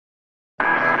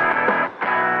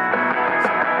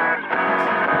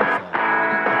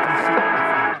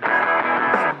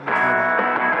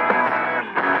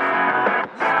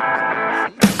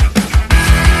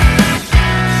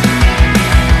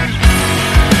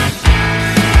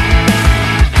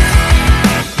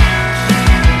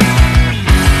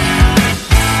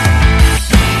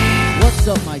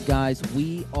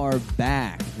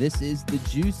This is the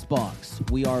Juice Box.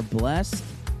 We are blessed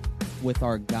with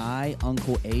our guy,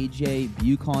 Uncle AJ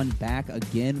Buchan, back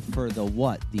again for the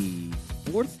what? The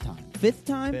fourth time? Fifth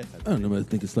time? I don't know. I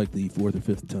think it's like the fourth or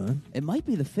fifth time. It might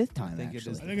be the fifth time, I think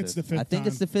actually. it's the fifth time. I think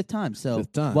it's the fifth time. So,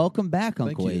 Fifth time. welcome back,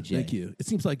 Uncle Thank you. AJ. Thank you. It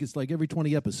seems like it's like every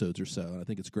 20 episodes or so, and I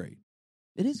think it's great.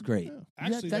 It is great. Yeah.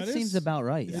 Actually, that that seems is- about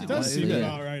right. It now, does seem honestly.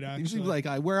 about right, It actually. seems like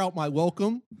I wear out my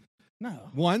welcome No.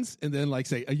 once, and then like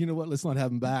say, you know what, let's not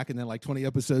have him back, and then like 20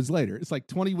 episodes later, it's like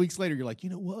 20 weeks later, you're like, you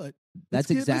know what? That's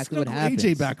Let's exactly get what happens.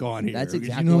 AJ back on here. That's You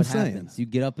exactly know what I'm saying? happens. You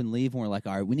get up and leave, and we're like,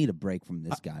 all right, we need a break from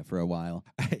this guy for a while.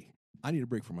 Hey, I need a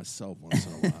break for myself once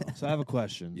in a while. So I have a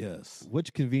question. Yes.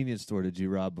 Which convenience store did you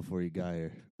rob before you got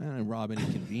here? I didn't rob any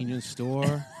convenience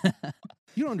store.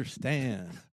 You don't understand.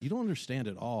 You don't understand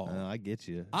at all. I get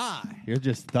you. You're You're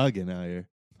just thugging out here.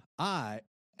 I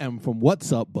am from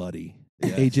What's Up, Buddy,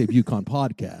 AJ Buchan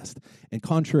podcast. And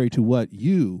contrary to what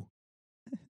you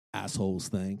assholes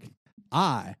think,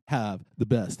 I have the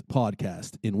best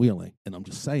podcast in Wheeling. And I'm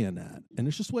just saying that. And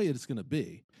it's just the way it's going to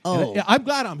be. Oh. And I'm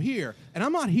glad I'm here. And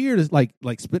I'm not here to like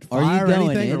spit Are you fire or going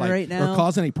anything in or, like, right now? or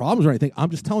cause any problems or anything. I'm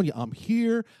just telling you, I'm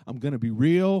here. I'm going to be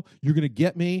real. You're going to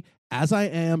get me as I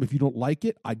am. If you don't like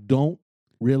it, I don't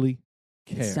really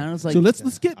care. It sounds like so let's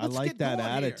get I like get that going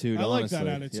here. attitude. I like that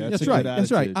honestly. attitude. Yeah, That's a right. good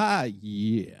That's right. attitude.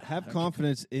 Yeah. Have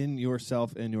confidence in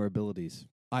yourself and your abilities.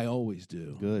 I always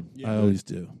do. Good. Yeah. I always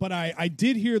do. But I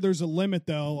did hear there's a limit,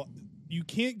 though. You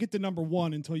can't get to number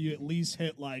one until you at least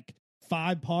hit like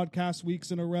 5 podcast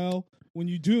weeks in a row. When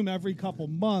you do them every couple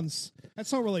months,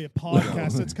 that's not really a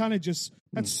podcast. It's kind of just,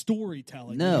 that's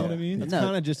storytelling. No. You know what I mean? It's No.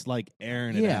 kind of just like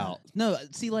airing it out. No,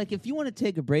 see, like, if you want to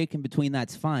take a break in between,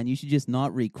 that's fine. You should just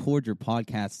not record your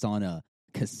podcasts on a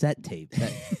cassette tape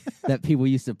that people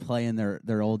used to play in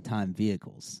their old-time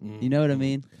vehicles. You know what I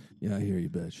mean? Yeah, I hear you,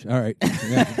 bitch. All right.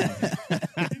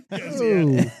 Yeah,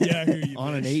 I hear you.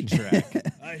 On an bitch.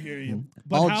 8-track. I hear you.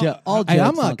 But All how- Hey,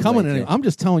 I'm jokes, not Uncle coming AJ. in. I'm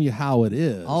just telling you how it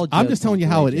is. All I'm jokes, just telling you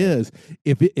Uncle how it AJ. is.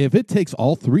 If it takes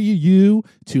all 3 of you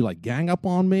to like gang up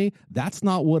on me, that's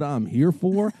not what I'm here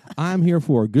for. I'm here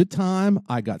for a good time.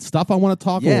 I got stuff I want to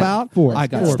talk Yeah. about. Four. I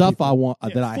got Four stuff people. I want Yeah,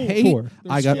 that I four. hate. Four.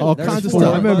 I got There's all four. kinds of There's I four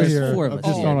stuff. of remember us. here. Four of I us.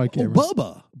 just Oh, saw it on Oh, camera.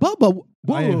 Bubba,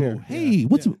 I am whoa, here. hey,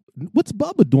 what's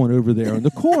Bubba doing over there in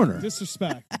the corner?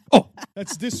 Disrespect. Oh.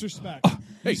 That's disrespect.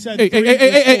 Hey, You said hey, 3, hey, hey,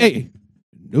 there's hey, hey, 4. hey.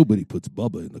 Nobody puts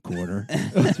Bubba in the corner.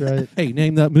 That's right. Hey,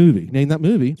 name that movie. Name that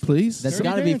movie, please. That's Dirty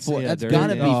got to be Dancing. that's Dirty got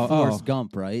to be Dancing. Forrest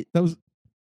Gump, right? that was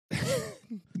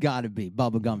Got to be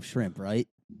Bubba Gump Shrimp, right?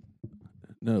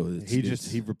 no.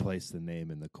 It's, He replaced the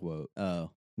name in the quote.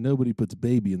 Oh, nobody puts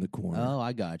baby in the corner. oh,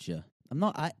 I gotcha. I'm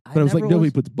not. I but I was like, never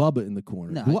nobody puts Bubba in the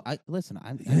corner. No, What- I listen.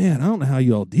 Man, I don't know how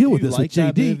you all deal with you this like with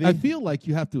that JD. movie? I feel like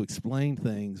you have to explain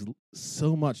things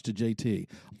so much to JT.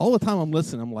 All the time I'm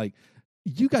listening, I'm like,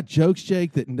 you got jokes,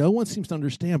 Jake, that no one seems to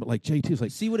understand. But like JT is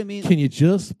like, see what I mean. can you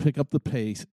just pick up the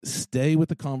pace, stay with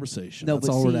the conversation? No, That's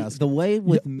but all see, we're asking. the way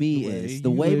with Yeah, me the way is the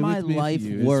you way live my with me, life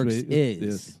you is works way- is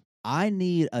this. I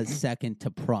need a second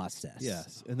to process.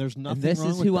 Yes, and there's nothing And this wrong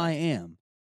is with who that. I am.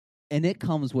 And it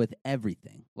comes with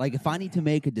everything. Like if I need to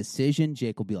make a decision,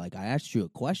 Jake will be like, I asked you a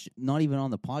question, not even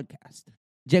on the podcast.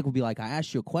 Jake will be like, I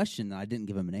asked you a question and I didn't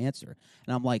give him an answer.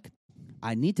 And I'm like,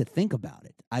 I need to think about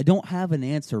it. I don't have an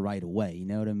answer right away. You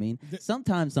know what I mean?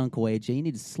 Sometimes, Uncle AJ, you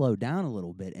need to slow down a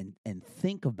little bit and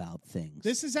think about things.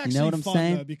 This is You know actually what I'm fun,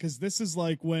 saying? though, because this is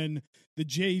like when the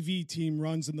JV team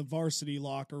runs in the varsity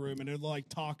locker room and they're like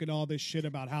talking all this shit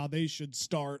about how they should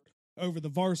start over the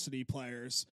varsity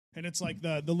players. And it's like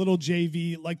the little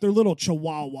JV, like they're little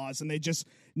chihuahuas, and they just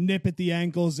nip at the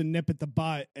ankles and nip at the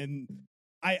butt. And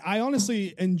I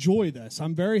honestly enjoy this.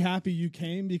 I'm very happy you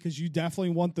came because you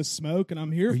definitely want the smoke, and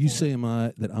I'm here Are for you it. saying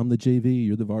that I'm the JV,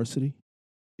 you're the varsity?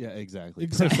 Yeah, exactly.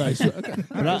 Exactly.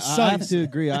 But I have to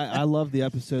agree. I love the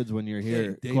episodes when you're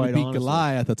here. David quite beat honestly.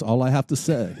 Goliath. That's all I have to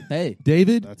say. Hey,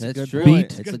 David That's a that's good true. point.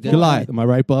 It's a Good good Goliath. point. Am I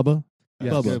right, Bubba?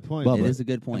 That's Bubba. a good point. Bubba. It is a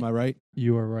good point. Am I right?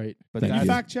 You are right. But Thank that's,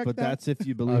 you. Fact check but that? that's if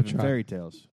you I'll believe in try. fairy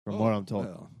tales, from what I'm told.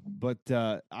 Well,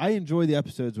 But I enjoy the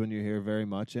episodes when you're here very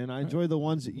much, and I enjoy the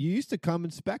ones that you used to come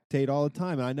and spectate all the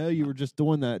time. And I know you were just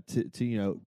doing that to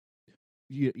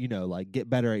you know, like get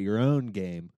better at your own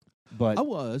game. But I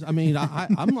was. I mean,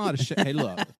 I'm not ashamed. Hey,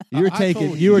 look, you were I taking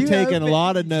told you were You taking have a been-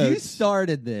 lot of You notes.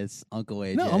 started this, Uncle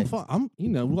AJ. No, I'm fine. I'm. You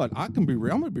know what? I can be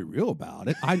real. I'm gonna be real about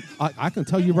it. I can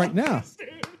tell you right now.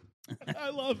 I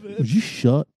love Would it. you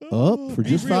shut up for Be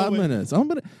just real 5 with minutes? I'm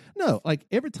gonna no. Like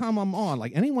every time I'm on,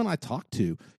 like anyone I talk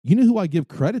to, you know who I give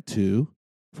credit to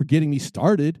for getting me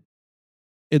started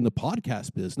in the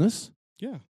podcast business?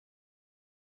 Yeah.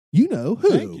 You know who?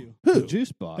 Thank you. Who? The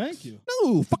juice box. Thank you.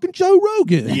 No, fucking Joe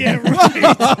Rogan. Yeah,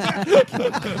 right.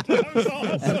 That was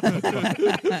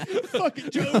awesome. Fucking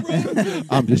Joe Rogan.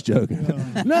 I'm just joking.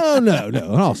 No. In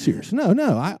all seriousness.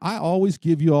 No. I always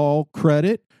give you all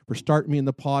credit for starting me in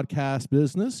the podcast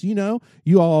business. You know,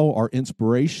 you all are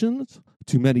inspirations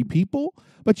to many people.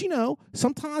 But, you know,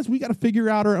 sometimes we got to figure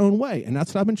out our own way. And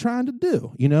that's what I've been trying to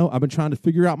do. You know, I've been trying to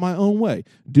figure out my own way.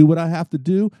 Do what I have to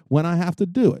do when I have to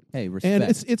do it. Hey, respect.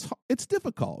 And it's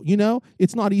difficult, you know.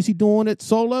 It's not easy doing it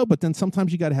solo, but then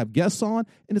sometimes you got to have guests on,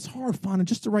 and it's hard finding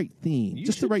just the right theme, You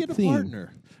just the should right get a theme.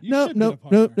 partner. No.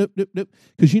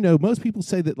 Because, you know, most people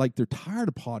say that, like, they're tired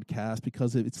of podcasts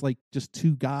because it's, like, just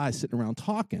two guys sitting around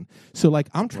talking. So, like,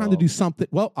 I'm trying to do something.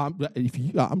 Well, I'm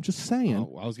just saying.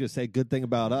 Oh, I was going to say, good thing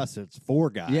about us, it's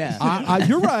 4 guys. Yeah.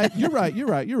 You're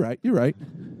right.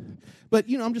 But,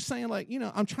 you know, I'm just saying, like, you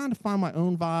know, I'm trying to find my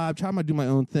own vibe, trying to do my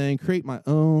own thing, create my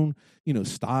own, you know,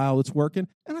 style. It's working.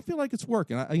 And I feel like it's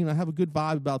working. I have a good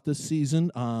vibe about this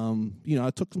season. You know,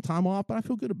 I took some time off, but I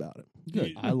feel good about it.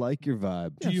 Good. I like your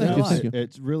vibe. Do you Thank you.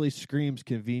 It really screams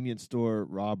convenience store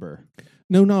robber.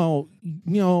 No.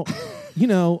 You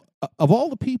know, of all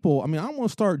the people, I mean, I don't want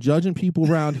to start judging people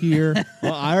around here.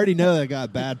 Well, I already know they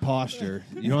got bad posture.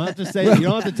 You don't have to say. You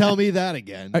don't have to tell me that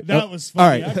again. That was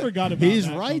funny. all right. I forgot about He's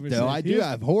that right though. I do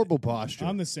have horrible posture.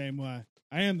 I'm the same way.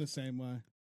 I am the same way.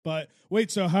 But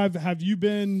wait, so have you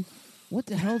been? What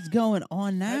the hell's going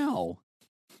on now?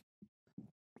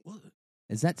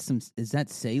 Is that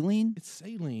saline? It's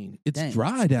saline. It's Dang.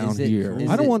 dry down Is it- here. is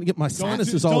I don't it- want to get my Don't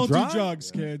sinuses do, all don't dry. do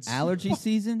drugs, kids. Allergy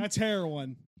season? That's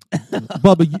heroin.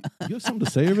 Bubba, you have something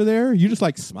to say over there? You just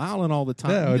like smiling all the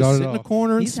time. No, you not just at sit in the all.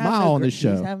 corner and He's having smile a on gr- this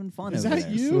show. He's having fun Is over that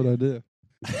there. you?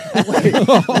 That's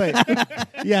what I do.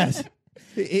 wait. Yes.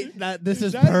 This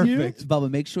is that you? perfect. Bubba,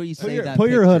 make sure you save that Put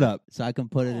your hood picture up. so I can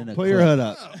put it in a Put your clip. hood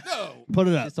up. No. Put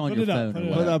it up. Just on Put your it up, phone. put or it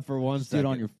up. Put whatever. up for 1 Just do it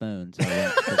second. on your phone. So I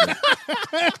won't forget.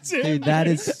 That's it. Dude, that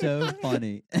is so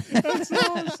funny. That's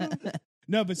awesome.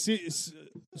 No, but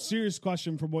serious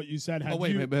question from what you said. Have Oh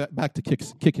wait, you, wait, back to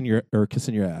kissing your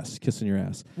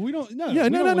ass. We don't. No. Yeah, we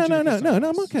no. don't want you to kiss our I'm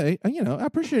ass. okay. You know, I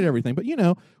appreciate everything, but you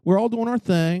know, we're all doing our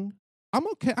thing. I'm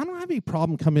okay. I don't have any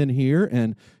problem coming in here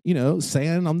and, you know,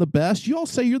 saying I'm the best. You all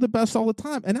say you're the best all the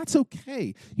time, and that's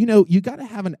okay. You know, you got to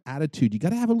have an attitude. You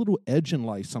got to have a little edge in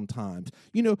life sometimes.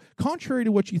 You know, contrary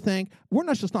to what you think, we're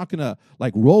not just not going to,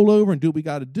 like, roll over and do what we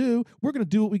got to do. We're going to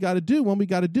do what we got to do when we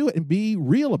got to do it and be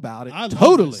real about it. I love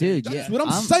Totally. this. Dude, That's yeah. what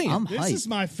I'm saying. I'm This hyped. is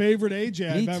my favorite AJ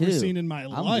Me I've ever too. seen in my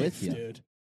I'm life, with you. dude.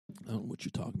 I don't know what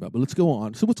you're talking about, but let's go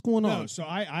on. So what's going on? No, so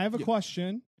I have a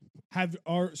question.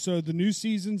 So the new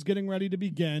season's getting ready to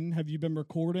begin. Have you been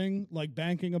recording, like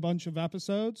banking a bunch of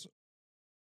episodes?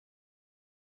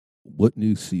 What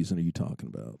new season are you talking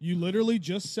about? You literally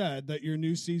just said that your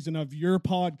new season of your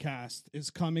podcast is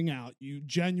coming out. You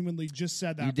genuinely just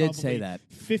said that. You did say probably that.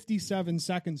 57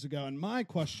 seconds ago. And my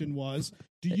question was,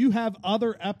 do you have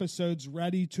other episodes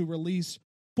ready to release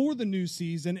for the new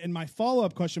season? And my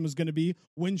follow-up question was going to be,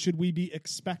 when should we be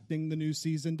expecting the new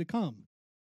season to come?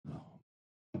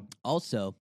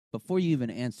 Also, before you even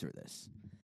answer this,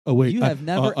 Oh wait, You have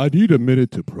never- I need a minute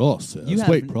to process. you have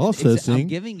Wait, I'm processing.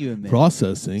 giving you a minute.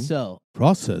 Processing. So,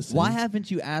 Processing. why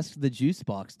haven't you asked the Juice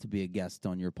Box to be a guest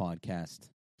on your podcast?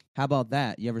 How about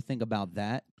that? You ever think about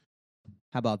that?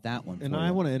 How about that one? And for I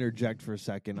you? want to interject for a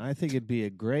second. I think it'd be a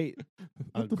great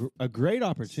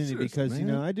opportunity Seriously, because you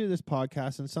man. know I do this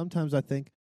podcast and sometimes I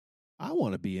think I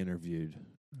want to be interviewed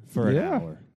for an Yeah.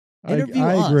 hour. Interview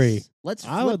I us. agree. Let's.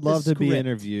 I flip would the love to be script.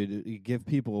 interviewed. Give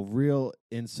people real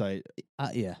insight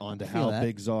Yeah, onto I feel how that.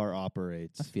 Big Czar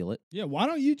operates. I feel it. Yeah, why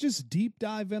don't you just deep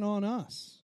dive in on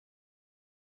us?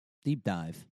 Deep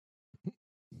dive.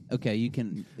 Okay, you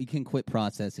can quit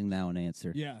processing now and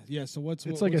answer. Yeah. So It's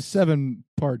what's like a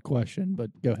 7-part question, but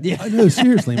go ahead. Yeah. I know,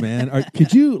 seriously, man.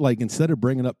 Could you, like, instead of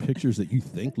bringing up pictures that you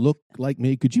think look like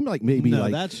me, could you, like, maybe No,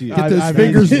 like that's you. get those I've-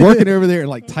 fingers working over there and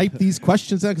like type these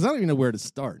questions out? Because I don't even know where to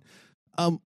start.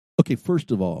 Okay,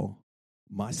 first of all,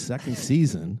 my second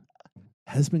season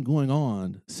has been going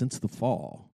on since the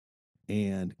fall.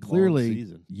 And clearly,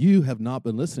 season. you have not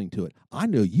been listening to it. I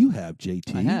know you have,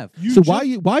 JT. I have. So why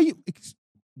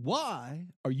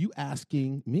are you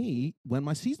asking me when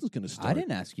my season's going to start? I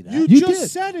didn't ask you that. You You just did.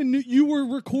 said you were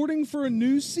recording for a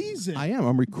new season. I am.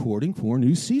 I'm recording for a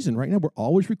new season. Right now, we're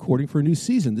always recording for a new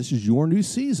season. This is your new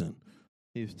season.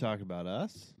 He was talking about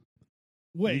us.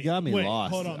 Wait, You got me wait,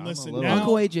 lost. Hold on, I'm a listen. little- Now,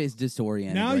 Uncle AJ's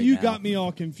disoriented. now right you now. got me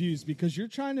all confused because you're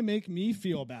trying to make me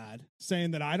feel bad,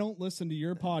 saying that I don't listen to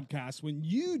your podcast when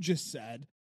you just said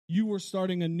you were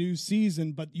starting a new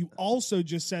season, but you also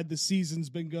just said the season's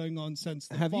been going on since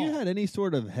the Have fall. you had any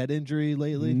sort of head injury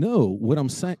lately? No, what I'm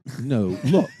saying, no,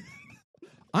 look,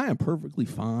 I am perfectly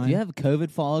fine. Do you have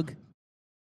COVID fog?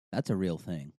 That's a real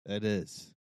thing. It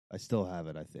is. I still have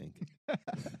it, I think.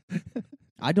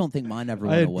 I don't think mine ever I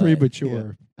went had away.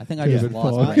 premature. I think I just COVID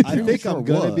lost fog. my I think I'm Sure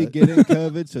going to be would. getting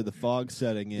COVID, so the fog's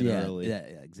setting in yeah, early. yeah,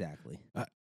 exactly.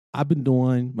 I've been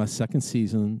doing my second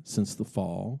season since the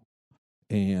fall,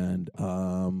 and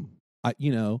I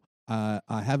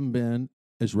haven't been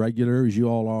as regular as you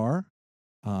all are.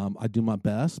 I do my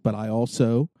best, but I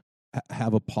also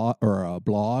have a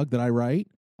blog that I write.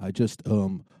 I just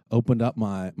opened up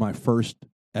my first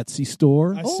Etsy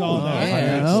store. I saw that.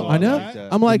 yeah. I know.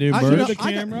 that. I'm like, new I, Show you know, the I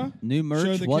got- camera. New Show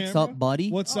merch. the What's camera. up, buddy?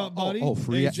 What's up, buddy?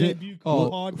 free AJ ad-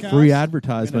 Bucol podcast. free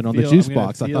advertisement on the juice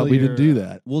box. I thought we didn't do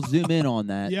that. We'll zoom in on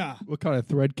that. Yeah. What kind of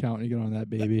thread count you get on that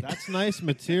baby? That's nice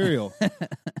material.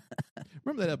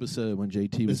 Remember that episode when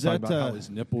JT was Is talking that, about how his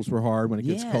nipples were hard when it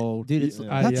gets Yeah, cold? dude. It's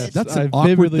That's I an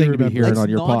awkward vividly thing to be remember. hearing it's on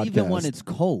your not podcast. even when it's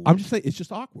cold. I'm just saying it's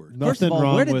just awkward. First of Nothing all,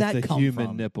 wrong where did with that the come human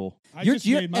from? nipple. I just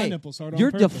made my hey, nipples hard on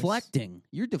You're purpose. deflecting.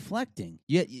 You're deflecting.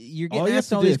 You're All getting you have asked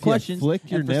to all do these if you questions, flick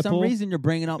your and for some nipple, reason you're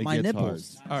bringing up it my gets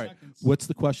nipples. All right. Seconds. What's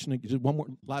the question? Just one more.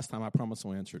 Last time, I promise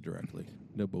I'll answer it directly.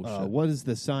 No bullshit. What is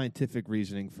the scientific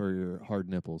reasoning for your hard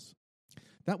nipples?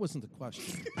 That wasn't the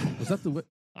question. Was that the?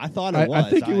 I thought it was. I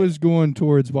think it was going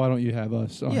towards why don't you have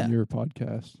us on Yeah. your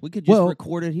podcast? We could just Well-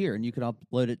 record it here, and you could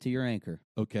upload it to your Anchor.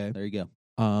 Okay. There you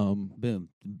go. Boom.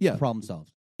 Yeah. Problem solved.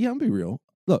 Yeah, I'll be real.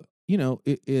 Look,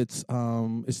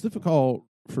 it's difficult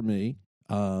for me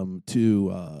to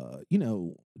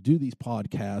do these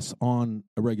podcasts on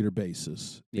a regular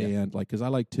basis, Yeah. and because I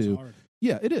like It's to. hard.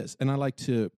 Yeah, it is, and I like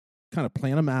to kind of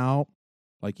plan them out.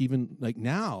 Like even like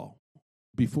now,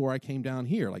 before I came down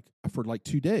here, like for like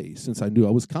 2 days since I knew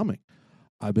I was coming,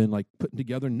 I've been like putting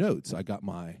together notes. I got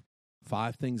my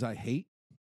 5 things I hate,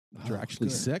 which are actually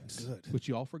good, 6, good. which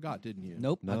you all forgot, didn't you?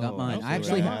 Nope. I No, got mine. I I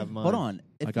actually have mine. hold on.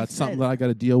 If I got you something said- that I got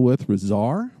to deal with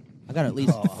Czar. I got at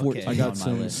least Oh, okay. 14 I got on my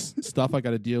some list. stuff I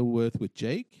got to deal with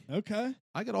Jake. Okay.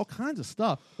 I got all kinds of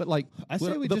stuff, but like I say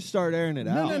what- we the- just start airing it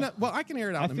no, out. no, no. Well, I can air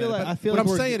it out. I in a feel minute, like- but I feel what like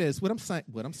I'm we're saying g- is what I'm saying.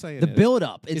 The is, build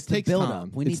up. It's it the takes build time.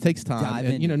 up. We It need takes to time, dive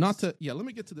and into not this. to. Yeah, let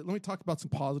me talk about some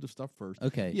positive stuff first.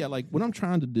 Okay. Yeah, like what I'm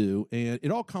trying to do, and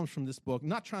it all comes from this book. I'm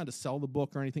not trying to sell the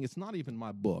book or anything. It's not even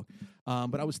my book.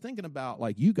 But I was thinking about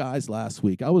like you guys last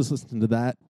week. I was listening to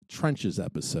that Trenches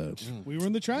episode. We were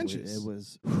in the trenches. It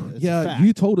was. It's Yeah, a fact.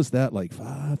 you told us that like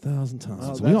 5,000 times.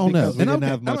 Well, we that's all know. because we And didn't okay,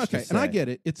 have much I'm to okay, and I say. get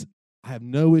it. I have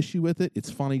no issue with it.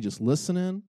 It's funny just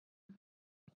listening.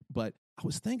 But I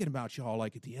was thinking about y'all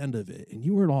like at the end of it, and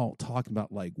you were all talking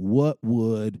about like what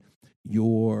would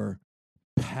your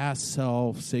past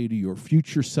self say to your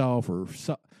future self, or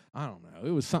I don't know.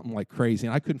 It was something like crazy,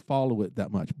 and I couldn't follow it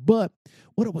that much. But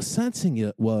what I was sensing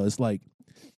it was like,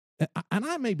 and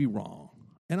I may be wrong,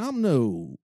 and I'm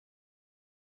no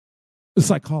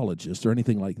psychologist or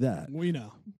anything like that. We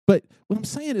know. But what I'm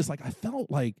saying is, like, I felt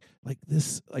like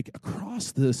this, like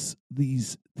across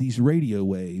these radio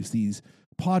waves, these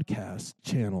podcast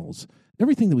channels,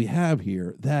 everything that we have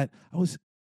here, that I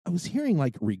was hearing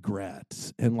like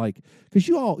regrets and like, because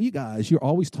you guys, you're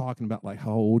always talking about like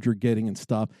how old you're getting and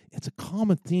stuff. It's a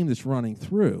common theme that's running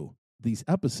through these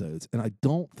episodes, and I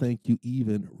don't think you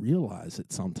even realize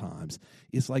it sometimes.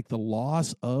 It's like the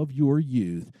loss of your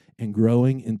youth and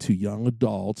growing into young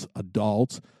adults.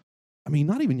 I mean,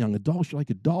 not even young adults, you're like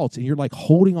adults, and you're like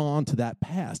holding on to that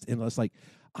past. And it's like,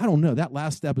 I don't know, that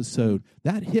last episode,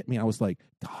 that hit me. I was like,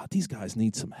 God, these guys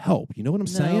need some help. You know what I'm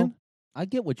saying? I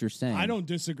get what you're saying. I don't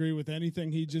disagree with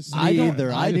anything he just said. I don't-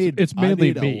 either. I I need. It's I mainly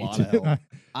need a me. lot of help.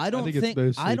 I don't think it's think.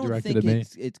 mostly I don't directed think at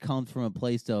me. it comes from a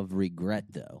place of regret,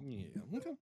 though. Yeah.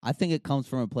 Okay. I think it comes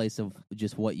from a place of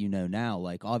just what you know now.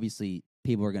 Like, obviously,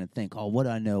 people are going to think, "Oh, what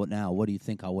I know now. What do you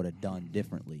think I would have done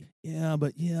differently?" Yeah,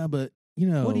 but you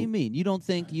know. What do you mean? You don't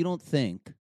think? You don't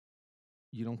think.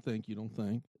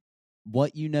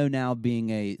 What you know now, being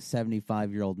a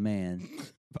 75-year-old man,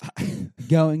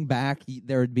 going back,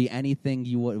 there would be anything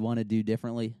you would want to do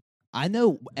differently? I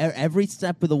know every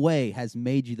step of the way has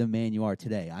made you the man you are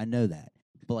today. I know that.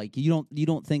 But like you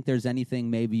don't think there's anything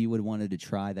maybe you would have wanted to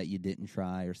try that you didn't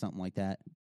try or something like that?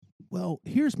 Well,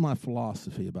 here's my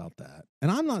philosophy about that.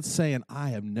 And I'm not saying I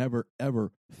have never,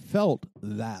 ever felt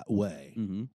that way.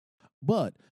 Mm-hmm.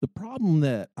 But the problem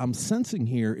that I'm sensing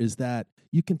here is that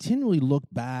you continually look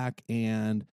back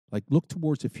and like look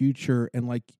towards the future, and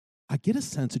like I get a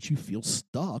sense that you feel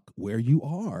stuck where you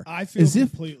are. I feel as if-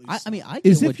 completely. I mean, I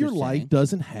get As what if your you're life saying.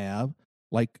 doesn't have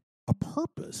like a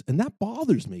purpose, and that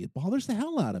bothers me. It bothers the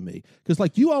hell out of me because,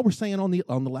 like you all were saying on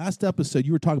the last episode,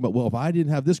 you were talking about, well, if I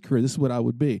didn't have this career, this is what I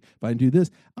would be. If I didn't do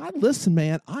this, I listen,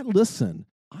 man. I listen.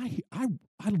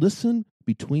 I listen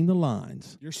between the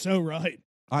lines. You're so right.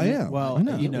 I am. Well, I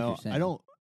know. what you're saying. I don't.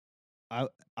 I'm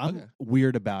Okay.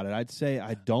 weird about it. I'd say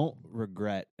I don't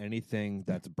regret anything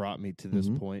that's brought me to this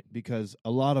Mhm. point because a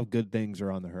lot of good things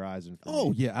are on the horizon for Oh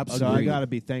me. yeah, So absolutely. I got to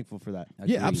be thankful for that.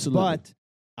 Agreed. Yeah, absolutely. But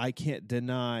I can't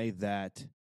deny that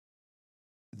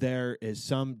there is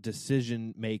some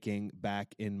decision making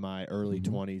back in my early Mhm.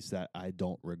 20s that I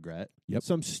don't regret. Yep.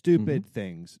 Some stupid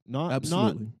things. Not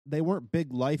Absolutely. they weren't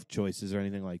big life choices or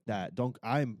anything like that.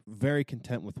 I'm very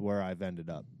content with where I've ended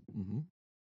up. Mm-hmm.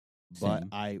 But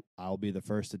Same. I'll be the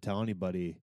first to tell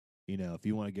anybody, if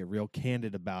you want to get real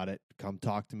candid about it, come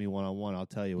talk to me one-on-one. I'll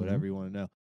tell you whatever you want to know.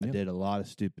 I Yep. did a lot of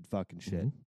stupid fucking shit.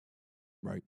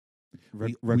 Right.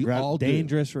 Re- We all do.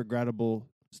 dangerous, regrettable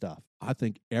stuff. I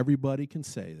think everybody can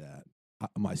say that,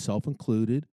 myself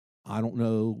included. I don't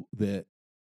know that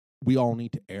we all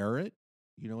need to air it.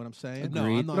 You know what I'm saying? No,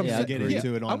 I'm not But Yeah, going to get agreed.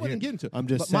 into it on I wouldn't here. get into it. I'm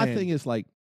just but my saying. thing is like,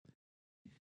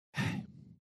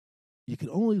 you can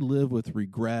only live with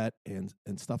regret and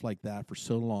stuff like that for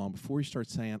so long before you start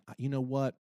saying, you know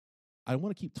what, I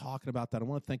want to keep talking about that. I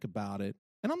want to think about it.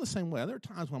 And I'm the same way. There are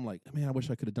times when I'm like, man, I wish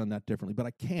I could have done that differently, but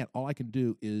I can't. All I can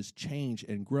do is change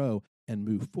and grow and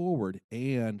move forward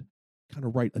and kind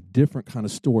of write a different kind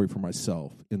of story for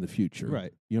myself in the future.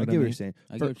 Right. You know I what get I what mean? you're saying.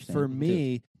 I get For, what you're saying. for Me too.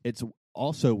 me, it's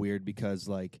also weird because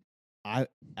like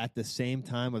at the same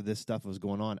time of this stuff was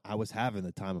going on, I was having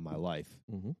the time of my life.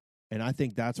 Mhm. And I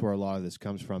think that's where a lot of this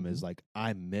comes from is like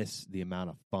I miss the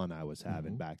amount of fun I was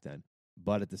having Mhm. back then.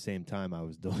 But at the same time, I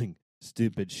was doing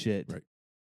stupid shit. Right.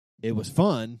 It was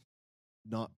fun,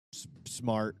 not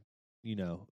smart,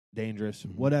 dangerous,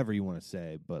 Mhm. whatever you want to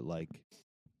say. But like,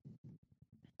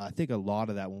 I think a lot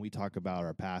of that when we talk about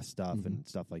our past stuff Mhm. and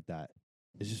stuff like that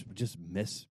is just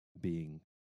miss being.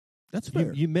 That's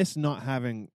fair. You miss not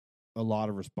having a lot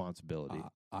of responsibility.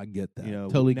 I get that. You know,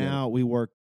 Totally now we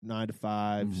work 9 to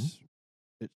 5s.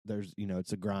 Mm-hmm.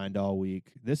 It's a grind all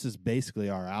week. This is basically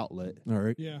our outlet. get it. All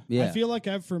right. Yeah. Yeah. I feel like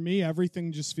for me,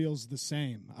 everything just feels the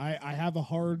same. I have a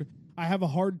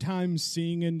hard time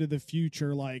seeing into the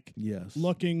future, like Yes.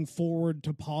 looking forward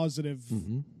to positive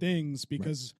Mhm. things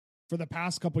because for the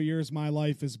past couple years, my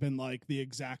life has been like the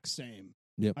exact same.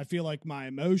 Yep. I feel like my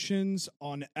emotions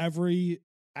on every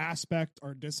aspect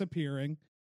are disappearing.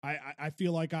 I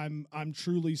feel like I'm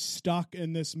truly stuck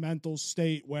in this mental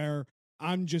state where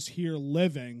I'm just here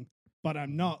living, but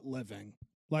I'm not living.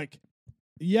 Like,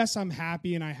 yes, I'm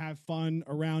happy and I have fun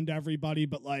around everybody,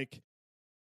 but like,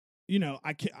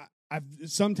 I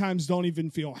sometimes don't even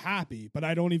feel happy, but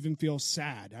I don't even feel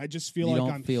sad. I just feel You like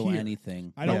don't I'm feel here.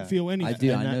 anything. I don't Yeah. feel anything. I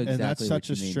do. And I know and that's exactly such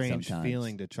what a you mean strange sometimes.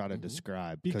 feeling to try to Mhm.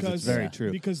 describe because Because it's very Yeah.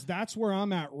 true. Because that's where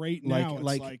I'm at right now. It's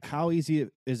like How easy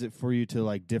is it for you to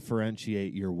like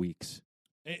differentiate your weeks?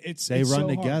 it's They it's run so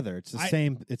hard. together. It's the I-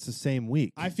 same. It's the same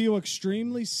week. I feel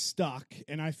extremely stuck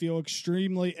and I feel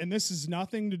extremely, and this is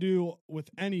nothing to do with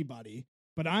anybody,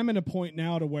 but I'm at a point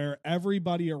now to where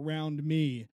everybody around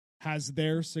me has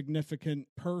their significant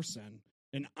person.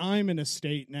 And I'm in a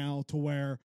state now to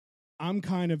where I'm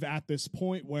kind of at this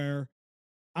point where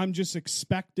I'm just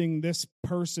expecting this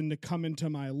person to come into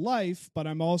my life, but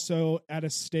I'm also at a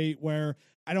state where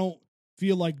I don't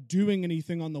feel like doing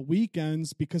anything on the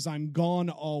weekends because I'm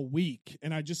gone all week.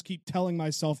 And I just keep telling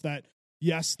myself that,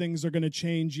 yes, things are going to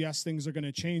change. Yes, things are going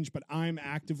to change, but I'm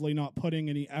actively not putting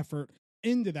any effort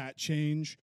into that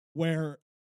change where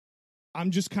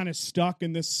I'm just kind of stuck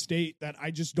in this state that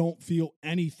I just don't feel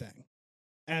anything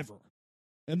ever.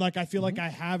 And like, I feel like I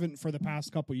haven't for the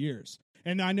past couple years.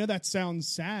 And I know that sounds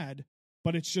sad,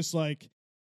 but it's just like,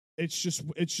 it's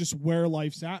just where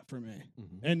life's at for me.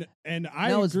 Mhm. And I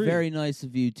That was agree. very nice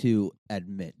of you to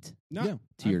admit No, Yeah.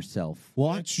 to yourself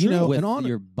Well, It's you true. know, with and on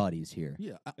your buddies here.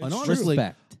 yeah, It's and true. honestly,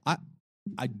 Respect.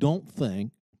 I don't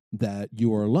think that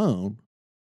you are alone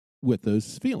with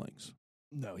those feelings.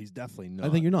 no, he's definitely not. I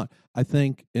think you're not. I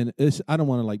think, and I don't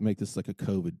want to like make this like a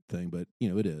COVID thing, but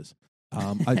it is.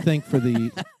 I think for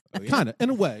the kind of in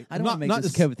a way, I don't not want to make not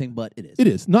this nec- COVID thing, but it is. It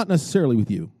is not necessarily with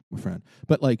you, my friend,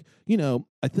 but like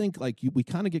I think like we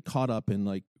kind of get caught up in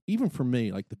like even for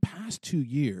me, like the past 2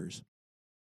 years,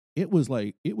 it was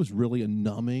really a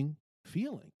numbing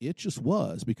feeling. It just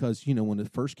was because when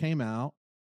it first came out,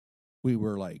 we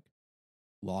were like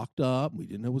locked up. We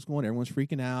didn't know what's going on. Everyone's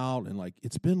freaking out. And like,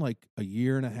 it's been like a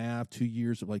year and a half, 2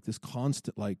 years of like this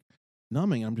constant like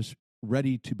numbing. I'm just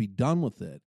ready to be done with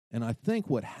it. And I think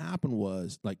what happened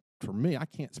was, like, for me, I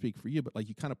can't speak for you, but like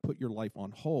you kind of put your life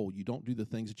on hold. You don't do the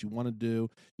things that you want to do.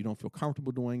 You don't feel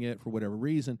comfortable doing it for whatever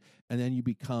reason. And then you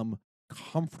become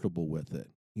comfortable with it.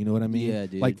 You know what I mean? Yeah,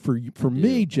 dude. Like for I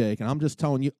me, do. Jake, and I'm just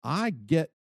telling you, I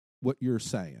get what you're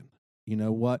saying. You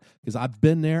know what? Because I've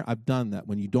been there. I've done that.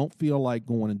 When you don't feel like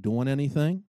going and doing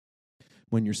anything,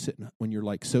 when you're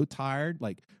like so tired,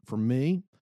 like for me,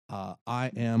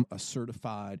 I am a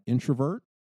certified introvert.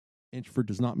 Introvert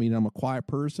does not mean I'm a quiet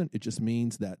person. It just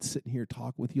means that sitting here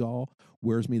talking with y'all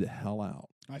wears me the hell out.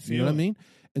 I feel You know what I it. mean?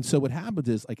 And so what happens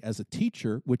is, like, as a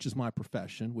teacher, which is my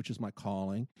profession, which is my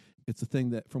calling, it's the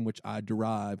thing that from which I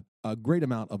derive a great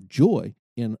amount of joy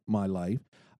in my life.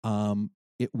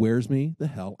 It wears me the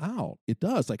hell out. It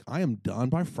does. Like, I am done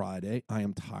by Friday. I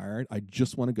am tired. I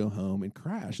just want to go home and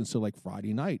crash. And so, like,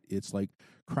 Friday night, it's like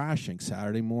crashing.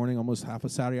 Saturday morning, almost half a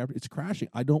Saturday after, it's crashing.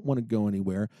 I don't want to go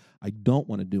anywhere. I don't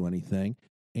want to do anything.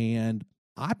 And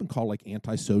I've been called like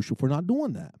antisocial for not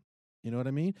doing that. You know what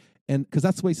I mean? And because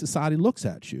that's the way society looks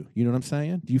at you. You know what I'm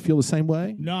saying? Do you feel the same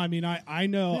way? No, I mean I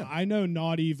know Yeah. I know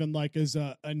not even like as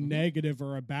a negative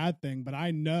or a bad thing, but I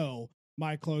know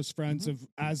my close friends have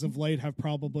as of late have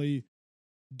probably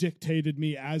dictated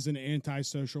me as an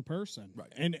antisocial person.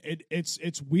 Right. And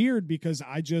it's weird because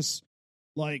I just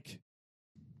like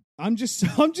I'm just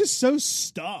so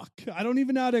stuck. I don't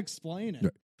even know how to explain it.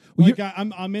 Right. Well, Like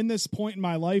I'm in this point in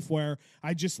my life where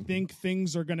I just think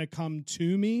things are going to come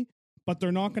to me, but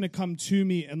they're not going to come to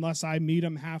me unless I meet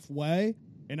them halfway.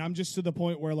 And I'm just to the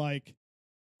point where like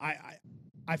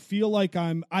I feel like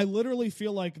I literally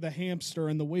feel like the hamster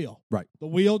in the wheel. Right. The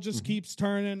wheel just keeps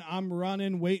turning. I'm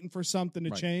running, waiting for something to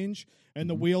Right. change, and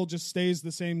the wheel just stays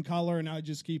the same color, and I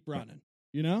just keep running.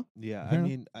 You know? Yeah, Yeah. I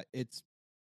mean,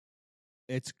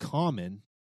 it's common.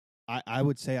 I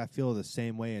would say I feel the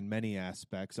same way in many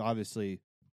aspects. Obviously,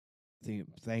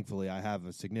 thankfully, I have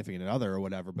a significant other or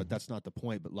whatever, but that's not the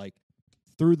point. But like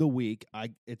through the week,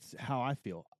 it's how I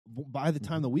feel. By the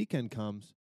time the weekend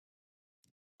comes,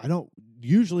 I don't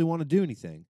usually want to do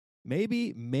anything. Maybe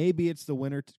it's the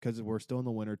winter because we're still in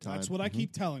the winter time. That's what I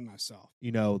keep telling myself.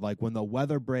 You know, like when the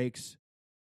weather breaks,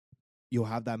 you'll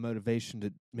have that motivation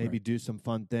to maybe Right. do some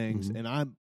fun things. Mhm. And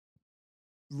I'm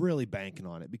really banking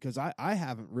on it because I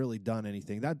haven't really done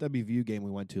anything. That WVU game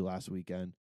we went to last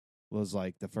weekend was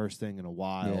like the first thing in a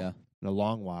while, Yeah. in a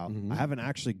long while. Mhm. I haven't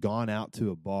actually gone out to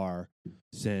a bar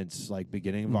since like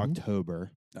beginning of Mhm.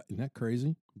 October. Isn't that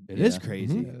crazy? It is Yeah.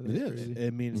 crazy. Mhm. Yeah, It that's is. crazy. I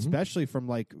mean, Mhm. especially from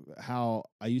like how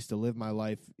I used to live my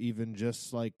life even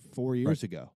just like 4 years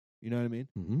ago. You know what I mean?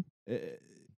 Mm-hmm.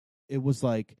 It was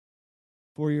like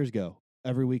 4 years ago.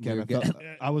 Every weekend We're I felt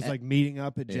good. I was like meeting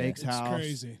up at Yeah. Jake's It's house,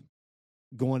 crazy.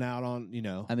 going out on, you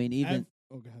know. I mean, even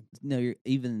Oh, go ahead. no, you're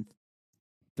even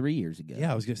 3 years ago.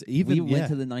 Yeah, I was just we even went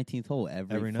to the 19th hole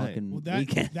every night. fucking Well,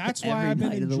 weekend. that's why every I've been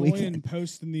night of the enjoying weekend.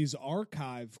 posting these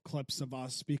archive clips of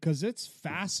us because it's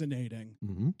fascinating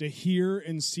Mm-hmm. to hear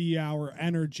and see our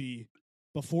energy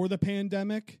before the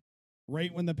pandemic,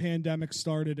 right when the pandemic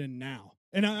started, and now.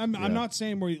 And I'm Yeah. not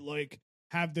saying we like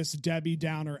have this Debbie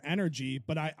Downer energy,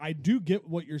 but I do get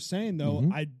what you're saying though.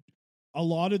 Mhm. A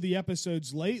lot of the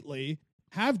episodes lately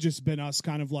have just been us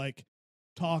kind of like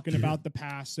talking about the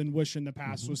past and wishing the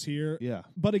past was here. Yeah.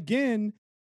 But again,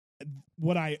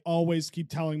 what I always keep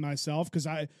telling myself, because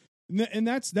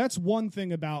that's one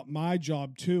thing about my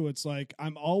job too. It's like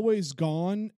I'm always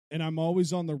gone and I'm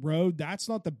always on the road. That's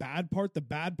not the bad part. The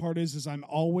bad part is I'm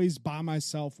always by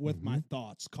myself with my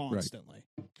thoughts constantly.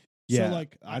 Yeah. So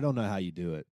like I don't know how you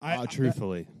do it. I-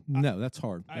 Truthfully. No, that's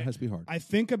hard. That has to be hard. I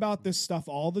think about this stuff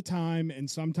all the time, and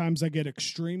sometimes I get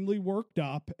extremely worked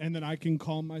up, and then I can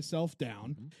calm myself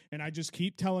down. And I just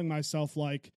keep telling myself,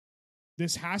 like,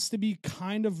 this has to be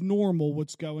kind of normal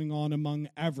what's going on among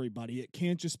everybody. It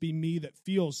can't just be me that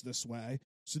feels this way.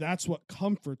 So that's what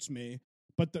comforts me.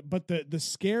 But the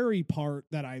scary part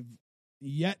that I've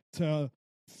yet to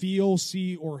feel,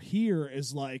 see, or hear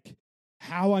is like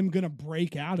how I'm gonna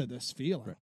break out of this feeling.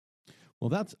 Right. Well,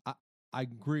 that's I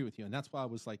agree with you, and that's why I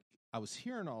was like, I was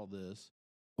hearing all this.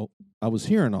 Oh, I was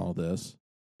hearing all this.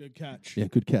 Good catch. Yeah,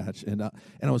 good catch. And I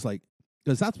was like,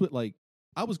 because that's what, like,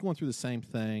 I was going through the same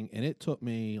thing, and it took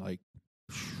me like,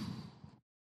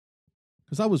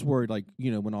 because I was worried, like,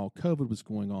 you know, when all COVID was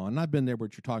going on, and I've been there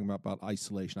what you're talking about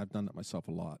isolation. I've done that myself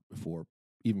a lot before,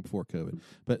 even before COVID.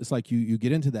 But it's like you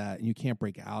get into that and you can't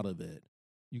break out of it.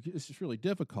 It's just really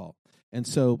difficult. And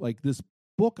so, like, this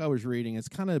book I was reading, it's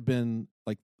kind of been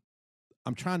like,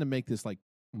 I'm trying to make this like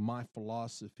my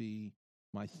philosophy,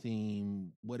 my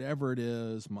theme, whatever it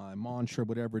is, my mantra,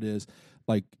 whatever it is,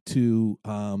 like to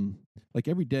like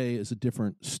every day is a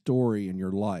different story in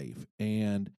your life.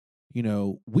 And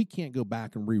we can't go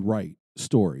back and rewrite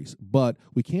stories, but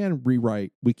we can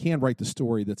write the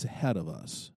story that's ahead of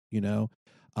us.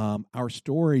 Our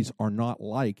stories are not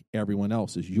like everyone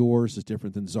else's. Yours is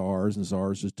different than Czar's, and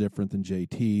Czar's is different than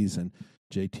JT's, and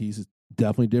JT's is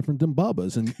definitely different than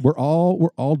Bubba's, and we're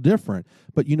all different.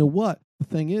 But you know what? The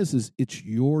thing is it's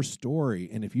your story,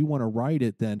 and if you want to write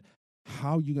it, then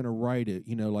how are you going to write it?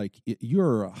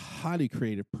 You're a highly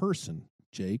creative person,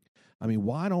 Jake.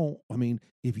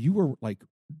 If you were like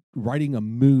writing a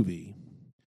movie,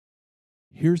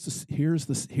 here's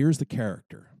the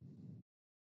character.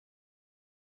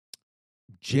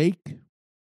 Jake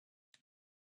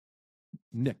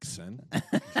Nixon.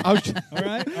 All right.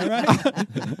 I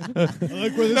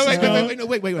like where this is going.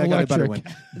 Wait. I got a better one.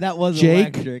 That was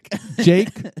Jake, electric.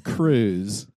 Jake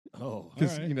Cruz. Oh,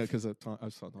 Because All right. because I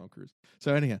saw Tom Cruise.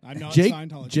 So anyhow, I'm not Jake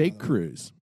Scientology, Jake by the way.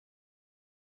 Cruz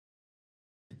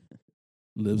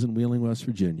lives in Wheeling, West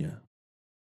Virginia.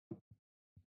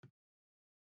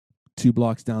 2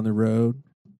 blocks down the road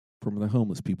from where the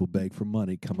homeless people beg for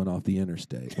money coming off the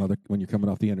interstate. When you're coming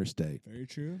off the interstate, Very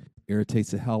true.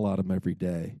 irritates the hell out of him every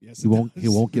day. Yes, He it won't does.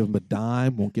 give him a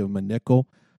dime, won't give him a nickel,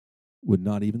 would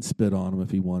not even spit on him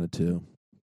if he wanted to.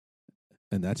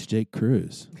 And that's Jake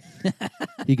Cruz.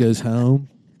 He goes home.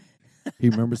 He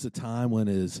remembers the time when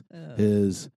his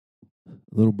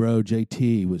little bro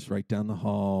JT was right down the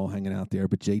hall hanging out there.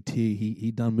 But JT,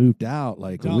 he done moved out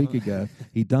like a week ago.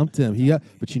 He dumped him.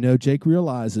 But Jake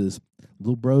realizes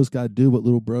little bro's got to do what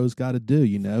little bro's got to do.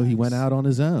 He went out on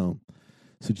his own.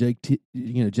 So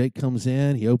Jake comes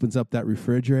in. He opens up that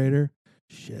refrigerator.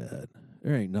 Shit,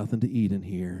 there ain't nothing to eat in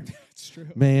here. It's true.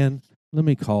 Man, let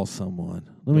me call someone.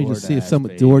 Let me just see if DoorDash, someone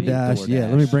baby. DoorDash. Yeah,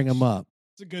 let me DoorDash. bring him up.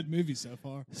 It's a good movie so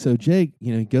far. So Jake,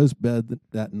 he goes to bed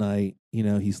that night.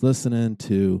 He's listening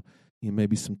to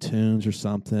maybe some tunes or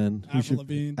something. Avril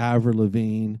Lavigne. Avril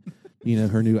Lavigne,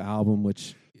 her new album.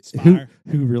 Which Inspire.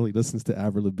 who really listens to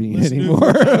Avril Lavigne Listen to it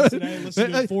anymore? 4 times today,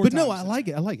 listen to it 4 but no, times I like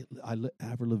it.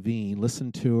 Avril Lavigne.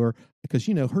 Listen to her because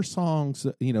her songs.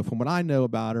 From what I know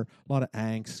about her, a lot of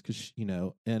angst because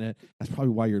in it. That's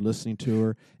probably why you're listening to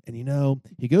her. And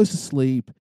he goes to sleep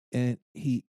and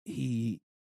he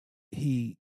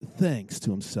thinks to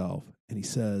himself and he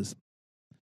says,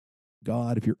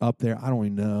 God, if you're up there, I don't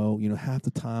even know. Half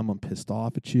the time I'm pissed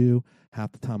off at you.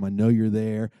 Half the time I know you're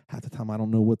there. Half the time I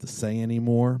don't know what to say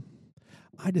anymore.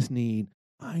 I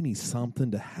need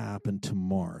something to happen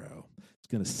tomorrow.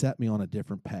 It's going to set me on a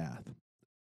different path.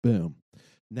 Boom.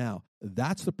 Now,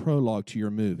 that's the prologue to your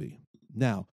movie.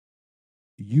 Now,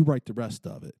 you write the rest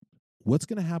of it. What's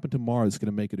going to happen tomorrow is going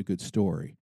to make it a good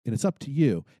story. And it's up to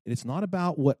you. And it's not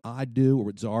about what I do or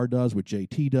what Czar does, what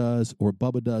JT does, or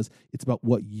Bubba does. It's about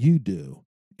what you do.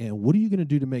 And what are you going to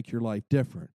do to make your life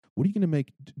different? What are you going to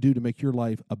do to make your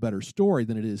life a better story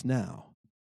than it is now?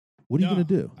 What are you going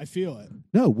to do? I feel it.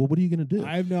 No, well, what are you going to do?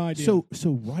 I have no idea. So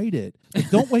write it. Like,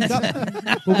 don't wake up.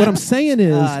 But what I'm saying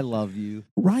is, I love you.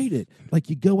 write it. Like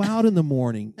you go out in the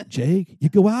morning, Jake. You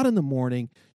go out in the morning.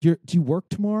 Do you work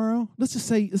tomorrow? Let's just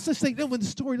say no. In the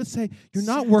story, let's say you're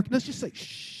not working. Let's just say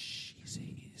shh,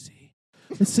 easy.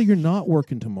 Let's say you're not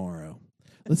working tomorrow.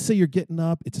 Let's say you're getting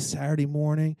up. It's a Saturday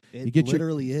morning. It you get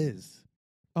literally is.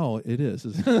 Oh, it is.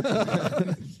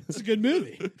 It's a good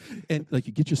movie. And like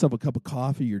you get yourself a cup of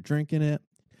coffee. You're drinking it.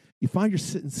 You find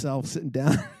yourself sitting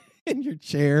down in your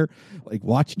chair, like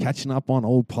catching up on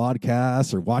old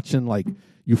podcasts or watching like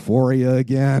Euphoria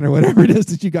again or whatever it is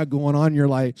that you got going on. You're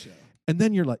like. And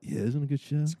then you're like, yeah, isn't it a good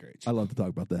show? It's great. I love to talk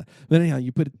about that. But anyhow,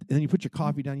 you put your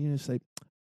coffee down. You just say,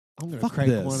 I'm going to fuck crank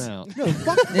this. one out. No,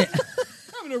 fuck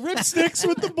I'm going to rip sticks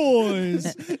with the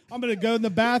boys. I'm going to go in the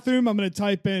bathroom. I'm going to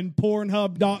type in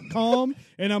Pornhub.com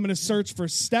and I'm going to search for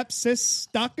stepsis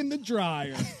stuck in the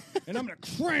dryer. And I'm going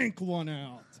to crank one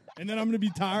out. And then I'm going to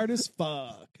be tired as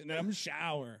fuck. And then I'm going to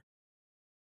shower.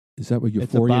 Is that what It's a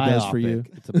Euphoria does for biopic. you?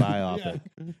 It's a biopic.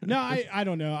 No, I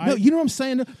don't know. No, you know what I'm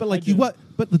saying? But like I do.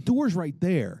 But the door's right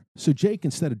there. So Jake,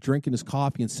 instead of drinking his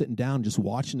coffee and sitting down, just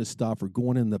watching his stuff or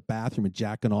going in the bathroom and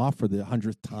jacking off for the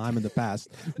 100th time in the past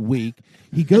week,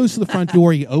 he goes to the front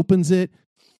door, he opens it,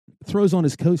 throws on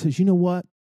his coat, says, "You know what?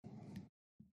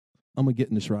 I'm gonna get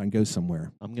in this ride and go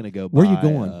somewhere." I'm going to go Where are you buy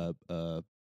going?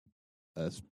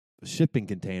 a shipping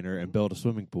container and build a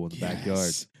swimming pool in the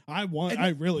backyard. I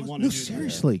really want to No, do that.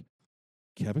 seriously.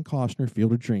 Kevin Costner,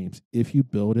 Field of Dreams. If you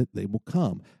build it, they will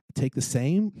come. Take the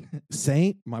same,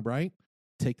 am I right?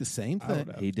 Take the same thing.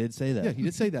 He did say that. Yeah, he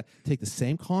did say that. Take the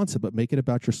same concept, but make it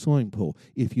about your swimming pool.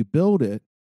 If you build it,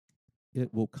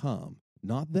 it will come.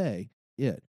 Not they,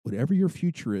 it. Whatever your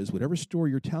future is, whatever story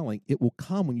you're telling, it will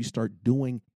come when you start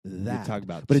doing that. talk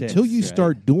about but chicks, until you right?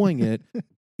 start doing it,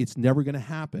 It's never going to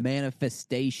happen.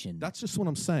 Manifestation. That's just what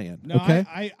I'm saying. No, okay.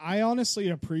 I honestly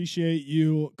appreciate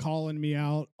you calling me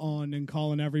out on and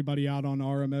calling everybody out on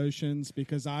our emotions,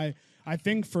 because I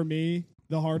think for me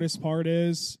the hardest part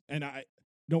is, and I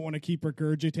don't want to keep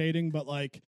regurgitating, but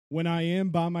like when I am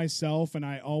by myself and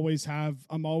I'm always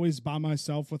by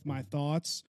myself with my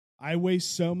thoughts, I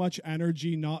waste so much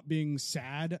energy not being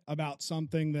sad about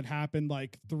something that happened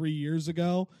like 3 years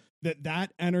ago,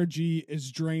 that energy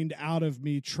is drained out of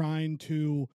me trying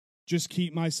to just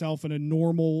keep myself in a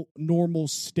normal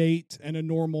state and a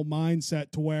normal mindset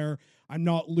to where I'm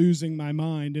not losing my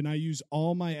mind. And I use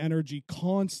all my energy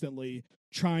constantly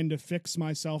trying to fix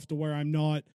myself to where I'm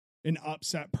not an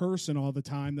upset person all the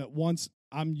time, that once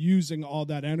I'm using all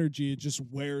that energy, it just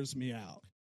wears me out.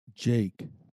 Jake,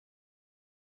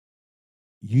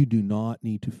 you do not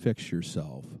need to fix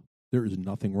yourself. There is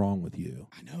nothing wrong with you.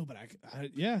 I know, but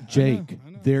yeah. Jake, I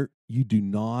know. you do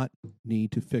not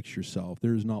need to fix yourself.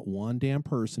 There is not one damn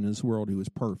person in this world who is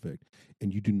perfect,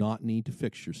 and you do not need to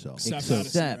fix yourself.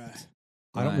 Except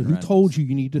I don't know Ryan who Reynolds. told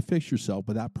you need to fix yourself,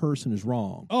 but that person is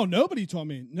wrong. Oh, nobody told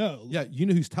me. No. Yeah, you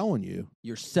know who's telling you.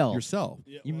 Yourself. Yourself.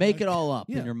 Yeah, You well, make it all up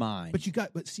Yeah. in your mind. But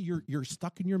see, you're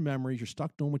stuck in your memories. You're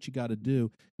stuck doing what you got to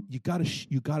do. You got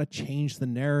to change the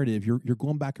narrative. You're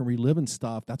going back and reliving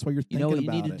stuff. That's why you're you thinking know what you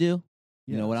about need to it. do?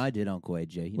 You know what Yes. I did, Uncle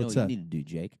AJ? You know What's what that? you need to do,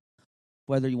 Jake?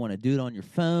 Whether you want to do it on your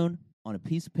phone, on a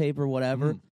piece of paper,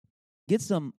 whatever, get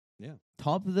some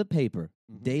top of the paper,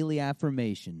 daily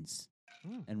affirmations,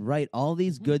 and write all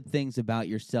these good things about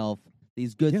yourself,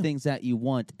 these good things that you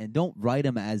want, and don't write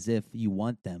them as if you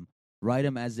want them. Write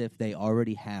them as if they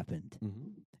already happened.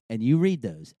 And you read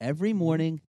those every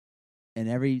morning and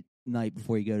every night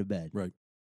before you go to bed. Right.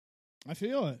 I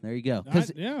feel it. There you go.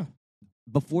 Because Yeah.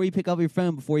 before you pick up your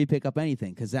phone, before you pick up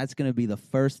anything, because that's going to be the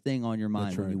first thing on your mind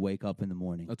That's when right. you wake up in the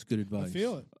morning. That's good I advice.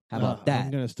 feel it. How about that?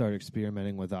 I'm going to start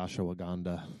experimenting with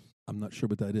ashwagandha. I'm not sure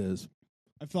what that is.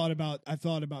 I thought about I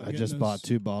getting just those- bought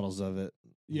 2 bottles of it.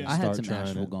 Yeah. I had Start some trying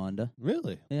it. ashwagandha.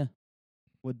 Really? Yeah.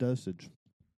 What dosage?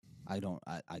 I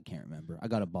can't remember. I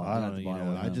got a bottle. I got don't the know.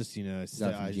 bottle at I home. just, Got it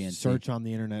from I GNC. search on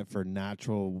the internet for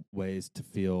natural ways to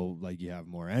feel like you have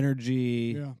more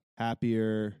energy, Yeah.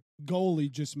 happier.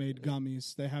 Goalie just made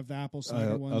gummies. They have the apple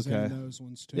cider ones okay. and those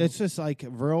ones too. It's just like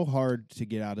real hard to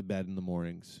get out of bed in the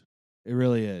mornings. It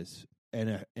really is, and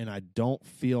I don't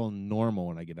feel normal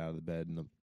when I get out of the bed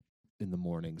in the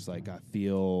mornings. Like I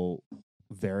feel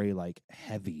very like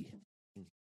heavy,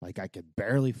 like I could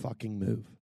barely fucking move.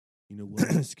 You know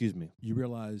what? Excuse me. You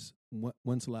realize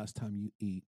when's the last time you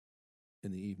eat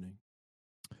in the evening?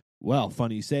 Well,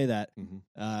 funny you say that. Mm-hmm.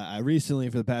 I recently,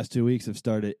 for the past 2 weeks, have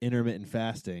started intermittent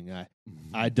fasting.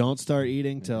 I don't start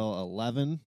eating till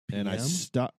 11, and I PM?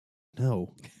 stop.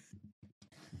 No,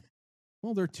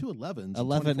 Well, there are 2 11s.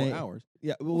 11 24 hours.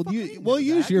 yeah. Well, Well, you know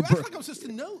use that. your You act like I'm supposed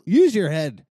to know. use your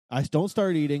head. I don't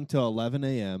start eating till 11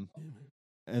 a.m.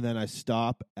 and then I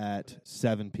stop at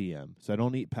 7 p.m. So I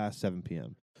don't eat past 7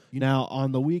 p.m. Now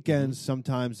on the weekends,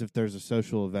 sometimes if there's a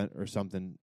social event or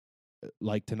something,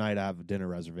 like tonight, I have dinner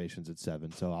reservations at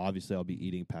 7. So obviously I'll be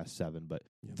eating past 7. But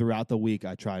throughout the week,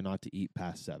 I try not to eat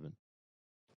past 7.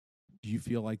 Do you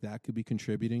feel like that could be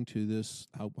contributing to this?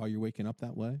 How you're waking up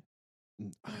that way?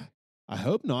 I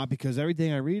hope not, because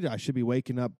everything I read, I should be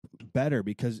waking up better,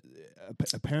 because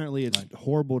apparently it's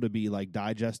horrible to be like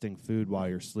digesting food while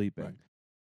you're sleeping. Right.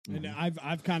 And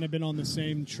I've kind of been on the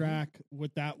same track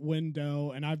with that window,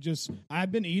 and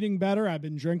I've been eating better. I've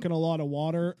been drinking a lot of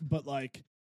water, but like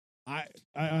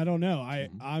I don't know.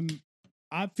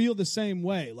 I feel the same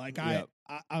way. Like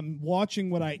I'm watching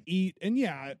what I eat, and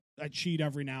I cheat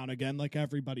every now and again, like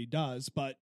everybody does.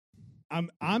 But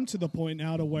I'm to the point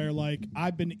now to where like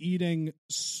I've been eating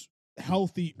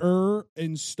healthier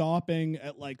and stopping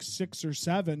at like 6 or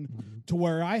 7, to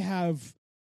where I have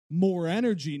more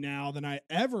energy now than I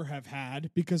ever have had,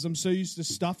 because I'm so used to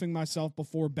stuffing myself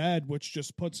before bed, which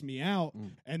just puts me out.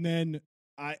 And then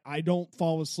I don't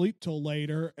fall asleep till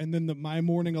later, and then my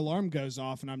morning alarm goes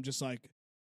off, and I'm just like,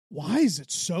 why is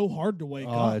it so hard to wake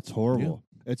up? It's horrible.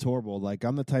 Yeah. It's horrible. Like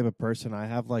I'm the type of person, I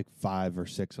have like 5 or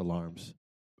 6 alarms,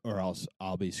 or else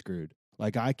I'll be screwed.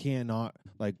 Like I cannot,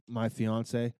 like my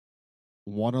fiance,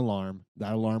 1 alarm,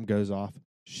 that alarm goes off,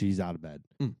 she's out of bed.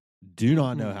 Do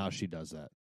not know how she does that.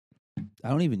 I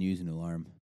don't even use an alarm.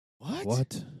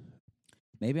 What?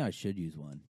 Maybe I should use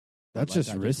one. That's Like,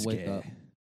 just I risky.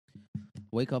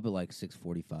 Wake up at like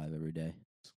 6:45 every day.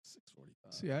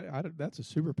 6:45. See, that's a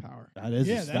superpower. That is,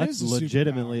 Yeah, that that's is a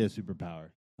legitimately a superpower.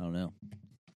 I don't know.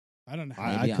 I don't know.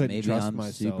 I couldn't maybe trust I'm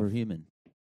myself. superhuman.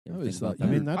 You I ever always think about thought-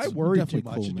 that? I mean, I That's worry too definitely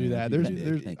much cool, to man. do that. You There's, did.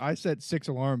 there's, Thank you. I set 6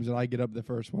 alarms and I get up the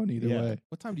first one either Yeah. way.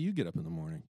 What time do you get up in the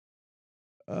morning?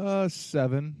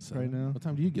 7 So, right now. What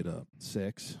time do you get up?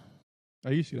 6. I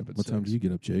used to get up at What 6. time do you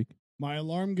get up, Jake? My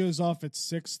alarm goes off at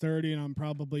 6:30, and I'm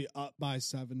probably up by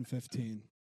 7:15.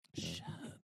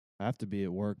 I have to be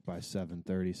at work by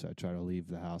 7:30, so I try to leave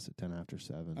the house at 10 after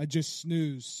 7. I just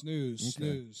snooze.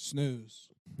 Okay.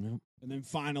 Yep. And then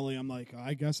finally, I'm like,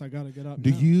 I guess I got to get up.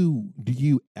 Do now.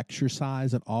 you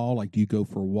exercise at all? Like, do you go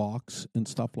for walks and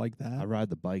stuff like that? I ride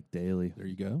the bike daily. There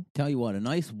you go. Tell you what, a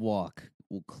nice walk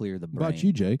will clear the What brain. about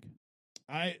you, Jake?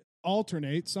 I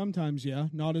alternate sometimes, yeah,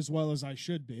 not as well as I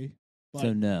should be. But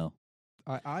So no.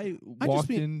 I I just walked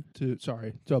mean- to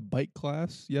a bike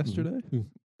class yesterday, Mhm.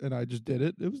 and I just did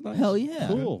it. It was nice. Hell yeah.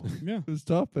 Cool. yeah, It was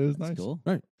tough, but it was That's nice. cool.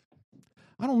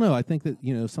 I don't know. I think that,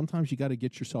 sometimes you got to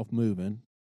get yourself moving.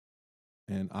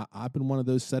 And I've been one of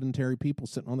those sedentary people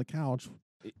sitting on the couch,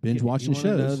 binge watching you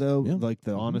wanna know, shows. though, Yeah. like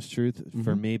the Mhm. honest truth,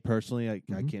 for Mhm. me personally, I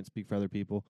Mhm. can't speak for other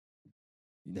people.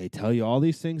 They tell you all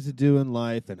these things to do in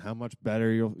life and how much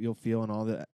better you'll feel and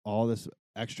all this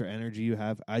extra energy you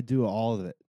have. I do all of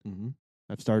it. Mm-hmm.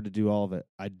 I've started to do all of it.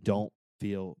 I don't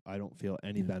feel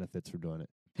any Yeah. benefits for doing it.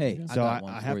 Hey, So got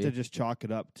one I for have you. to just chalk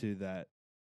it up to that.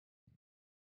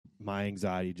 My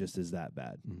anxiety just is that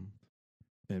bad. Mhm.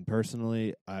 And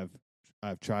personally, I've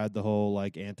tried the whole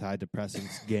like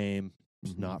antidepressants game.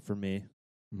 It's Mhm. not for me.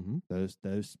 Mm-hmm.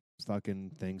 Those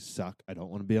fucking things suck. I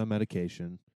don't want to be on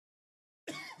medication.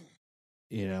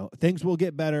 Things will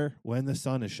get better when the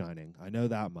sun is shining. I know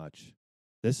that much.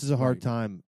 This is a hard Right.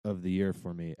 time of the year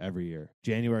for me every year.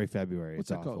 January, February. What's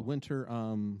it's that awful. called? Winter.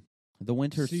 The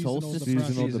winter Seasonal solstice. depression.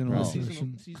 Seasonal Seasonal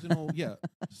depression. Seasonal. Yeah.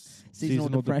 Seasonal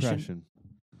depression.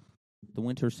 The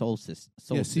winter solstice.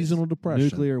 Yeah. Seasonal depression.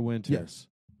 Nuclear winter. Yes.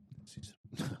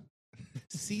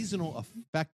 Seasonal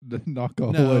affect. Knock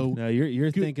on No. wood. No,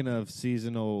 you're Good- thinking of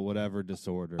seasonal whatever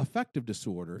disorder. Affective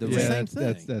disorder. The It's rain- the same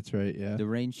that's thing. that's right. Yeah. The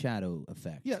rain shadow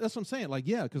effect. Yeah, that's what I'm saying. Like,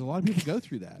 yeah, because a lot of people go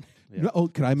through that. Yeah. Oh,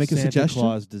 could I make a Santa suggestion?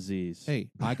 Claus disease. Hey,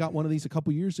 I got one of these a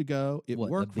couple years ago. It What,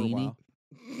 the worked for a beanie? while.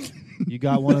 You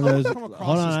got one of those. Come Hold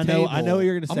across on, this I know what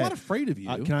you're gonna I'm say. not afraid of you.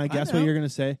 Can I guess what know. you're gonna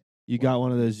say? You got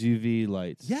one of those UV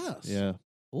lights. Yes. Yeah.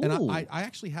 And Ooh. I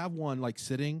actually have one like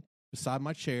sitting beside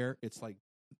my chair. It's like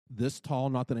this tall.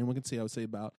 Not that anyone can see. I would say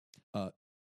about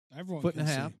everyone foot and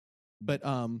a can half. see. But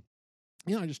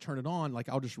I just turn it on. Like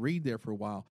I'll just read there for a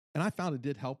while, and I found it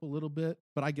did help a little bit.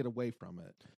 But I get away from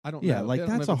it. I don't. Yeah, know. like I don't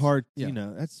know that's if a it's- hard.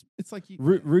 yeah. That's It's like you,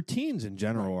 routines in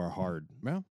general are hard.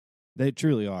 Well, They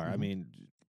truly are. I Mhm. mean,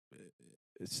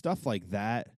 stuff like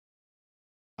that,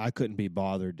 I couldn't be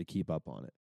bothered to keep up on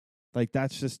it. Like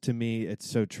that's just to me, it's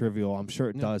so trivial. I'm sure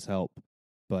it Yeah. does help,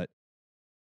 but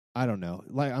I don't know.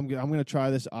 Like I'm gonna try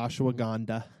this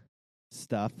ashwagandha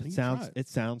stuff. You It can try it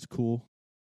sounds cool.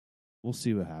 We'll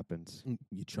see what happens.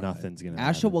 you try. Nothing's gonna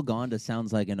happen. Ashwagandha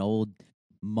sounds like an old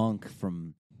monk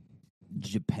from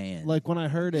Japan. Like when I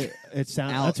heard it, it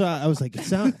sounded. Out. That's why I was like, it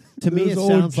sound to me. Those It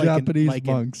old sounds like Japanese like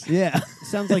monks. yeah, it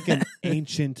sounds like an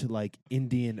ancient like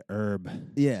Indian herb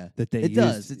yeah. that they It used.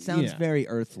 does. It sounds yeah. very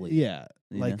earthly. Yeah,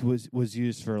 you like know? was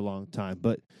used for a long time,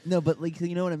 but No, but like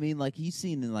you know what I mean. Like you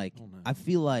seen in like Oh, no. I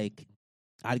feel like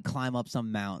I'd climb up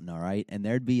some mountain, all right, and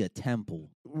there'd be a temple,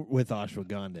 with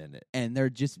ashwagandha in it. and they're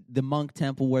just the monk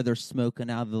temple where they're smoking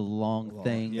out of the long Long,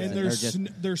 things, yeah. And they're there's just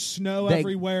there's snow they-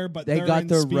 everywhere, but they they're got in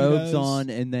their robes Speedos. on,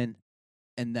 and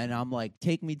then I'm like,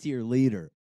 take me to your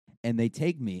leader. And they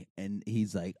take me, and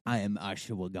he's like, I am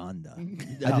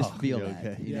ashwagandha. I just Oh, feel yeah, that.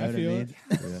 okay. You Yeah, know I what feel I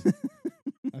it. mean?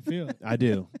 I feel it. I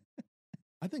do.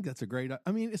 I think that's a great.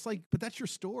 I mean, it's like, but that's your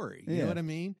story. You Yeah. know what I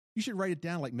mean? You should write it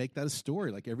down. Like, make that a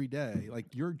story. Like every day,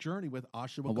 like your journey with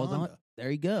ashwagandha. Well,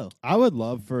 there you go. I would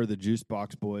love for the Juice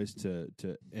Box Boys to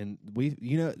and we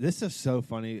this is so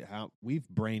funny how we've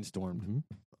brainstormed Mhm.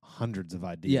 hundreds of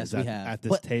ideas Yes, we at, have. at this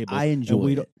But table. I And enjoy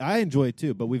we it. don't- I enjoy it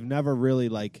too, but we've never really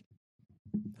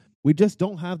we just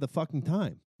don't have the fucking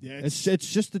time. Yeah, It's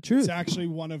just the truth. it's actually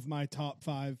one of my top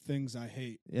 5 things I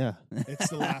hate. Yeah. It's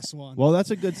the last one. Well, that's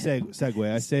a good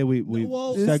segue. I say we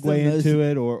Well, This is segue the most- into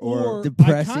it or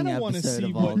Depressing I wanna episode see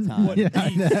of all what, time. What Yeah, I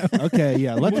beef- know. okay,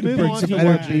 yeah. Let's What move brings on to some what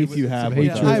energy beef you have. Some with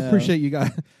hatred. us. I appreciate you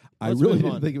guys. I Let's really move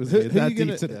didn't on. think it was Who that you deep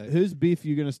gonna- today. Whose beef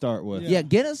you gonna start with? Yeah,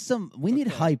 get us some. We need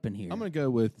Okay. hype in here. I'm going to go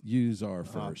with you, Czar, Oh,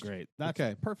 first. great. That's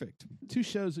Okay, perfect. 2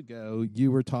 shows ago,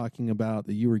 you were talking about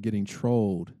that you were getting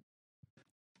trolled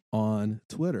on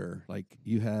Twitter. Like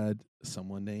you had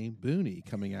someone named Booney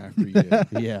coming after you,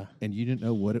 yeah. and you didn't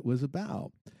know what it was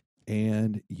about.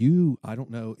 And I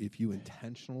don't know if you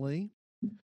intentionally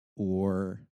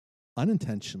or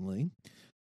unintentionally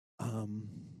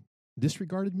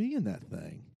disregarded me in that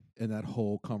thing, in that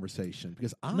whole conversation,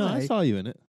 because No, I saw you in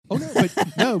it. Oh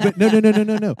no, but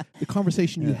no. The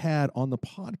conversation you had on the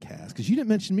podcast, because you didn't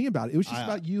mention me about it. It was just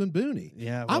about you and Booney.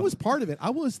 Yeah, I well- was part of it. I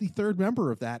was the third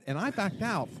member of that, and I backed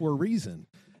out for a reason.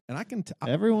 And I can.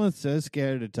 Everyone's so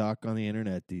scared to talk on the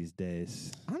internet these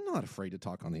days. I'm not afraid to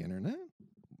talk on the internet.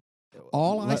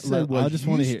 All I Let- said let- was I just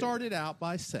wanna you hear- started out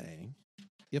by saying,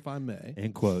 if I may,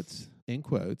 In quotes. in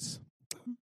quotes,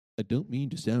 I don't mean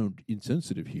to sound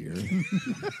insensitive here.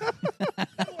 Why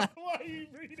are you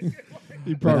reading it?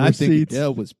 He But brought I think receipts.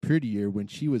 Adele was prettier when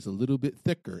she was a little bit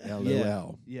thicker.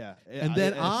 LOL. Yeah. And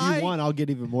then if I- you want, I'll get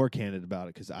even more candid about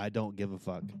it because I don't give a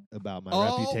fuck about my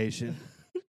Oh. reputation.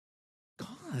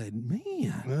 God,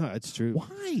 man. No, it's true.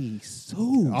 Why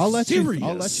so I'll let serious? you.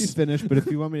 I'll let you finish. But if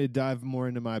you want me to dive more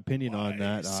into my opinion on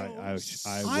that, so I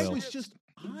I will. was just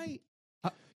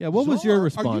Yeah. What was Czar, your are you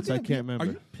response? I gonna can't be- remember. Are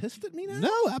you pissed at me now?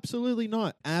 No, absolutely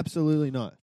not. Absolutely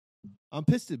not. I'm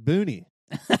pissed at Booney.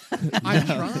 I'm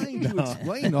No, trying to no.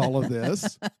 explain all of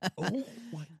this. Oh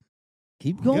my.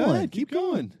 Keep Go going. ahead, keep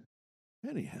going.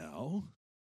 Anyhow,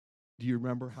 do you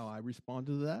remember how I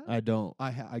responded to that? I don't.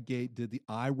 I did the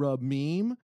I rub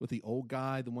meme with the old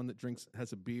guy, the one that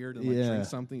has a beard and Yeah. drinks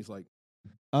something. He's like,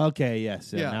 Okay.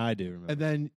 Yes. Yeah. Now I do remember. and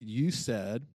then you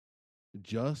said,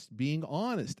 just being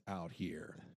honest out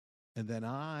here. And then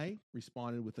I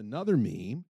responded with another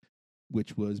meme,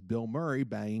 which was Bill Murray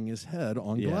banging his head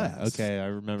on yeah. glass. Okay. I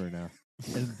remember now.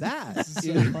 And that This is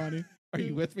so is- funny. are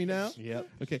you with me now? Yep.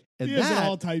 Okay. And He has it that,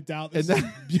 all typed out. and This is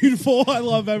that- beautiful. I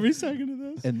love every second of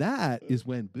this. and that is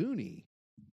when Booney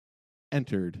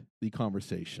entered the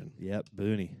conversation. Yep.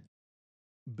 Booney.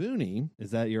 Booney,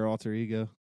 Is that your alter ego?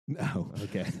 no.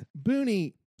 Okay.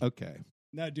 Booney, okay.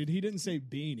 No, dude, he didn't say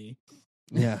beanie.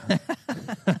 Yeah.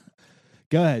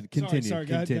 Go ahead. Continue. Sorry,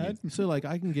 go ahead, go Continue. ahead. So like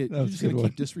I can get That you're was just a gonna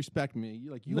good keep disrespecting me.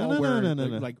 You No, all no, wearing no, no,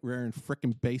 no. like wearing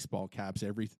frickin' baseball caps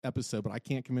every episode, but I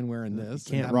can't come in wearing this.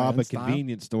 and Can't have my rob own a style.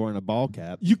 convenience store in a ball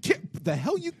cap. You can't. The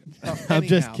hell you? I'm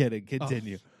just anyhow. kidding.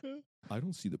 Continue. I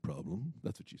don't see the problem.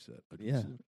 That's what you said. I don't Yeah. see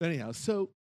it. Anyhow, so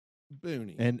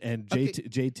Booney. And Okay.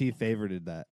 JT favorited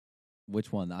that.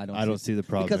 Which one? I don't. I don't see the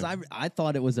problem because I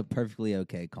thought it was a perfectly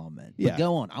okay comment. Yeah. But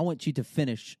go on. I want you to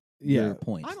finish Yeah. your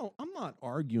point. I'm not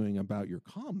arguing about your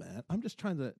comment. I'm just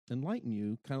trying to enlighten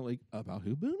you, kind of like about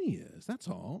who Booney is. That's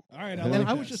all. All right, I And like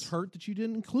I was this. just hurt that you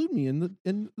didn't include me in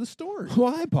the story.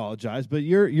 Well, I apologize, but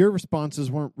your responses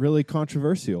weren't really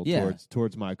controversial Yeah.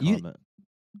 towards my You- comment.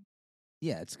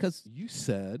 Yeah, it's because You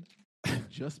said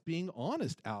just being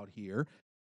honest out here!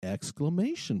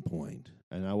 Exclamation point.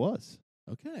 And I was.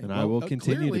 Okay, And I will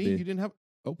continue to clearly be. You didn't have.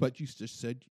 Oh, but you just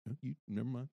said you. Never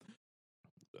mind.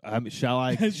 Shall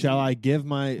I give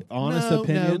my honest No,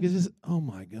 opinion? No, 'cause this- oh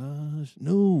my gosh,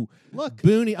 no! Look,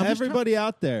 Booney, I'm everybody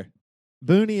out there,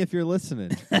 Booney, if you're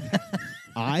listening,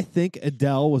 I think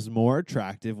Adele was more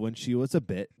attractive when she was a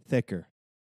bit thicker,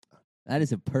 that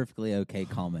is a perfectly okay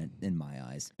comment in my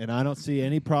eyes. and I don't see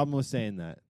any problem with saying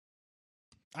that.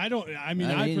 I don't. I mean,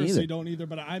 I I mean, personally either. don't either.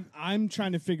 But I'm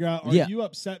trying to figure out: are Yeah. you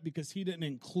upset because he didn't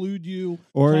include you,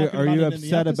 Or talking are about you it in the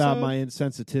upset about episode? my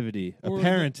insensitivity, Or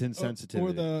apparent the- insensitivity?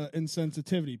 or the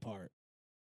insensitivity part?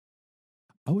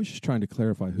 I was just trying to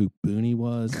clarify who Booney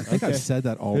was. I think Okay. I've said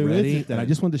that is already, it and I then?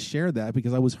 just wanted to share that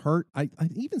because I was hurt. I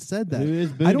even said that. Who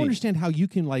is Booney? I don't understand how you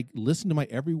can like listen to my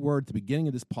every word at the beginning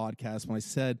of this podcast when I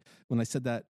said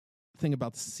that thing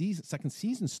about the second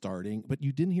season starting, but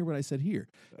you didn't hear what I said here.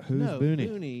 Who's no,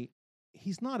 Booney?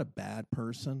 He's not a bad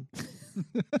person.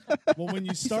 Well, when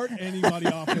you start anybody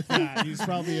off with that, he's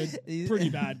probably a pretty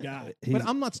bad guy. But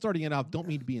I'm not starting it out. Don't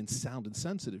mean to be sound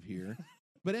insensitive here.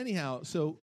 But anyhow,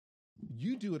 so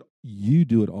you do it. You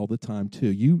do it all the time too.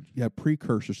 You have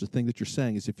precursors to things that you're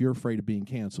saying as if you're afraid of being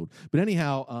canceled. But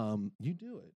anyhow, you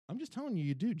do it. I'm just telling you,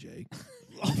 you do, Jake.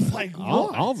 Like I'll,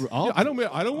 what? I'll, I don't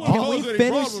want Can to we cause any finish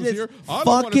problems this here. I don't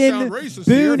want to fucking sound racist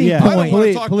Booney here. Yeah, I don't point? want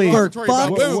to talk please. derogatory about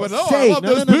For Booney, but no, fuck's I sake. love no,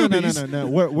 those no, no, no, no, boobies. no, no.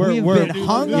 We're We've we're been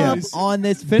hung up Boonies. on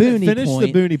this fin- Booney finish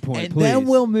point, the Booney point, and please. then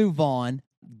we'll move on.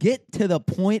 Get to the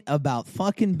point about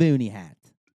fucking Booney hat,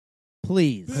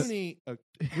 please. Booney,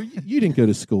 you didn't go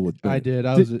to school with Booney. I did.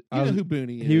 I Did- was. You I know was who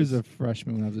Booney is? he was a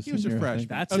freshman when I was a He was a senior. I think.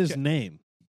 freshman. That's Okay. his name.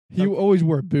 He always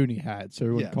wore a Booney hat, so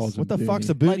everyone Yes. calls him What the Booney. fuck's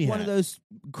a Like Booney one hat? of those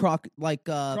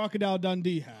Crocodile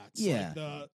Dundee hats.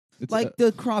 Yeah. It's like a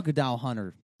the crocodile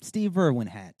hunter Steve Irwin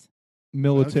hat.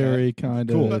 military kind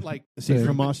of. Cool. But like, Is he thing.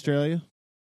 from Australia?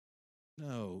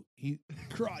 no,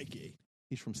 Crikey.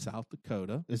 he's from South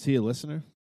Dakota. Is he a listener?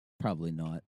 Probably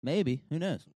not. Maybe. Who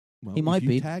knows? Well, He if might you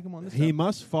be. Tag him on this. He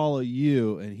must follow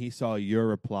you, and he saw your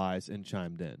replies and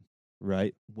chimed in,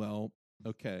 right? Well,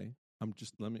 okay.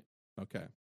 Okay.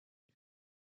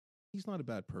 He's not a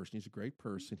bad person. He's a great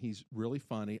person. He's really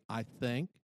funny. I think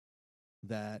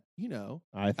that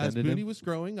I as offended Booney him. was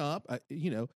growing up, he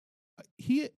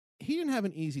didn't have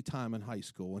an easy time in high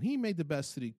school, and he made the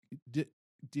best that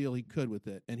deal he could with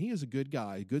it. And he is a good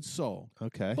guy, a good soul.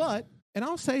 Okay. But, and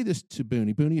I'll say this to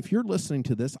Booney. Booney, if you're listening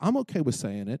to this, I'm okay with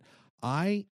saying it.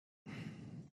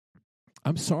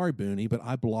 I'm sorry, Booney, but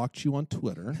I blocked you on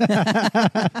Twitter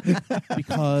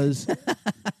because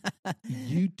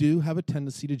you do have a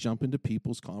tendency to jump into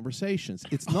people's conversations.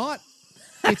 It's not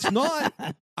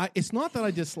that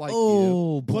I dislike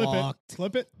you.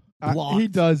 Clip it. He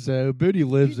does though. Booty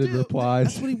lives You in do. replies.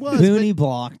 That's what he was. Booney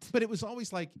blocked. But it was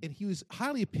always like, and he was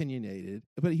highly opinionated,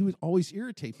 but he would always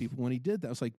irritate people when he did that. I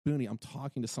was like, Booney, I'm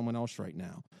talking to someone else right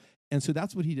now. And so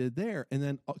that's what he did there. And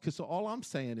then, because all I'm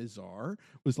saying is, Czar,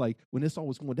 was like, when this all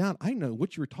was going down, I know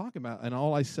what you were talking about. And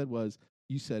all I said was,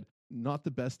 you said, not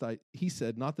the best. He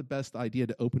said, not the best idea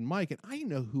to open mic. And I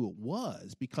know who it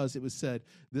was because it was said,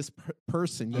 this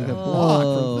person you have blocked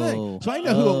from thing. So I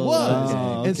know who it was.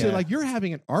 Okay. And so, like, you're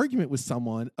having an argument with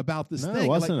someone about this No, thing. it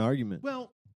wasn't like, an argument.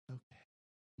 well,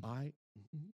 okay.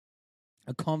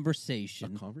 A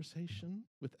conversation. A conversation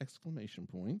with exclamation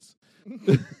points.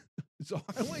 So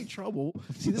I don't want any trouble.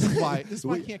 See, this is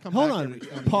why I can't come Hold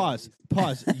back. on.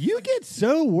 Pause. You get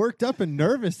so worked up and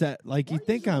nervous that like you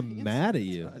think I'm mad at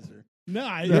you.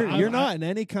 No, You're not in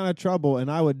any kind of trouble, and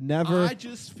I would never. I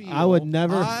just feel.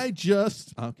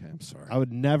 Okay, I'm sorry. I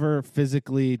would never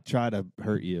physically try to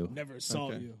hurt you. Never saw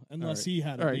Okay. you unless right. he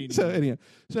had a All right. meeting.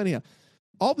 So anyhow,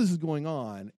 all this is going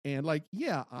on, and like,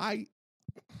 yeah, I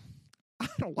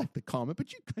don't like the comment,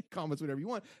 but you can comment whatever you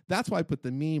want. That's why I put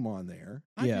the meme on there.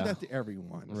 I Yeah. do that to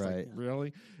everyone. It's Right. like,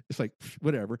 really? It's like,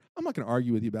 whatever. I'm not going to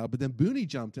argue with you about it. But then Booney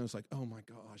jumped in. It's like, oh my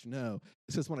gosh, no.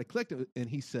 It says when I clicked it, and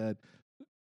he said,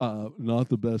 not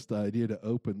the best idea to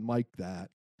open mic that.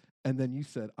 And then you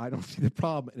said, I don't see the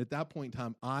problem. And at that point in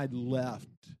time, I left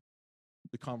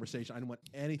the conversation. I didn't want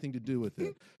anything to do with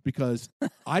it because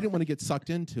I didn't want to get sucked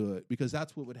into it because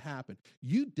that's what would happen.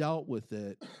 You dealt with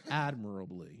it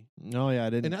admirably. No, yeah, I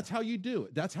didn't. And that's how you do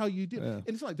it. That's how you do it. Yeah. And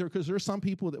it's like because there are some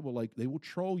people that will they will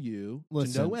troll you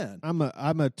Listen, to no end.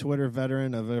 I'm a Twitter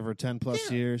veteran of over 10 plus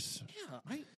Yeah. years.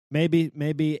 Yeah,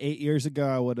 Maybe 8 years ago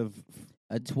I would have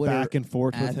A Twitter back and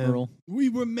forth admiral. We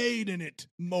were made in it.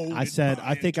 Molded with him. by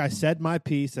I think it. I said my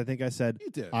piece. I think I said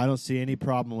you did. I don't see any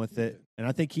problem with it. And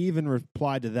I think he even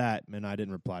replied to that, and I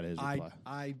didn't reply to his reply.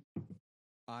 I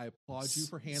applaud you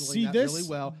for handling See, that this- really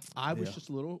well. I was Yeah. just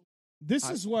a little. This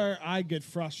is where I get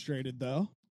frustrated though,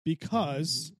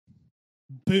 because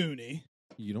Booney,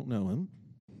 You don't know him.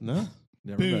 No.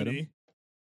 Never met him.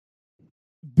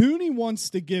 Booney wants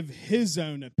to give his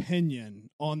own opinion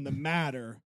on the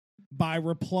matter by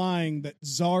replying that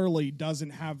Zarly doesn't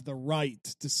have the right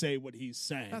to say what he's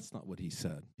saying. That's not what he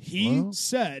said. He Well-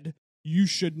 said you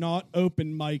should not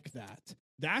open mic that.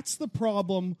 That's the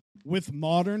problem with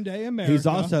modern day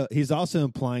America. He's also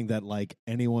implying that like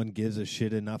anyone gives a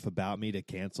shit enough about me to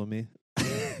cancel me.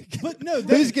 But no,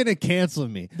 Who's gonna cancel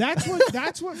me? that's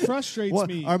what frustrates What,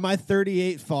 me. are my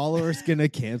 38 followers gonna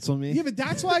cancel me? Yeah, but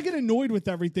that's why I get annoyed with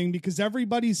everything because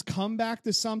everybody's comeback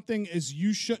to something is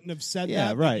you shouldn't have said Yeah,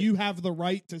 that. right. But you have the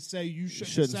right to say you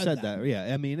shouldn't have said that.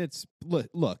 Yeah, I mean it's look.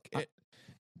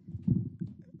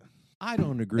 I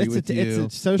don't agree It's with a, you,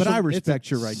 it's a social, but I respect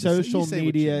it's a your right. to say- Social you say what you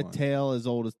media want. tale as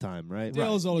old as time, right?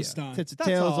 Tale's old yeah. as time. It's a That's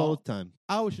tale as all. old as time.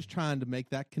 I was just trying to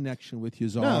make that connection with you,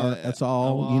 Czar. No, That's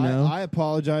all. well, You know. I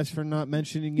apologize for not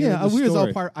mentioning you. Yeah, in the we was all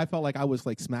story. part. I felt like I was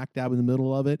like smack dab in the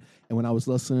middle of it, and when I was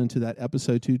listening to that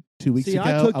episode two weeks See, ago,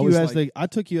 I took you was as like, I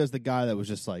took you as the guy that was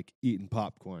just like eating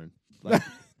popcorn, like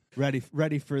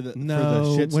ready for the no.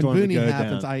 for the When shitstorm to Booney go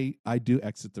happens, down. I do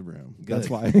exit the room. Good. That's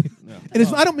why. No. And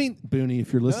it's, I don't mean Booney.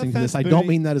 If you're listening to this, offense, I don't Booney.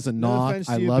 mean that as a No knock. offense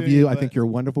to I you, love Booney, you. I but- think you're a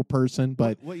wonderful person,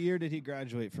 but What year did he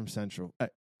graduate from Central?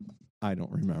 I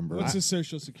don't remember. What's his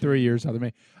social security? 3 years out of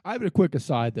me. I have a quick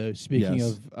aside though. Speaking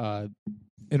Yes. of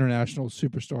international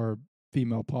superstar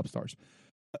female pop stars,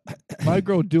 my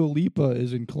girl Dua Lipa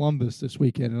is in Columbus this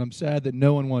weekend, and I'm sad that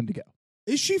no one wanted to go.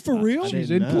 Is she for real? I She's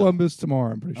didn't in know. Columbus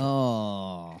tomorrow. I'm pretty sure.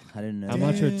 Oh, I didn't know. How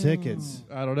much are Damn. tickets?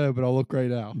 I don't know, but I'll look right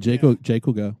now. Jake will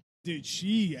go. Dude,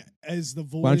 she as the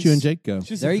voice. Why don't you and Jake go?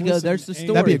 she's There the you go. voice of There's an the angel.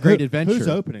 story. That'd be a great adventure. Who's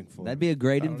opening for? That'd be a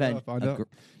great I don't know. invention. Find out.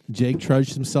 Jake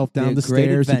trudged himself down Be a the great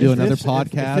stairs to do adventure. another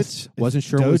If podcast. Wasn't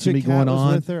sure what was Doja going to be Cat going was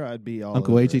on. with her, I'd be all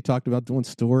Uncle over AJ it. talked about doing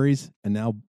stories, and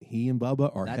now he and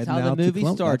Bubba are That's heading how out the movie to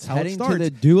Columbus. starts. That's how it Heading starts. to the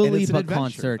Dua And it's an Lipa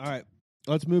adventure. concert. All right,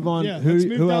 let's move on. Yeah, let's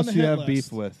move who down else the do you hit have list.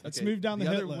 beef with? Let's move down the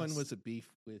other hit list. one was a beef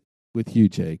with you,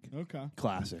 Jake. Okay.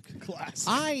 Classic. Classic.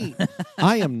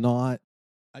 I am not.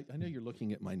 I know you're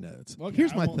looking at my notes. Okay,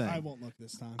 Here's I my won't- thing. I won't look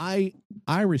this time.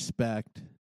 I respect.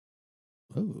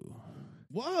 Oh,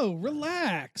 Whoa,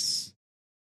 relax.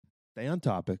 Stay on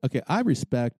topic. Okay, I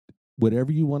respect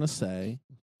whatever you want to say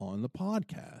on the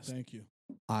podcast. Thank you.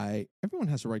 Everyone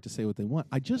has a right to say what they want.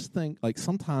 I just think like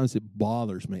sometimes it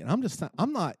bothers me, and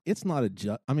I'm not. It's not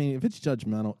a I mean, if it's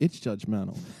judgmental, it's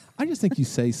judgmental. I just think you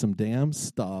say some damn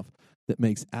stuff that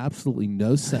makes absolutely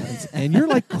no sense, and you're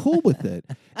like cool with it.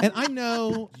 And I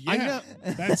know,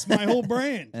 That's my whole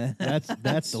brand.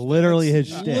 That's literally his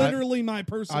shtick. Literally my I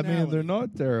personality. mean, they're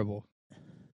not terrible.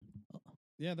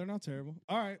 Yeah, they're not terrible.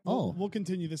 All right, we'll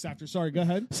continue this after. Sorry, go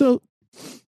ahead.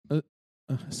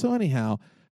 So anyhow,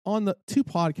 on the 2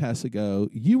 podcasts ago,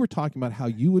 you were talking about how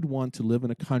you would want to live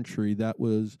in a country that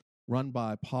was run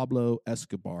by Pablo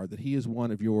Escobar, that he is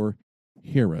one of your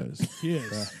heroes. He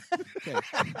is.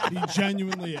 He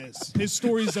genuinely is. His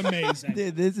story's amazing.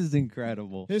 Dude, this is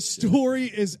incredible. His story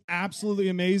is absolutely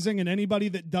amazing, and anybody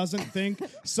that doesn't think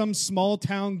some small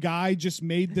town guy just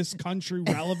made this country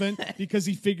relevant because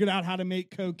he figured out how to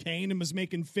make cocaine and was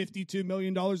making $52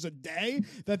 million a day,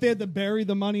 that they had to bury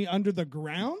the money under the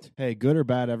ground? Hey, good or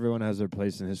bad, everyone has their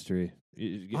place in history.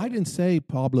 I didn't say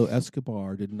Pablo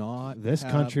Escobar did not. This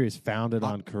have, country is founded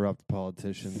on corrupt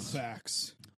politicians.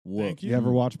 Facts. Whoa. Thank you. You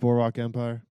ever watch Boardwalk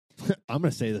Empire? I'm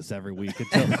going to say this every week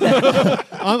until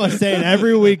I'm going to say it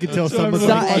every week until someone's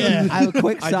like, I have a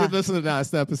quick I side. did listen to the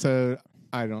last episode.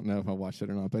 I don't know if I watched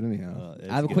it or not, but anyhow.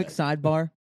 I have a quick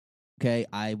sidebar. Okay,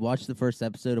 I watched the first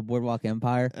episode of Boardwalk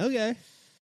Empire. Okay.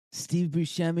 Steve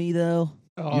Buscemi, though.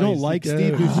 Oh, You don't he's the like goat.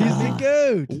 Steve Buscemi? He's the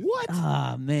goat. What?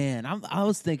 Ah, man. I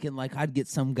was thinking like I'd get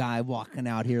some guy walking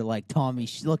out here like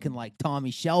looking like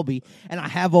Tommy Shelby, and I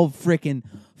have old freaking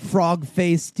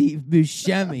frog-faced Steve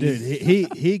Buscemi.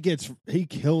 Dude, he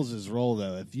kills his role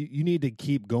though. If you need to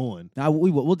keep going. Now,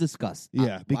 we'll discuss.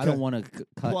 Yeah, I don't want to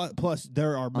cut. Plus,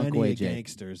 there are Uncle many AJ.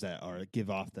 gangsters that give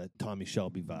off the Tommy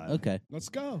Shelby vibe. Okay, Let's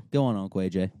go. go on, Uncle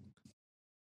AJ.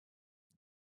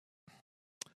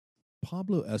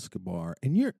 Pablo Escobar,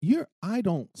 and I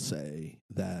don't say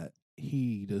that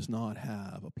he does not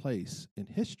have a place in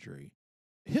history.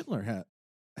 Hitler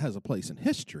has a place in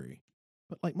history,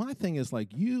 but like my thing is like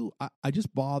I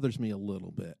just bothers me a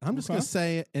little bit. I'm just gonna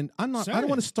say it, and I don't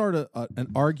want to start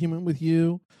an argument with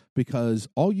you because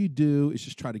all you do is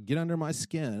just try to get under my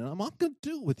skin, and I'm not gonna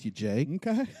do it with you, Jake.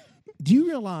 Okay. Do you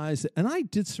realize that, and I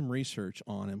did some research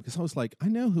on him because I was like, I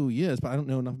know who he is, but I don't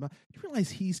know enough about. Do you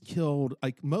realize he's killed,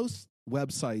 like most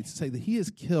websites say that he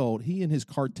and his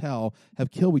cartel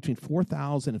have killed between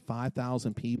 4,000 and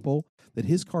 5,000 people, that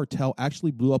his cartel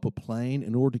actually blew up a plane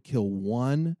in order to kill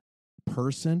one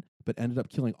person, but ended up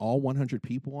killing all 100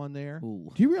 people on there? Ooh.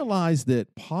 Do you realize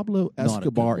that Pablo Not a good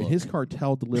Escobar and look. his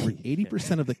cartel delivered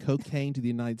 80% of the cocaine to the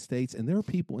United States, and there are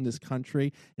people in this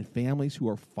country and families who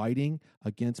are fighting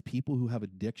against people who have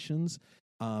addictions,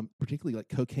 particularly like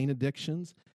cocaine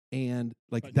addictions, and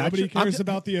like But that's nobody I'm cares ju-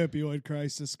 about the opioid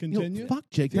crisis. you know, Continue. fuck,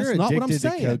 Jake. If you're That's not what I'm addicted to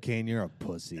saying. cocaine, you're a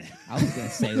pussy. I was gonna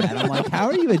say that. I'm like, how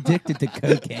are you addicted to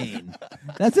cocaine?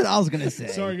 That's what I was gonna say.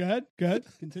 Sorry, go ahead. Go ahead.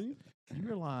 Continue. You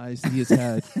realize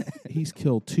he's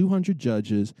killed 200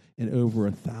 judges and over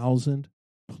 1,000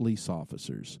 police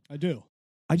officers. I do.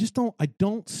 I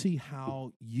don't see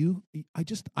how you.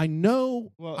 I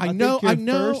know. Well, I I know. think I your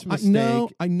know. first I know.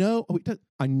 mistake- I know. oh, wait,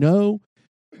 I know,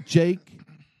 Jake,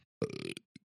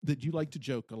 that you like to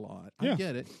joke a lot. I Yeah.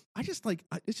 get it. I just like.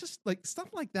 It's just like stuff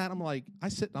like that. I'm like.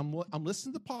 I'm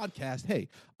listening to the podcast. Hey,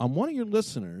 I'm one of your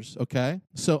listeners. Okay,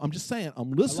 so I'm just saying.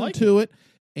 I'm listening like to it,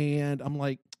 and I'm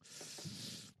like.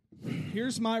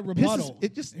 Here's my rebuttal.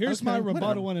 Here's my okay,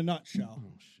 rebuttal whatever. in a nutshell.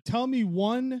 Oh, shit. Tell me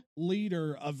one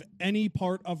leader of any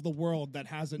part of the world that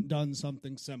hasn't done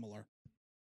something similar.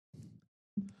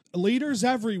 Leaders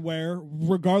everywhere,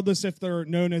 regardless if they're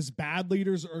known as bad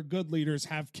leaders or good leaders,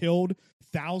 have killed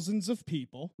thousands of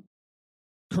people.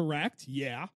 Correct?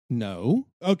 Yeah. No,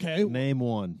 Okay. Name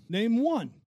one. Name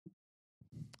one.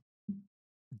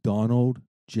 Donald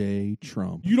J.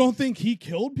 Trump. You don't think he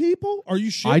killed people? Are you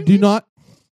shitting I do me? not.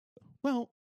 Well,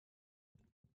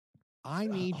 I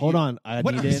need. Hold you- on. I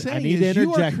What need I'm to saying interject is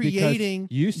you are because creating-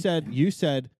 you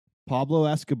said Pablo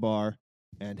Escobar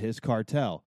and his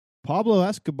cartel. Pablo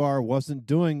Escobar wasn't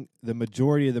doing the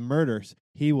majority of the murders.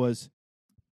 He was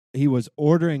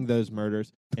ordering those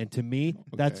murders, and to me,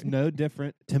 that's Okay. no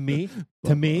different. To me, He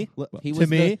to was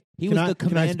me, he can was I- the can I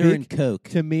commander in speak? coke.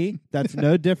 To me, that's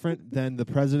no different than the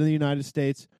president of the United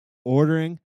States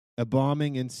ordering a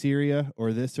bombing in Syria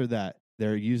or this or that.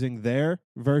 They're using their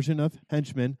version of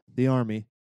henchmen, the army,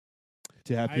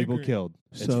 to have I people agree. killed.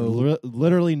 It's So-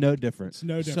 literally no different. It's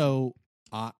no different. So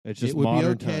It's just it would be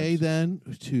modern okay times. then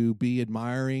to be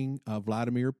admiring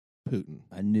Vladimir Putin.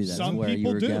 I knew that's Some where you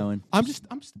people were do. going. I'm just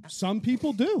Some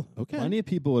people do. okay. Plenty of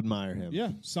people admire him.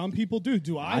 Yeah, some people do.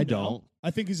 Do I? I know? don't.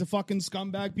 I think he's a fucking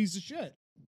scumbag piece of shit.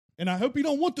 And I hope he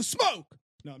don't want the smoke.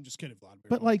 No, I'm just kidding, Vladimir.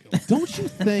 But Don't like, kill him. don't you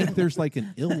think there's like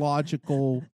an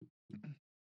illogical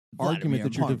argument Vladimir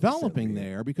that you're Marcus developing over here.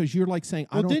 there because you're like saying,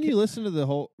 I Well, don't didn't ca- you listen to the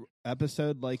whole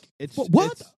episode? Like, it's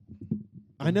What? it's-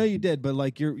 I know you did, but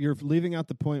like, you're leaving out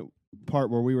the part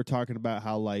where we were talking about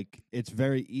how like it's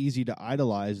very easy to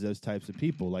idolize those types of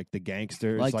people, like the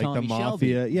gangsters, Like like the Tommy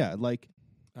mafia. Yeah, like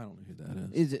I don't know who that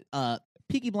is. Is it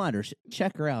Peaky Blinders?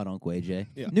 Check her out, Uncle AJ.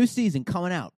 Yeah. New season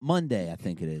coming out Monday, I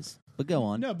think it is. But go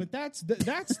on. No, but that's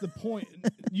the point.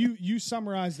 You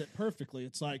summarized it perfectly.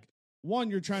 It's like,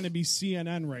 one, you're trying to be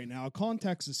CNN right now.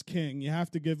 Context is king. You have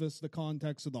to give us the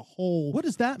context of the whole. What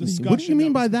does that mean? discussion What do you mean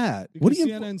that by was- that? Because What do you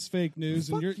CNN's fake news,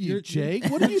 Fuck and you, you're Jake?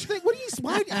 What do you think? What do you?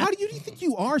 How do you think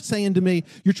you are saying to me?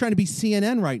 You're trying to be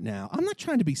CNN right now. I'm not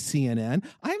trying to be CNN.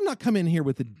 I have not come in here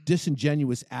with a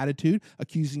disingenuous attitude,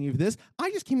 accusing you of this.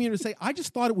 I just came here to say I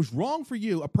just thought it was wrong for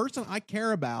you, a person I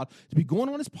care about, to be going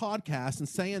on his podcast and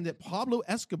saying that Pablo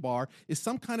Escobar is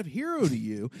some kind of hero to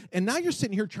you, and now you're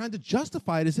sitting here trying to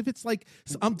justify it as if it's like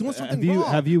I'm doing something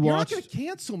wrong. have you You're watched- not going to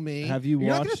cancel me. have you You're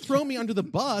not going to watched- throw me under the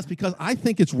bus because I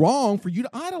think it's wrong for you to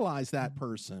idolize that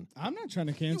person. I'm not trying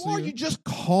to You cancel are. you. You just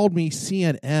called me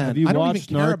CNN. have you I don't watched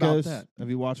even care about Narcos? that. Have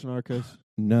you watched Narcos?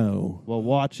 No. Well,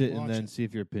 watch it Watch and then it. see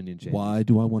if your opinion changes. Why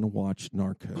do I want to watch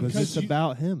Narcos? Because Because it's you-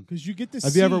 about him. Because you get to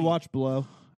Have see. you ever watched Blow?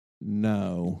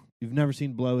 No. You've never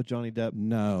seen Blow with Johnny Depp?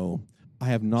 No. I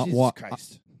have not Jesus watched.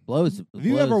 Christ. Blows. Have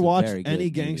you Blows ever a watched very good any movie.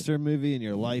 gangster movie in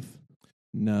your life?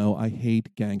 No, I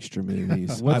hate gangster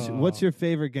movies. What's your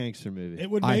favorite gangster movie? It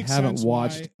would I make haven't sense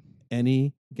watched why-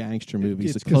 any gangster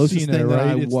movies. It's The closest Casino, thing that right?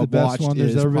 I It's the best watched one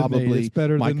there's is ever been made. probably It's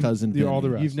better My than Cousin all the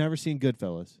Vinny. rest. You've never seen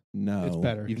Goodfellas. No. It's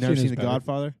better. You've never seen The better.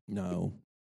 Godfather? No.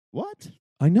 What?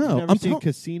 I know. You've never I'm seen tell-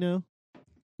 Casino?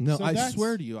 No, So I that's-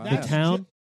 swear to you. I The that's have. Town?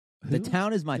 The Who?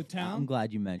 Town is my. The Town? I'm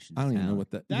glad you mentioned. I don't The even know Town.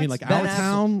 what that. You That's mean like Ben Our Affleck.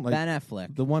 Town? Like Ben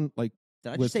Affleck. the one like Did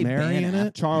I just with say Mary Ben in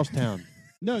it? Charlestown.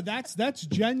 No, that's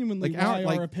genuinely Like why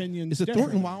our- our opinions. Is it differ.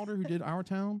 Thornton Wilder who did Our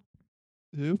Town?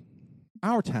 Who?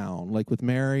 Our Town, like with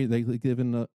Mary, they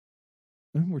given the.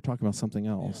 We're talking about something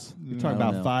else. You're I talking don't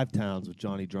about know. Five Towns with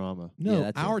Johnny Drama. No, Yeah,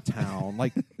 that's Our it. Town,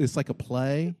 like it's like a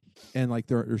play, and like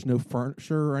there's no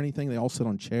furniture or anything. They all sit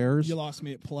on chairs. You lost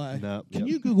me at play. No. Can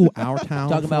you Google Our Town?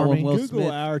 Talking about for when me? Will Google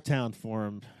Smith- Our Town for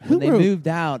him? When they Who wrote- moved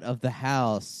out of the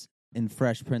house in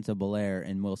Fresh Prince of Bel-Air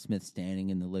and Will Smith standing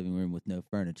in the living room with no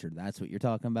furniture. That's what you're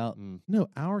talking about? No,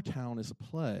 Our Town is a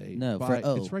play. No,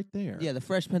 it's right there. Yeah, the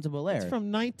Fresh Prince of Bel-Air. It's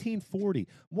from 1940.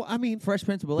 Well, I mean, Fresh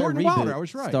Prince of Bel-Air Thornton reboot Wilder, I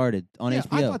was right. started on Yeah,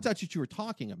 HBO. I thought that's what you were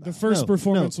talking about. The first No,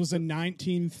 performance was in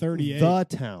 1938. The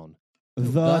Town.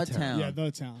 The Town. Yeah, The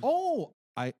Town. Oh,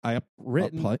 I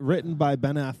Written by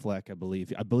Ben Affleck, I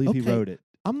believe. I believe he Okay. wrote it.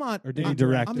 I'm not. Or did he I'm-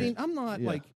 direct I it? mean, I'm not Yeah.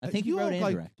 like. I think he you wrote all, and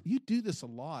like, directed. You do this a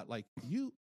lot. Like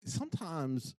you,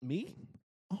 sometimes me,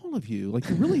 all of you, like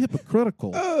you're really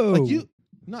hypocritical. Oh. Like you,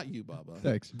 not you, Bubba.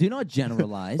 Thanks. Do not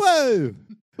generalize. Whoa!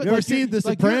 But you ever like you're- seen The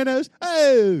like you're- Sopranos?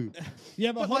 Oh!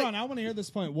 Yeah, but But hold like- on. I want to hear this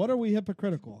point. What are we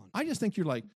hypocritical on? I just think you're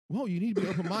like, well, you need to be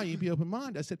open minded. You need to be open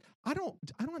minded. I said, I don't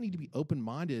need to be open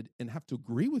minded and have to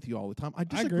agree with you all the time. I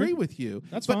disagree agree. with you.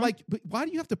 That's but fine. but why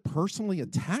do you have to personally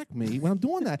attack me when I'm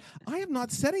doing that? I have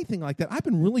not said anything like that. I've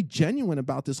been really genuine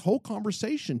about this whole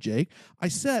conversation, Jake. I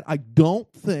said I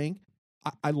don't think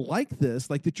I like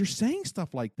this, like that you're saying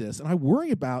stuff like this, and I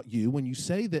worry about you when you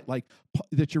say that, like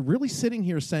that you're really sitting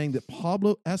here saying that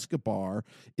Pablo Escobar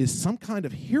is some kind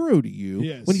of hero to you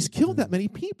Yes. when he's killed that many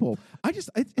people. I just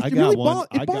it I got really one.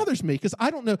 I got- bothers me because I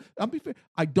don't know. I'll be fair.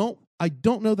 I don't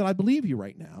know that I believe you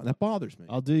right now, and that bothers me.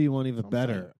 I'll do you one even I'm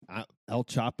better. El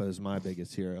Chapo is my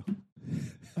biggest hero.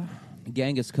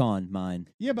 Genghis Khan, mine.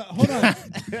 Yeah, but hold on.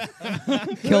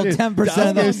 Killed 10% I of was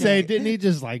the. gonna say, didn't he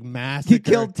just like massacre? He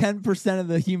killed 10% of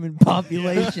the human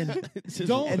population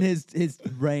Don't- in his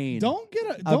reign. Don't get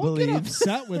I don't get believe.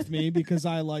 upset with me because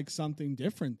I like something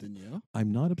different than you.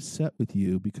 I'm not upset with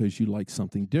you because you like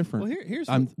something different. Well, here's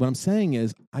what I'm saying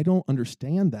is I don't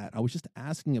understand that. I was just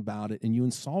asking about it, and you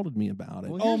insulted me about it.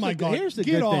 Well, Oh here's my the- God, Here's the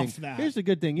get good off thing. that. Here's the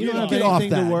good thing. You Get don't have Get off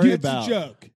anything to that. worry It's about. a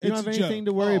joke. You don't It's have a anything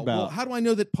joke. to worry Oh, well, about. how do I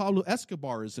know that Pablo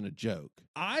Escobar isn't a joke?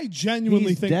 I genuinely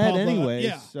He's think dead Pablo, anyway.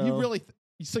 Yeah. So. You really,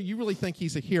 so you really think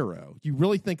he's a hero? You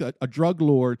really think a drug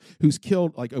lord who's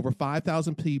killed like over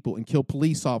 5,000 people and killed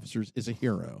police officers is a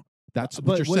hero? That's what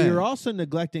But you're what saying. you're also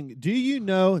neglecting. Do you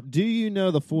know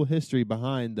the full history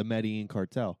behind the Medellin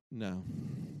cartel? No,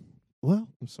 Well,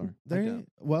 I'm sorry. I there. don't.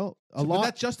 Well, a But lot.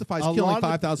 that justifies a killing lot of the-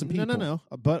 5,000 people. No.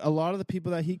 But a lot of the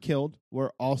people that he killed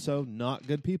were also not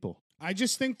good people. I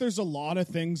just think there's a lot of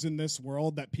things in this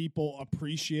world that people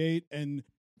appreciate and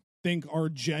think are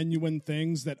genuine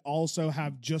things that also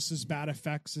have just as bad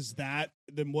effects as that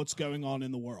than what's going on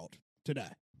in the world today.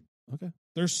 Okay.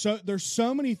 There's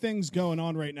so many things going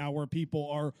on right now where people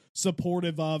are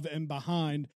supportive of and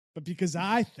behind, but because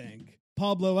I think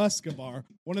Pablo Escobar,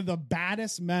 one of the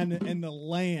baddest men in the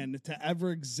land to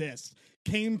ever exist,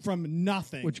 came from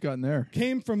nothing. What you got in there?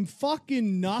 Came from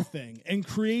fucking nothing and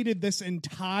created this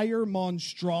entire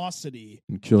monstrosity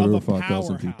And killed of over a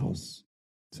 5,000 people. powerhouse.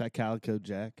 Is that Calico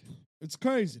Jack? It's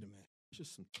crazy to me.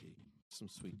 Just some tea. Some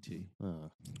sweet tea.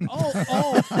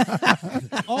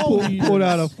 All Pulled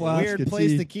out a leaders. flask Weird of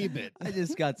place tea. to keep it. I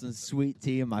just got some sweet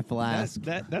tea in my flask.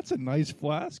 That's a nice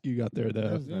flask you got there,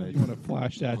 though. That's nice. You want to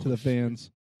flash that to the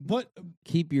fans? But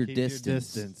Keep your Keep distance.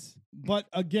 your distance. but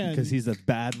again, Because he's a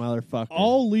bad motherfucker.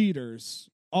 all leaders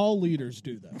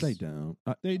do this. They don't.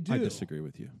 They do. I disagree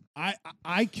with you.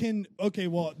 I can okay,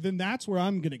 well then that's where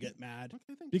I'm gonna get mad.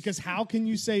 Because how can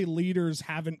you say leaders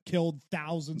haven't killed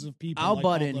thousands of people? I'll like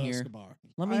butt Pablo in here. Escobar?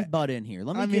 Let me butt in here.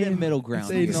 Let me I get a mean, middle ground.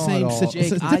 they here. not Same all. sit-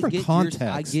 Jake, it's a I different get context.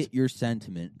 I get your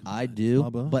sentiment. I do,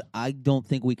 Bubba. but I don't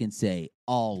think we can say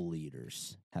all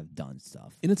leaders have done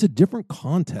stuff. And it's a different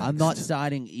context. I'm not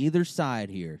siding either side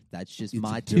here. That's just It's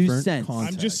my a 2 different cents.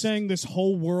 context. I'm just saying this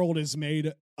whole world is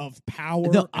made of power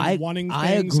No, and wanting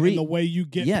I things, agree. and the way you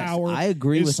get Yes, power I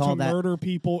agree is with to all that. murder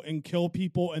people and kill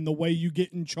people, and the way you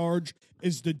get in charge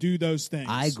is to do those things.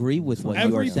 I agree with what you are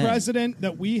Every saying. president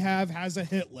that we have has a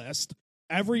hit list.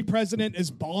 Every president is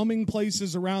bombing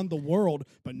places around the world,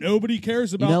 but nobody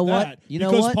cares about know what? that. You know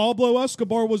because what? Pablo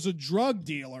Escobar was a drug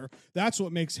dealer. That's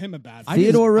what makes him a bad I guy.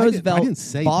 didn't- Theodore I Roosevelt didn't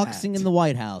say boxing that. in the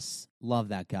White House. Love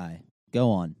that guy. Go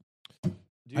on.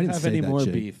 Do I you didn't have say any that, more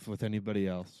Jake. beef with anybody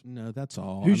else? No, that's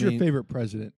all. Who's I your mean, favorite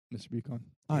president, Mr. Beacon?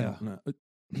 I Yeah. don't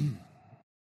know.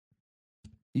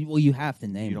 Well, you have to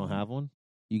name. You don't one. have one?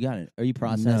 You got it. Are you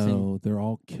processing? No, they're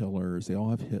all killers. They all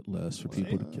have hit lists for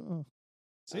people to kill. Oh.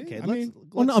 See? Okay, I let's, mean,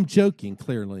 Well, no, I'm joking.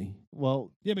 Clearly,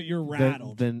 well, yeah, but you're then-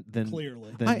 rattled. Then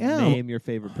clearly. then I am. name your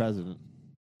favorite president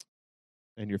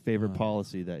and your favorite Uh,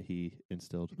 policy that he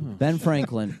instilled. Ben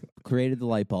Franklin created the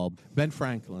light bulb. Ben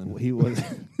Franklin. He was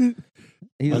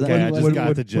He was okay. I like, just what- got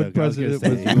what- the what joke. I was gonna president say,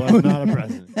 was- he was not a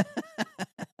president.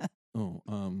 Oh,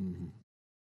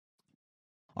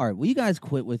 all right, will you guys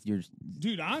quit with your?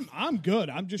 Dude, I'm good.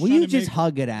 I'm just Will trying you to just make,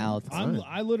 hug it out?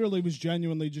 I literally was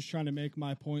genuinely just trying to make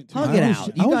my point too. Hug I it was, out.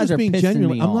 I You was guys just are being pissing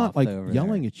genuine. me I'm off not like over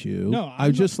yelling there. at you. No, I I'm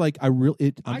was just like I'm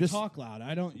I just. talk loud.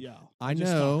 I don't yell. I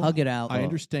just know. talk. Hug it out. I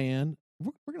understand.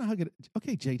 We're gonna hug it.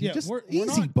 Okay, JD, Yeah, just we're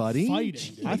easy, not buddy.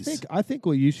 fighting, dude. I think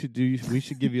what you should do. We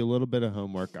should give you a little bit of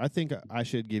homework. I think I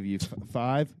should give you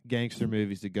 5 gangster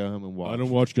movies to go home and watch. I don't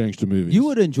watch gangster movies. You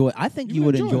would enjoy. I think You you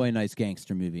would enjoy enjoy a nice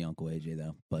gangster movie, Uncle AJ.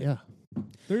 Though, but Yeah.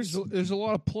 There's There's a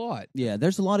lot of plot. yeah,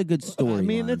 there's a lot of good story. I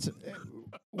mean, it's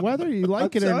whether you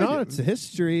like it or Outside not. it. It's a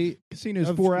history. Casino's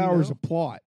Of, 4 you hours know? of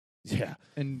plot Yeah.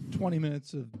 and 20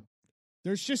 minutes of.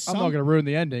 there's just I'm some not going to ruin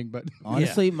the ending, but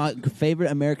honestly my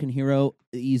favorite American hero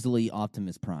easily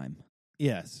Optimus Prime.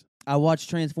 Yes. I watched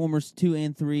Transformers 2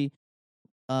 and 3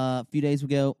 a few days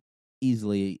ago.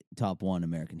 Easily top 1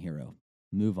 American hero.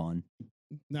 Move on.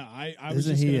 No, I was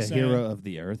Isn't just he gonna a say, hero of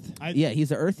the earth? Yeah,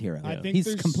 he's an Earth hero. I think He's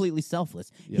there's- completely selfless.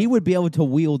 Yeah. He would be able to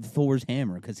wield Thor's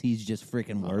hammer because he's just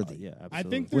freaking worthy. Yeah, absolutely. I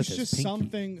think With there's his just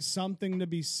pinky. something to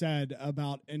be said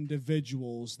about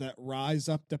individuals that rise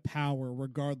up to power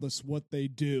regardless what they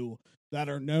do that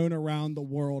are known around the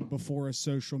world before a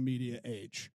social media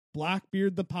age.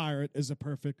 Blackbeard the Pirate is a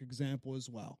perfect example as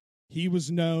well. He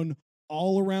was known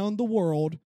all around the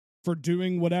world for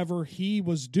doing whatever he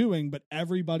was doing, but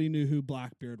everybody knew who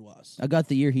Blackbeard was. I got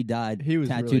the year he died he was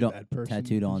tattooed really a on, bad person.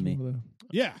 tattooed on me.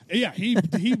 Yeah,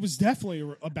 he was definitely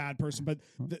a bad person, but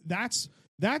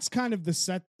that's kind of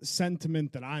the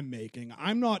sentiment that I'm making.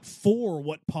 I'm not for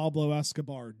what Pablo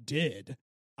Escobar did.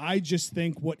 I just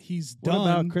think what he's What done.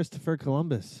 about Christopher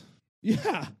Columbus?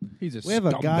 Yeah, He's a We have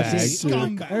a goddamn.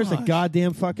 Scumbag. There's a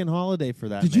goddamn fucking holiday for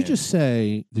that. Did you man. just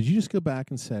say? Did you just go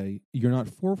back and say you're not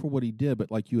for what he did,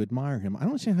 but like you admire him? I don't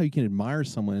understand how you can admire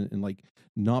someone and like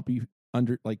not be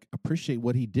appreciate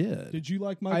what he did. did you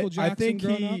like Michael I Jackson think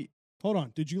growing up? he. Hold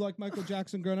on, did you like Michael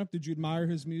Jackson growing up? Did you admire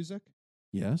his music?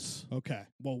 Yes. Okay,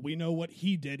 well we know what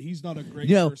he did. He's not a great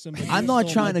You know, person. But I'm he's not still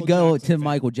a trying to Michael go Jackson to fan.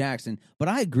 Michael Jackson, but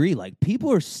I agree. Like,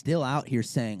 people are still out here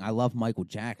saying, I love Michael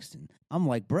Jackson. I'm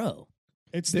like, bro,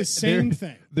 It's There- the same there-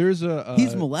 thing. There's a.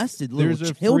 he's molested little There's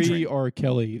a children. free R.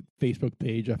 Kelly Facebook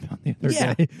page I found the other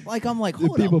Yeah, day. like I'm like, The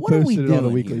hold people up, what are we posted it doing on a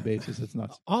weekly here? basis. It's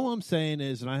nuts. All I'm saying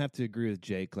is, and I have to agree with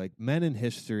Jake, like men in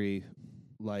history,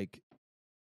 like,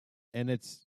 and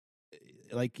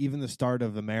like even the start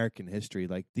of American history,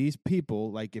 like these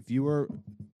people, like if you were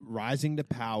rising to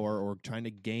power or trying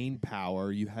to gain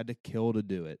power, you had to kill to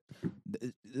do it.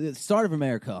 The start of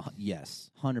America, yes,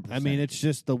 100%. I mean, it's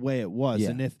just the way it was.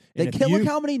 Yeah. And if they and if kill. you, Look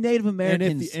how many Native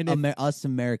Americans, and if- us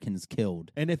Americans,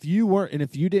 killed. and if you weren't, and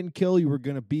if you didn't kill, you were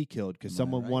going to be killed because Am I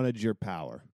someone right? wanted your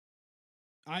power.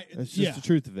 That's just yeah. the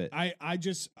truth of it. I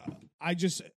just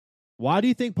Why do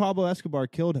you think Pablo Escobar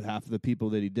killed half of the people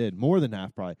that he did? More than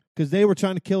half, probably, because they were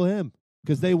trying to kill him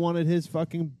because they wanted his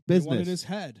fucking They business. wanted his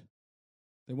head.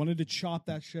 They wanted to chop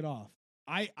that shit off.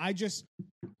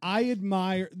 I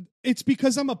admire. It's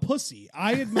because I'm a pussy.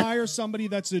 I admire somebody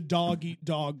that's a dog eat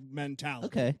dog mentality.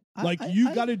 Okay, Like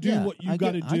you got to do what you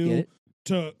got to I get do it.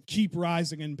 to keep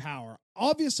rising in power.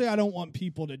 Obviously, I don't want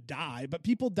people to die, but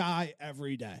people die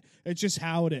every day. It's just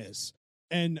how it is.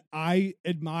 And I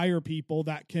admire people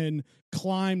that can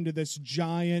climb to this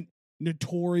giant,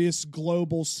 notorious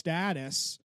global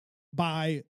status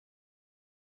by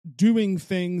doing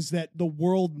things that the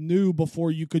world knew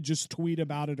before you could just tweet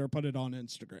about it or put it on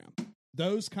Instagram.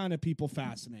 Those kind of people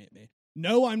fascinate me.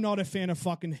 No, I'm not a fan of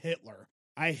fucking Hitler.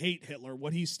 I hate Hitler.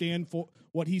 What he stands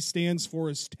for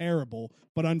is terrible,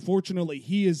 but unfortunately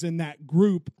he is in that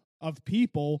group of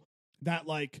people that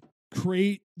like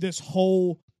create this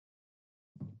whole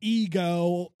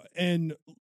ego and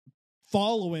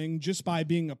following just by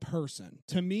being a person.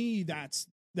 To me, that's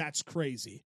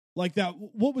crazy. Like that,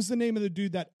 what was the name of the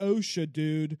dude, that OSHA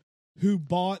dude who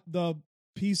bought the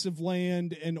piece of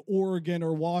land in Oregon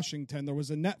or Washington? There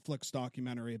was a Netflix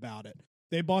documentary about it.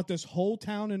 They bought this whole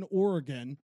town in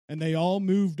Oregon and they all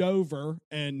moved over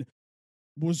and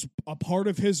was a part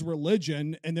of his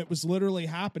religion, and it was literally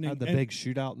happening. Had the and, big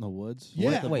shootout in the woods.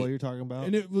 Yeah. What the Wait. boy you're talking about?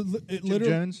 and it Jim literally.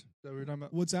 Jones? Is that what you're talking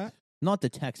about? What's that? Not the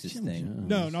Texas Jim thing. Jones.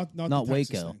 No, not Not the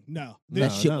Texas Waco. thing. No,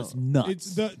 That shit no. was nuts.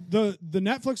 It's the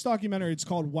Netflix documentary. It's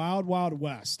called Wild Wild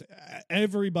West.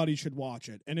 Everybody should watch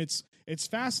it, and it's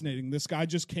fascinating. This guy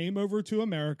just came over to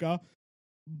America,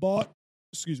 bought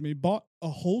a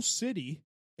whole city,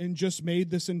 and just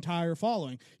made this entire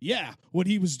following. Yeah, what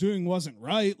he was doing wasn't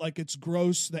right. Like, it's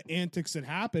gross, the antics that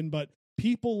happened, but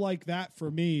people like that, for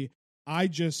me,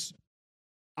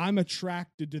 I'm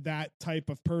attracted to that type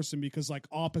of person because, like,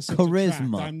 opposites attract.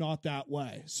 Charisma. I'm not that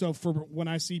way. So for when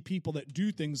I see people that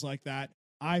do things like that,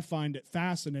 I find it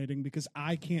fascinating because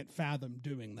I can't fathom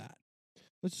doing that.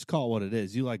 Let's just call it what it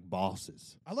is. You like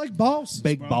bosses. I like bosses,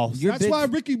 Big bro. bosses. You're That's big- why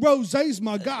Ricky Rose's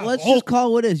my guy. Let's Oh, just call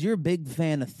it what it is. You're a big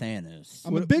fan of Thanos.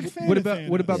 I'm a big fan What of about Thanos.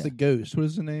 what about Yeah. the Ghost? What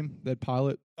is the name? That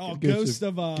pilot? Oh, The Ghost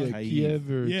of Kiev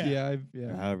or Yeah. Kiev?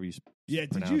 Yeah. However you yeah,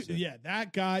 did pronounce you? it. Yeah,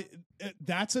 that guy.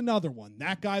 That's another one.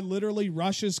 That guy literally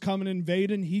Russia's coming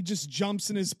invading. He just jumps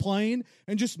in his plane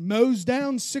and just mows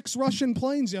down 6 Russian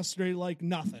planes yesterday like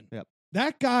nothing. Yep.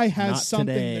 That guy has Not something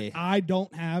today. that I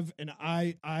don't have, and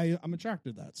I'm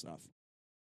attracted to that stuff.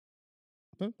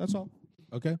 But that's all.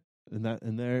 Okay. And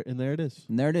there it is.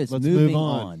 And there it is. Let's Moving move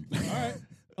on. All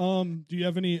right. Do you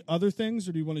have any other things,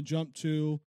 or do you want to jump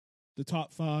to the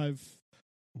top 5?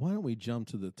 Why don't we jump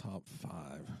to the top 5?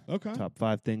 Okay. Top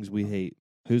 5 things we hate.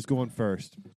 Who's going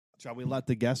first? Shall we let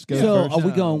the guests go So, first? are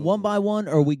we going one by one,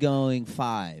 or are we going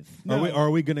 5? No. Are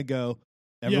we going to go?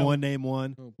 Everyone name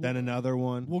one, Oh, then another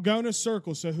one. We'll go in a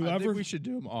circle. So I whoever. think we should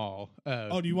do them all.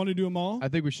 Oh, do you want to do them all? I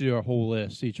think we should do our whole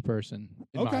list, each person,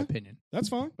 in Okay. my opinion. That's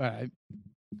fine. All right.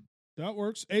 That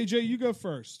works. AJ, you go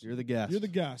first. You're the guest. You're the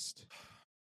guest.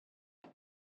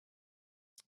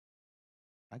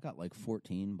 I got like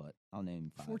 14, but I'll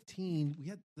name 5. 14. We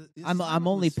had I'm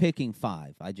only picking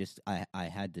 5. I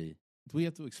had to. Do we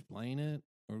have to explain it,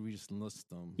 or we just list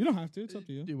them? You don't have to. It's up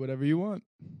to you. Do whatever you want.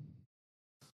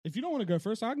 If you don't want to go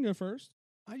first, I can go first.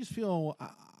 I just feel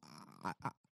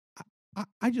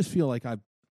I just feel like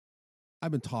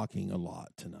I've been talking a lot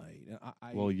tonight.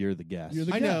 Well, you're the guest. You're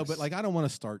the I know, guest. but like I don't want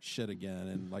to start shit again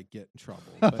and like get in trouble.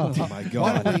 Oh But my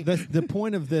god! the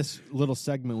point of this little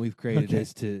segment we've created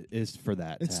Okay. is for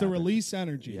that. It's to to happen. release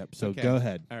energy. Yep. So Okay. go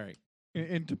ahead. all right.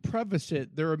 And to preface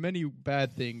it, there are many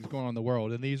bad things going on in the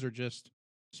world, and these are just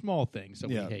small things that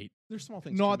Yeah. we hate. There's small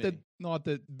things. Not to that not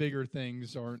that bigger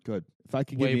things aren't. Good. If I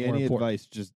could Way give you more any important. advice,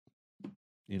 just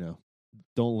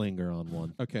don't linger on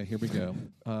one. Okay, here we go.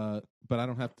 But I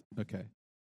don't have to. Okay,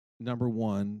 number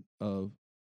 1 of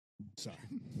Sorry.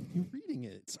 you're reading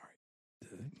it. Sorry.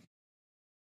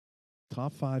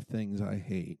 Top 5 things I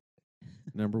hate.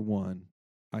 Number 1,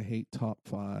 I hate top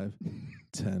 5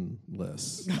 10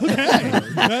 lists. Okay.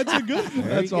 That's a good one.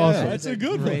 That's you go. awesome. That's a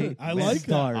good one. I like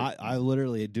that. I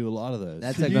literally do a lot of those.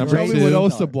 That's Can a you number tell me 2. what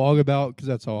else to blog about? Because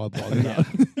that's all I blog about.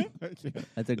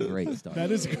 That's a great start.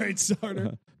 That is a great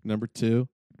starter. Number 2,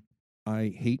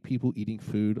 I hate people eating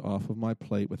food off of my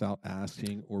plate without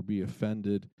asking or be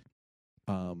offended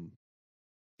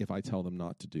if I tell them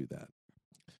not to do that.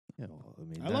 Yeah, well, I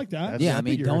mean, I like that. Yeah, I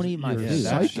mean, don't eat my you're a food.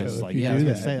 That's psycho just if like, you yeah, I do was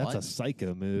gonna that. say that's a What?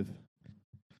 psycho move.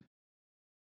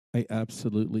 I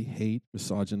absolutely hate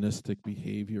misogynistic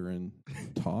behavior and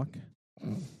talk.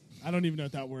 I don't even know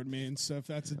what that word means. So if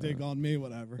that's a dig on me,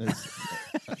 whatever.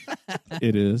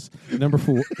 It is. Number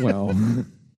 4, well,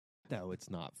 No, it's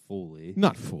not fully.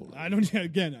 not fully. I don't.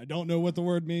 Again, I don't know what the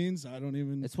word means. I don't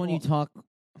even. It's when you talk,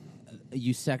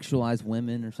 you sexualize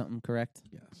women or something, correct?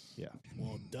 Yes. Yeah.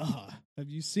 Well, duh. Have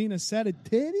you seen a set of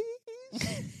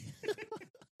titties?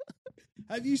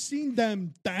 Have you seen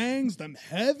them things, them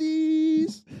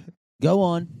heavies? Go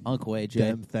on, Uncle AJ.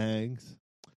 Them things.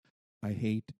 I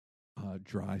hate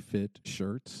dry fit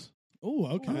shirts. Oh,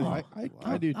 okay. Oh,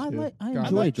 I do too. I I enjoy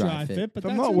like dry dry fit. fit, but If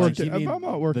I'm that's not interesting. working, if I'm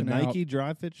not working the out, Nike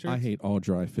dry fit shirts. I hate all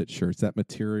dry fit shirts. That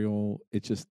material, it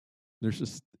just there's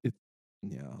just it.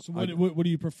 Yeah. So what do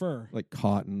you prefer? Like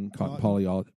cotton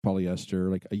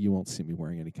polyester. Like you won't see me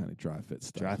wearing any kind of dry fit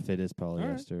stuff. Dry fit is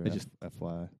polyester. I just-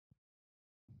 FYI.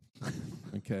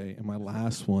 Okay, and my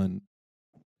last one.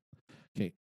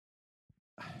 Okay,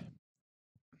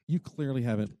 you clearly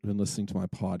haven't been listening to my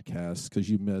podcast because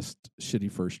you missed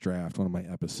Shitty First Draft, one of my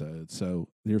episodes. So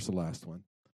here's the last one.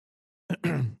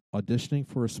 Auditioning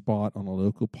for a spot on a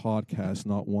local podcast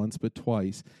not once but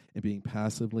twice and being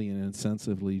passively and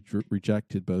insensibly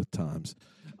rejected both times.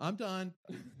 I'm done.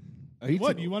 Are you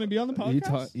What, do you want to be on the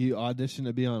podcast? You audition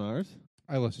to be on ours?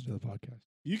 I listen to the podcast.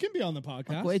 You can be on the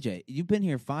podcast. Uncle AJ, you've been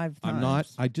here 5 times. I'm not.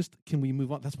 Can we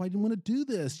move on? That's why I didn't want to do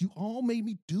this. You all made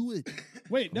me do it.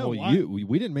 Wait, no. Well, why-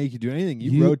 we didn't make you do anything. You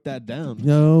You- wrote that down.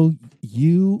 No,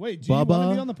 you. Wait, do you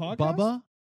wanna be on the podcast?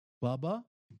 Bubba.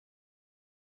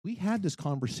 We had this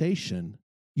conversation.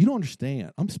 You don't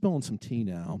understand. I'm spilling some tea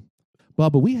now.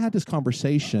 Bubba, we had this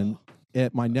conversation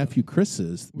at my nephew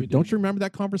Chris's. We Don't did. you remember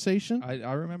that conversation?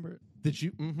 I remember it. Did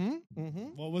you? Mm-hmm.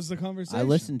 What was the conversation? I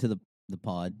listened to the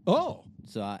pod, Oh.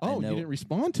 so I Oh, know. you didn't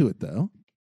respond to it, though.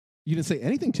 You didn't say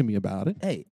anything to me about it.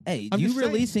 Hey, I'm you just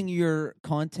saying. releasing your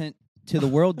content to the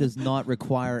world does not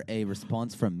require a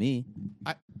response from me.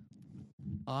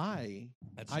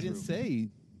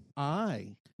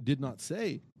 I did not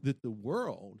say that the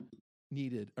world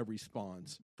needed a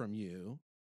response from you.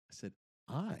 I said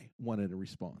I wanted a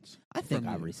response. I think From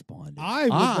I you. responded. I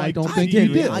would I like don't to think be- you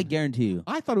did. I guarantee you.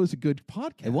 I thought it was a good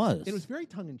podcast. It was. It was very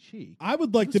tongue in cheek. I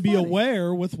would like It to was be funny.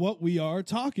 aware with what we are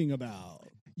talking about.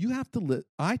 You have to.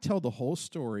 I tell the whole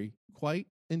story quite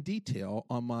in detail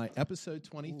on my episode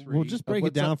 23. Well, just of break it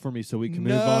What's down Up. for me so we can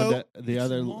move on to the it's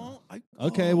other. long.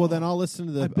 Okay, well then I'll listen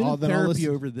to the. I've been in then I'll therapy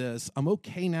listen. over this. I'm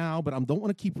okay now, but I don't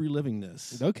want to keep reliving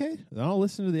this. Okay, then I'll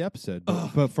listen to the episode.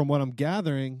 But from what I'm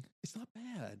gathering, It's not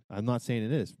bad. I'm not saying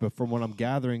it is, but from what I'm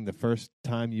gathering, the first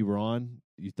time you were on,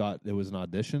 you thought it was an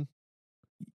audition.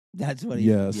 That's what he.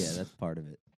 Yes. Yeah, that's part of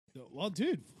it. Well,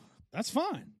 dude, that's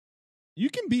fine. You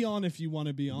can be on if you want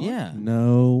to be on. Yeah.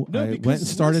 No, No, I went because and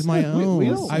started my listen, own. we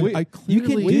don't- I You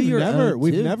can clearly do We've your never, own,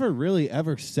 we've too. never really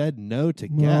ever said no to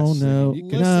No, guests. no, You Listen,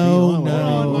 can no, be on whenever you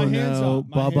no, my want. hands no, up.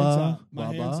 My hands Bubba, up. My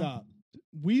Bubba. hands up.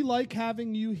 We like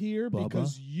having you here Bubba.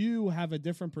 because you have a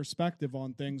different perspective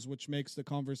on things, which makes the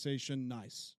conversation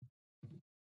nice.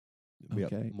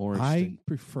 Yep, Okay. more I interesting.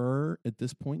 prefer at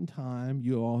this point in time,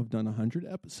 you all have done 100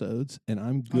 episodes, and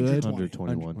I'm good.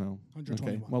 120. 121. Well, okay.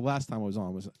 121. Well, last time I was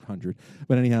on was 100,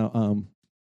 but anyhow,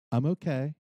 I'm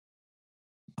okay.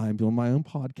 I'm doing my own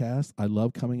podcast. I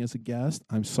love coming as a guest.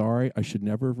 I'm sorry, I should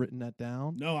never have written that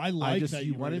down. No, I like that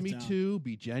you you wanted wrote me it down. to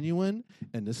be genuine,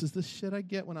 and this is the shit I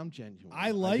get when I'm genuine.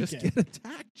 I like just it. get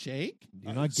attacked, Jake.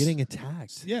 You're not getting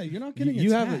attacked. Yeah, you're not getting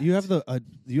you attacked.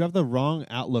 have the wrong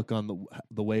outlook on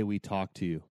the way we talk to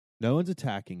you. No one's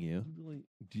attacking you.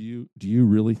 Do you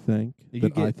really think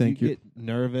that I think you you're get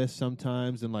nervous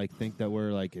sometimes and like think that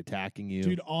we're like attacking you.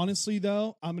 Dude, honestly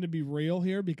though, I'm going to be real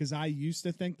here because I used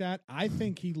to think that. I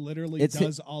think he literally It's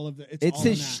does all of the. It's all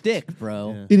his an act. shtick,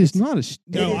 bro. Yeah. It is not a.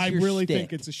 No, It is I your really shtick.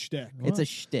 think it's a shtick. It's a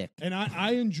shtick. And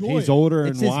I enjoy He's it. older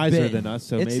It's and his wiser bit. than us,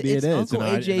 so It's- maybe it's it is. Uncle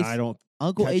And AJ's I don't.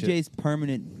 Uncle catch it. AJ's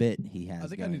permanent bit he has. I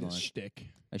think I going need a on. shtick.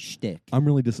 A shtick. I'm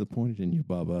really disappointed in you,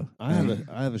 Bubba. I have a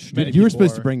Many shtick. You were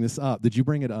supposed to people are- bring this up. Did you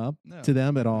bring it up No. to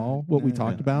them at all? What we No,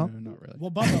 talked no, about? No, not really.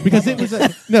 Well, Bubba, Because Bubba, it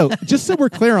was no. Just so we're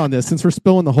clear on this, since we're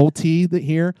spilling the whole tea that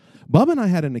here, Bubba and I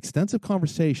had an extensive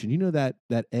conversation. You know that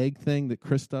egg thing that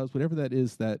Chris does, whatever that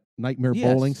is, that nightmare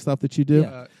Yes. bowling stuff that you do.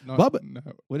 Yeah. Not, Bubba- no.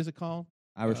 What is it called?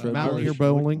 Irish Road Mountaineer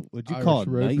Bowling. Bowling. Would you Irish call it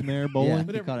Road. nightmare Yeah, bowling?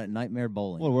 we call it Nightmare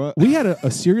Bowling. Well, we're- We had a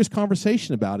serious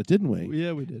conversation about it, didn't we?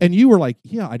 Yeah, we did. And you were like,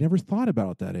 "Yeah, I never thought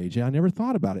about that, AJ. I never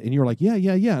thought about it." And you were like, "Yeah,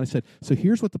 yeah, yeah." And I said, "So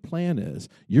here's what the plan is.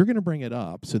 You're going to bring it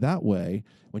up, so that way,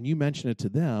 when you mention it to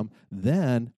them,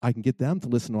 then I can get them to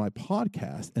listen to my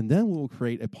podcast, and then we'll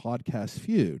create a podcast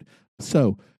feud."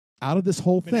 So, out of this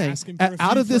whole Been thing, asking for a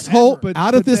out feud of this forever. whole, But-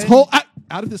 out of but this then- whole,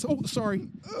 out of this. Oh, sorry.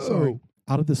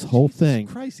 Out of this whole thing,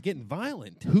 Christ, getting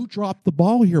violent. who dropped the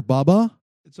ball here, Bubba?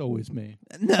 It's always me.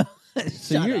 No.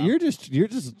 So Shut up. you're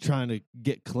just trying to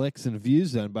get clicks and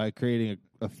views then by creating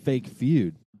a fake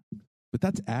feud. But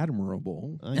that's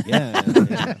admirable. Yeah,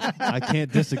 I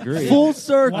can't disagree. Full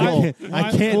circle.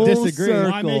 I can't Full disagree.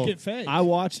 circle. Why make it fake? I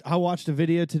watched a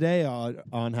video today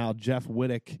on how Jeff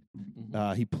Wittick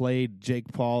he played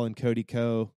Jake Paul and Cody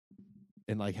Ko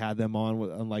and like had them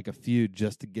on like a feud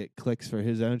just to get clicks for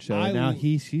his own show. And now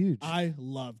he's huge. I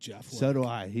love Jeff. So do Wittick.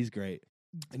 I. He's great.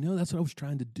 I know that's what I was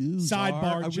trying to do. Sidebar,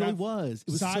 Czar. I Jeff. really was.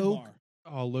 It was Sidebar. so.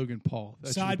 Oh, Logan Paul.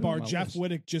 That should've been on Sidebar. my Jeff list.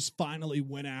 Wittick just finally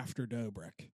went after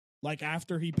Dobrik. Like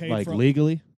after he paid Like for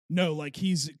legally, no, like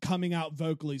he's coming out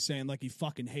vocally saying like he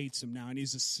fucking hates him now and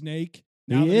he's a snake.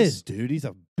 he Now that is, his- dude. He's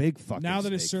a big fucking. Now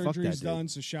that his snake. Fuck that surgery's dude. done,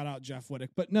 so shout out Jeff Wittick.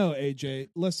 But no, AJ,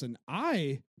 listen,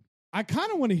 I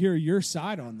kind of want to hear your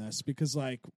side on this because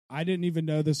like I didn't even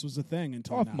know this was a thing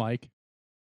until Off now. Mike.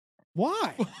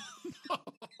 Why?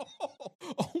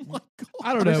 Oh my god!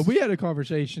 I don't know. We had a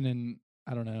conversation, and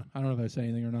I don't know. I don't know if I say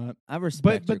anything or not. I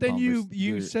respect. But then you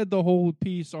your- said the whole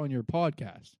piece on your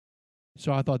podcast,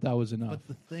 so I thought that was enough. But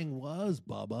the thing was,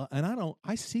 Bubba, and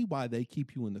I see why they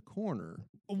keep you in the corner.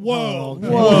 Whoa, Oh,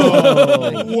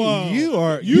 whoa,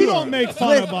 whoa! You don't make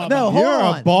fun of Bubba. No, hold You're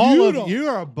on. a ball You of don't- you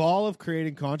are a ball of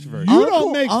creating controversy. You Uncle-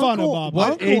 don't make fun of Uncle- Bubba.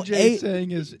 What Uncle AJ A- is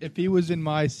saying is, if he was in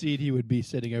my seat, he would be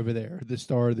sitting over there, the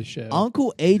star of the show.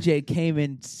 Uncle AJ came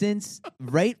in since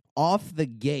right off the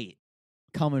gate,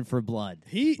 coming for blood.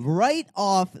 He Right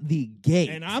off the gate.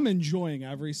 and I'm enjoying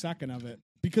every second of it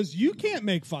because you can't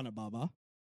make fun of Bubba.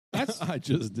 That's I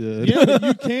just did. yeah,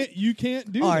 but you can't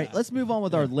do All that. right, let's move on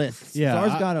with our lists. Yeah,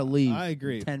 Czar's I- got to leave. I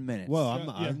agree. 10 minutes. Well, So,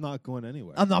 I'm not going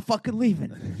anywhere. I'm not fucking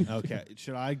leaving. Okay,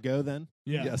 should I go then?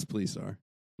 Yeah. Yes, please, sir.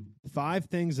 5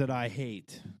 things that I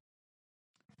hate.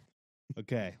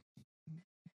 Okay.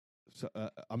 So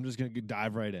I'm just going to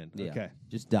dive right in. Yeah. Okay.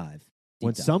 Just dive. Deep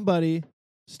When dive. somebody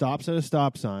stops at a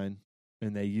stop sign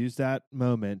and they use that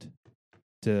moment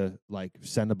to like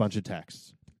send a bunch of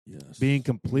texts, Yes. being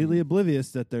completely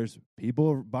oblivious that there's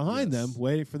people behind Yes. them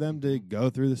waiting for them to go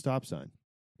through the stop sign.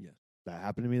 Yeah. That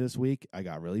happened to me this week. I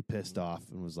got really pissed off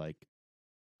and was like,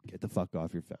 get the fuck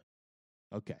off your phone.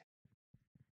 Okay.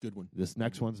 Good one. This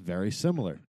next one's very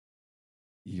similar.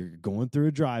 You're going through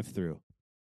a drive-through.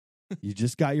 You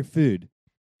just got your food.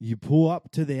 You pull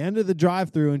up to the end of the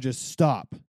drive-through and just stop,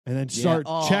 and then Yeah. start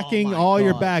Oh, checking my all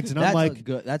your God. bags. And That's I'm like, a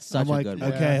good. That's such I'm like, a good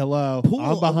one. okay, hello, Pull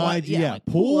I'm behind what? you. Yeah, like,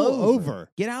 pull over.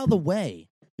 Get out of the way.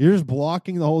 You're just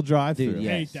blocking the whole drive-through. Dude,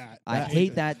 Hate yes. that. I Hate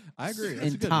hate that. I agree.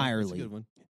 Entirely.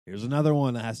 Here's another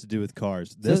one that has to do with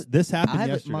cars. So, This happened I have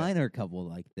yesterday. mine are a couple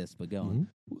like this, but go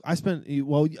on. I spent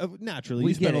naturally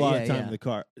We you spend get a it, lot yeah, of time yeah. in the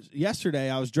car. Yesterday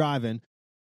I was driving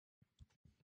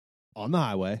on the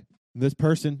highway. This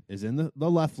person is in the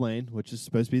left lane, which is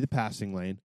supposed to be the passing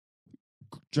lane,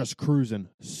 just cruising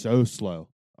so slow.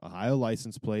 Ohio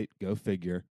license plate, go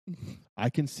figure. I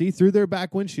can see through their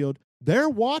back windshield. They're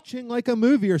watching like a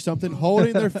movie or something,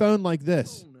 holding their phone like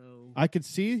this. I could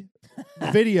see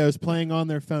videos playing on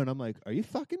their phone. I'm like, are you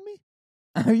fucking me?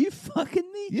 Are you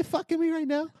fucking me? You fucking me right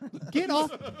now? Get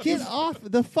off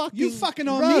the fucking You fucking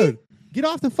on road. me? Get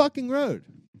off the fucking road.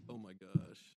 Oh my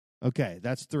gosh. Okay,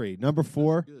 that's 3. Number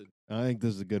 4, Good. I think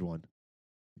this is a good one.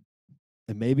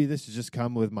 And maybe this has just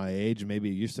come with my age. Maybe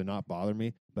it used to not bother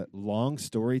me. But long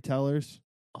storytellers.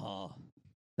 Oh,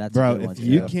 that's Bro, a good one, if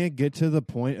you too. can't get to the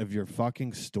point of your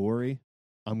fucking story,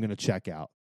 I'm going to check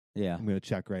out. Yeah, I'm going to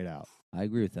check right out. I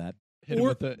agree with that. Hit him Or-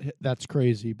 with the, that's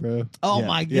crazy, bro. Oh Yeah,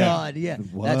 my yeah. God, yeah.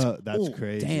 Whoa, that's oh,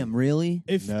 crazy. Damn, really?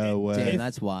 If No way. Damn, if-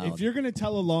 that's wild. If you're gonna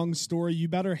tell a long story, you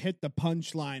better hit the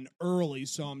punchline early,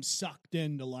 so I'm sucked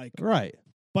into like. Right.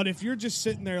 But if you're just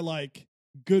sitting there like,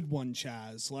 good one,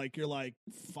 Chaz, like you're like,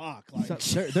 fuck, like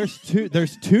There's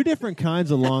two different kinds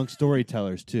of long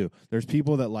storytellers too. There's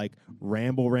people that like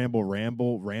ramble, and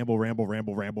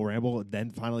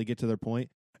then finally get to their point.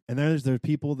 And then there's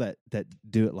people that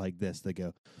do it like this. They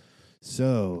go,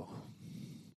 so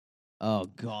oh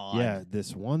God. yeah,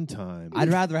 this one time. I'd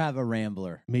rather have a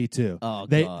rambler. Me too. Oh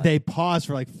they God. they pause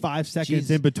for like 5 seconds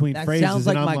Jeez, in between that phrases. sounds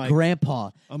like and my I'm like, grandpa,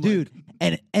 I'm dude.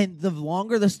 And the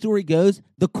longer the story goes,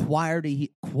 the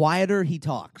quieter he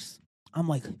talks. I'm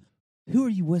like, Who are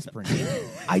you whispering to?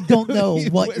 I don't know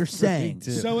what you're Whispering saying.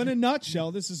 to. So in a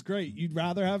nutshell, this is great. You'd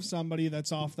rather have somebody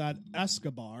that's off that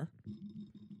Escobar,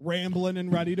 rambling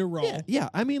and ready to roll. Yeah,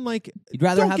 I mean, like, You'd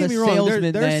rather don't have get a me wrong,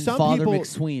 salesman there's than some Father people,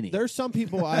 McSweeney. There's some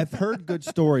people I've heard good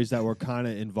stories that were kind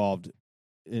of involved,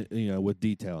 with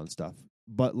detail and stuff.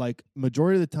 But like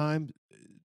majority of the time,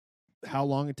 how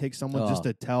long it takes someone just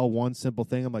to tell one simple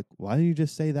thing, I'm like, why didn't you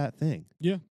just say that thing?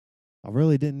 Yeah. I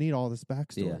really didn't need all this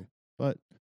backstory. Yeah. But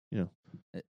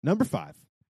number 5,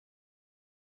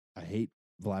 I hate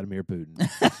Vladimir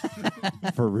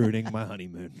Putin for ruining my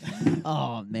honeymoon.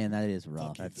 Oh man, that is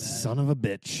rough. That son of a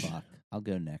bitch. Fuck. I'll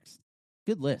go next.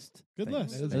 Good list. Good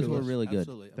Thanks. list. Those were really good.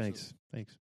 Absolutely. Thanks.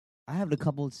 I have a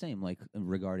couple of the same, like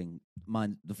regarding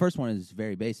mine. The first one is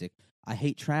very basic. I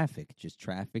hate traffic. Just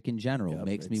traffic in general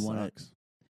makes me want to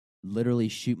literally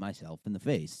shoot myself in the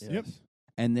face. Yep.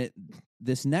 And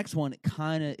this next one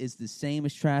kind of is the same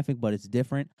as traffic, but it's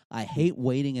different. I hate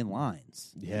waiting in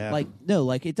lines. Yeah.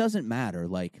 Like it doesn't matter.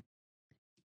 Like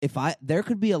there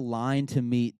could be a line to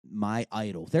meet my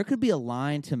idol. There could be a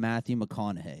line to Matthew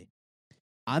McConaughey.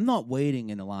 I'm not waiting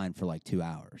in a line for like 2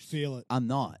 hours. Feel it. I'm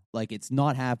not. Like, it's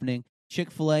not happening.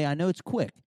 Chick-fil-A, I know it's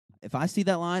quick. If I see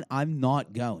that line, I'm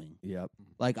not going. Yep.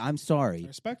 Like, I'm I sorry.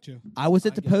 respect you. I was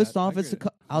at the get post that. I office. get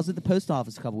it. I was at the post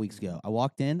office a couple weeks ago. I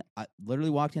walked in. I literally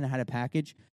walked in. I had a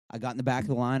package. I got in the back of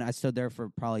the line. I stood there for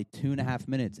probably 2.5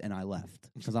 minutes, and I left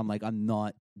because I'm like, I'm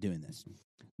not doing this.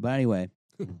 But anyway,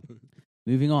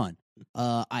 moving on.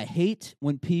 I hate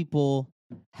when people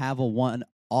have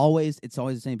it's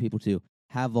always the same people too,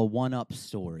 have a one-up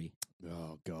story.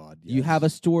 Oh God. You have a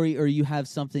story or you have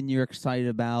something you're excited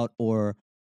about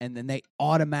and then they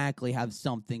automatically have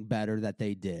something better that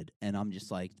they did. And I'm just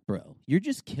like, bro, you're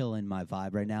just killing my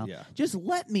vibe right now. Yeah. Just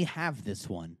let me have this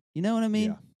one. You know what I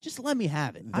mean? Yeah. Just let me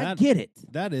have it. I That- get it.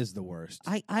 That is the worst.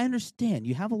 I understand.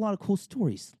 You have a lot of cool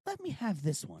stories. Let me have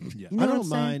this one. Yeah. You know I what don't I'm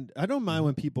saying? mind. I don't mind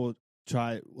when people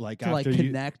try like To after like you.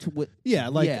 connect with. Yeah,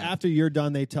 like Yeah. after you're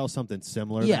done, they tell something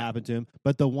similar Yeah. that happened to him.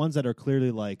 But the ones that are clearly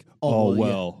like, Oh, oh yeah.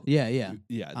 well, Yeah.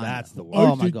 yeah, I that's know. the Oh,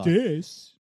 worst. my God.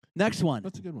 This. Next one.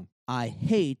 That's a good one. I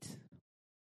hate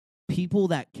people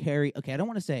that carry. Okay, I don't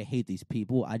want to say I hate these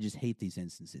people. I just hate these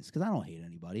instances because I don't hate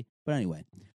anybody. But anyway,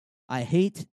 I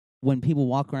hate when people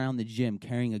walk around the gym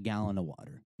carrying a gallon of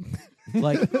water.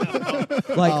 like,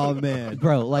 Oh man,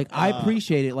 bro, like I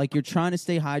appreciate it. Like you're trying to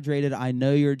stay hydrated. I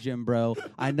know you're a gym bro.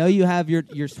 I know you have your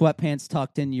sweatpants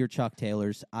tucked into your Chuck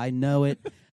Taylors. I know it.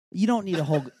 You don't need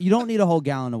a whole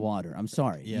gallon of water. I'm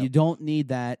sorry. Yep. You don't need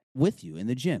that with you in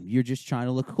the gym. You're just trying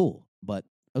to look cool. But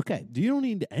okay. you don't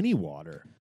need any water.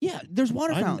 Yeah, there's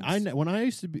water fountains. When I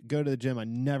used to go to the gym, I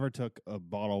never took a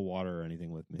bottle of water or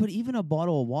anything with me. But even a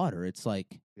bottle of water, it's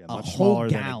like yeah, a much whole smaller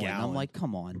than a gallon. gallon. I'm like,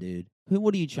 come on, dude.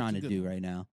 What are you trying to good do one. right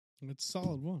now? It's a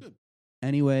solid one. Good.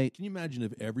 Anyway, Can you imagine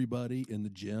if everybody in the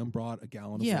gym brought a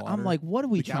gallon of yeah, water? I'm like, what are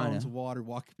we the trying gallons to? of water,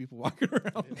 people walking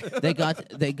around. They got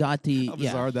the How yeah.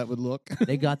 bizarre that would look.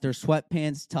 They got their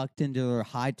sweatpants tucked into their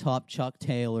high top Chuck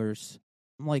Taylors.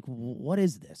 I'm like, what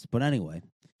is this? But anyway,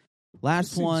 This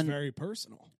last seems one. very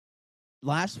personal.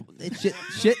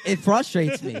 Shit. It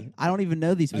frustrates me. I don't even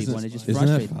know these people, and it just Isn't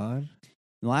that frustrates me. 5?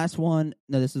 The last one.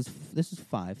 No, this is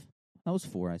 5. That was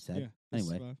 4. I said. Yeah. this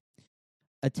is Anyway. fine.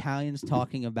 Italians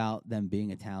talking about them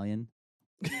being Italian.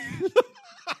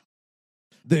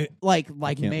 Like can't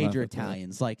laugh major at that.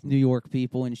 Italians, like New York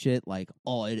people and shit. Like,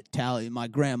 oh, Italian. My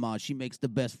grandma, she makes the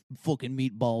best fucking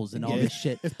meatballs and all Yeah. this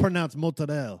shit. It's pronounced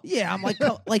mozzarella. Yeah, I'm like,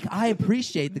 like I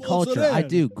appreciate the culture. I Mozzarella.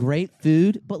 do. Great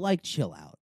food, but like, chill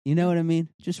out. You know what I mean?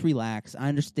 Just relax. I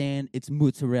understand it's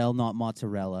mozzarella, not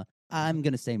mozzarella. I'm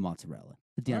gonna say mozzarella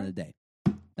at the end of the day.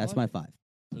 That's my 5.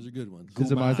 Those are good ones.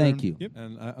 Is it my Thank turn? you. Yep.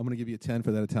 And I'm going to give you a 10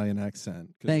 for that Italian accent.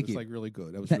 'Cause Thank it's you. like really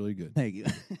good. That was Th- really good. Thank you.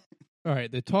 All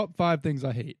right, the top 5 things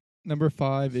I hate. Number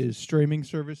 5 is streaming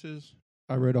services.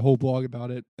 I wrote a whole blog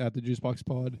about it at the Juicebox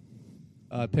Pod.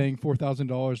 Paying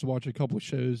 $4,000 to watch a couple of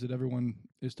shows that everyone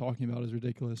is talking about is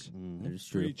ridiculous. That is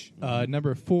true. Preach.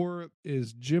 Number 4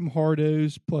 is Jim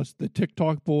Hardo's plus the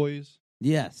TikTok boys.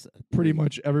 Yes. Pretty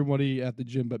much everybody at the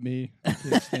gym but me. I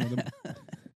can't stand them.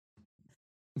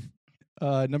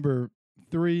 Number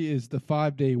 3 is the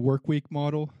 5-day work week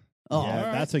model. Oh,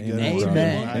 Yeah, that's a good Amen, one.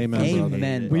 Amen. I Amen, fucking brother.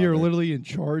 Amen. hate it. We are Love it. literally in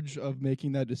charge of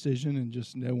making that decision, and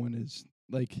just no one is.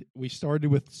 Like, we started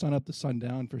with sun up to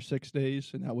sundown for 6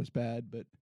 days, and that was bad, but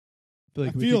I feel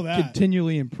like I we feel could that.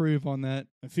 continually improve on that.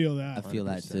 I feel I that. feel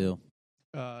that 100%. too.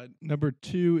 Number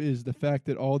 2 is the fact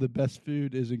that all the best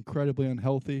food is incredibly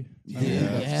unhealthy. I mean, Yeah.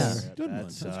 that's Yeah. fair. Good one.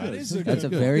 That's, That's uh, good. That is a That's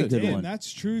good a very good Damn, one.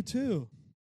 that's true too.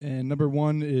 And number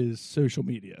 1 is social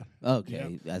media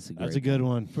Okay, that's a good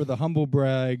one. for the humble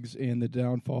brags and the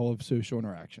downfall of social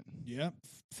interaction. Yep.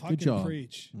 Fucking job.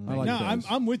 preach. I like no, those.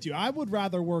 I'm with you. I would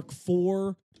rather work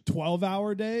 4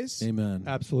 12-hour days Amen.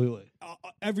 Absolutely.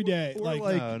 Every day. Or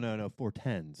Like, no, 4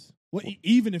 10s. well,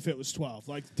 even if it was 12,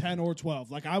 like 10 or 12.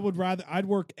 Like, I'd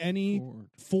work any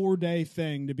 4-day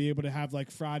thing to be able to have like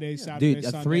Friday, Saturday, Dude,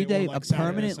 a Sunday, 3-day, or like a Saturday,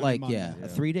 permanent, Sunday, like, Monday. a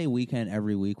 3-day weekend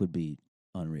every week would be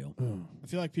unreal. I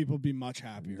feel like people would be much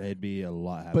happier. They'd be a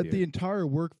lot happier. But the entire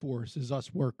workforce is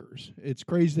us workers. It's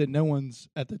crazy that no one's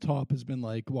at the top has been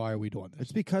like, why are we doing this?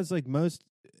 It's because like most,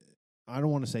 I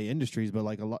don't want to say industries, but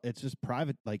like a lot, it's just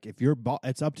private. Like if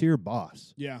it's up to your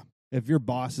boss. Yeah. If your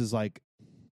boss is like,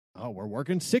 oh, we're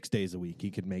working 6 days a week,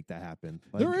 he could make that happen.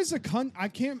 Like, There is a I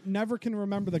never can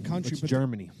remember the country. it's but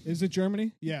Germany. Is it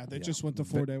Germany? Yeah, they Yeah. just went to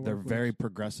 4-day work. They're weeks. very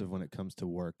progressive when it comes to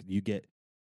work. You get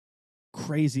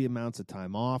crazy amounts of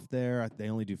time off there. They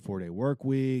only do 4-day work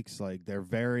weeks. Like they're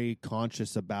very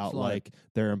conscious about It's like- like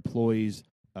their employees'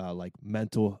 like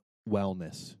mental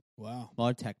wellness. Wow. A lot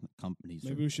of tech companies.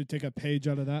 Maybe we should take a page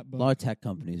out of that A book. lot of tech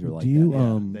companies are like Do you,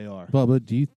 that. They are. Bubba,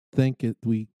 do you think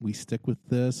we stick with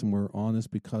this and we're honest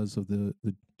because of the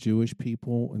Jewish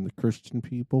people and the Christian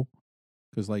people?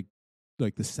 Because like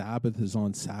the Sabbath is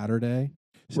on Saturday,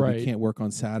 so Right. we can't work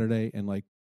on Saturday, and like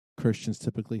Christians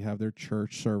typically have their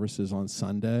church services on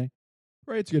Sunday.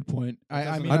 Right, it's a good point. I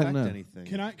Doesn't mean, I don't affect know. anything.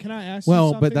 Can I ask you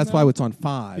Well, something, but that's though? why it's on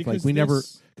 5. Because like we never,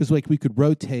 this- because like we could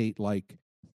rotate like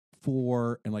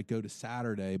 4 and like go to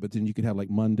Saturday, but then you could have like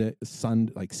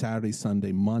like Saturday,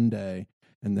 Sunday, Monday,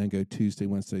 and then go Tuesday,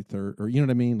 Wednesday, third, or you know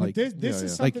what I mean? But Like this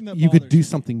is like something that you could bothers do me.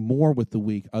 something more with the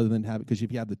week other than have it, because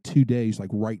if you have the 2 days like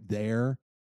right there,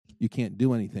 you can't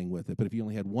do anything with it. But if you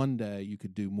only had 1 day, you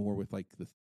could do more with like the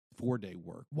 4-day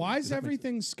work. Why Does is that make sense?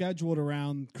 everything scheduled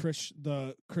around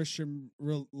the Christian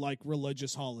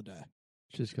religious holiday?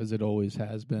 just because it always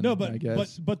has been. No, I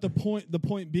guess. but the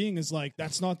point being is like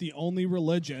that's not the only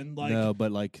religion. Like no,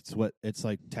 but like it's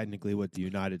like technically what the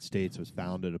United States was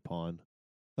founded upon.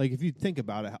 Like if you think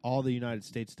about it, all the United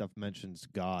States stuff mentions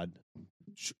God,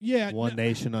 yeah, one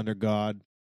nation under God.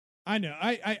 I know.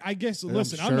 I guess. And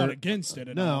Listen, I'm sure- not against it.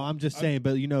 At No, all. I'm just saying,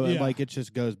 but you know, yeah. like it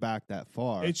just goes back that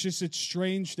far. It's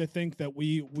strange to think that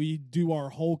we do our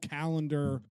whole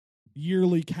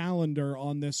yearly calendar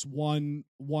on this one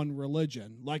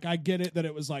religion. Like I get it that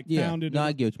it was like Yeah, founded, no,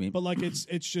 I get what you mean. but like it's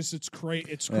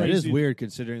crazy. It's Yeah, crazy. it is weird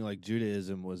considering like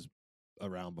Judaism was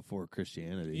around before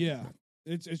Christianity. Yeah,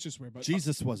 it's just weird. But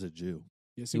Jesus was a Jew.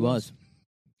 yes, he was.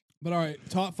 But all right,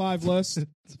 top 5 list.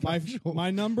 My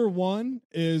number 1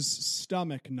 is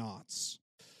stomach knots.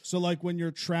 So like when you're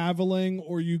traveling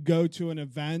or you go to an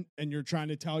event and you're trying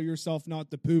to tell yourself not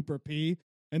to poop or pee,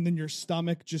 and then your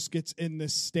stomach just gets in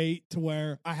this state to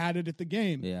where I had it at the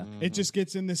game. Yeah. It just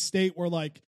gets in this state where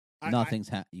like Nothing's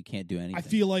you can't do anything. I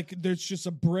feel like there's just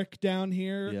a brick down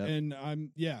here, Yep. and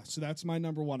so that's my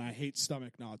number 1. I hate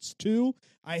stomach knots. 2,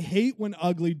 I hate when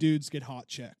ugly dudes get hot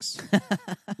chicks.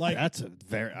 Like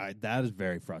That is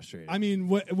very frustrating. I mean,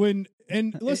 when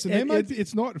listen, they might be,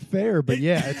 it's not fair, but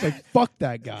yeah, it's like fuck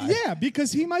that guy. yeah,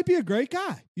 because he might be a great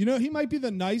guy. You know, he might be the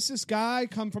nicest guy,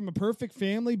 come from a perfect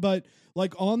family, but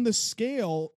like on the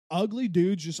scale, ugly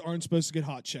dudes just aren't supposed to get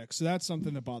hot chicks. So that's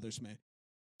something that bothers me.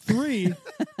 3,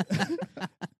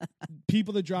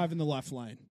 people that drive in the left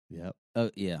lane. yep.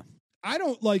 Oh yeah. I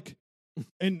don't like,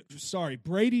 and sorry,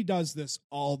 Brady does this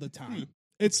all the time.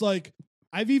 It's like,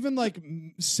 I've even like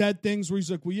said things where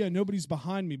he's like, well, yeah, nobody's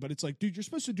behind me, but it's like, dude, you're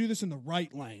supposed to do this in the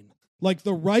right lane. Like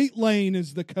the right lane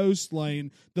is the coast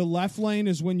lane. The left lane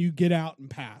is when you get out and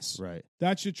pass. Right.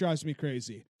 That shit drives me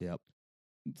crazy. Yep.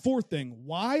 4th thing,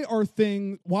 why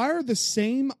are the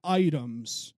same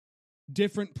items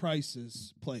different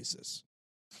places?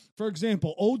 For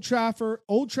example, Old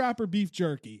Trapper beef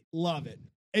jerky, love it.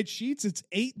 At Sheetz, it's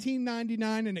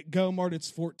 $18.99, and at Go-Mart,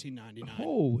 it's $14.99.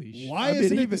 Holy shit! Why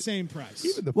isn't it the same price?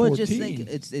 Even the Well, 14. just think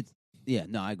it's yeah.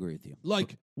 No, I agree with you.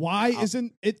 Like, why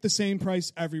isn't it the same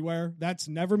price everywhere? That's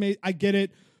never made. I get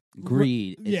it.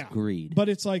 Greed. It's yeah. greed. But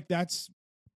it's like that's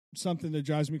something that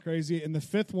drives me crazy. And the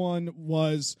 5th one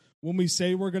was when we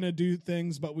say we're going to do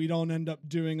things, but we don't end up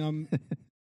doing them.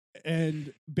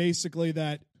 And basically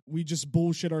that we just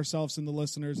bullshit ourselves and the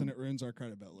listeners, and it ruins our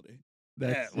credibility.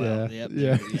 That's yep,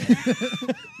 yeah.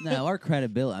 No, our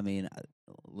credibility. I mean,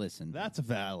 listen. That's a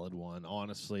valid one,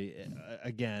 honestly.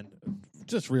 Again,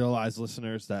 just realize,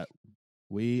 listeners, that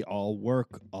we all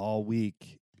work all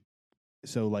week.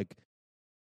 So, like,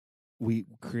 we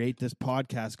create this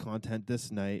podcast content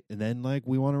this night, and then, like,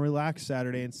 we want to relax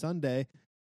Saturday and Sunday.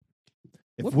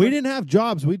 If we didn't have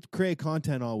jobs, we'd create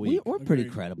content all week. We're pretty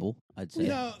Agreed. credible, I'd say.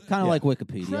 No, Kind of like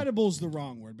Wikipedia. Credible's the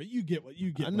wrong word, but you get what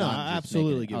you get. No, what I I'm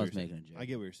absolutely making- get I what was you're making saying. a joke. I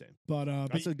get what you're saying. But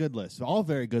That's a good list. All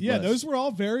very good yeah, lists. those were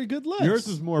all very good lists. Yours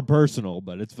was more personal,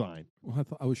 but it's fine. Well,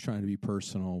 I was trying to be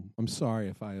personal. I'm sorry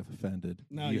if I have offended.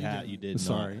 no, you didn't. you did.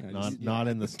 Sorry, I not just- not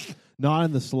in the not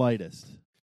in the slightest.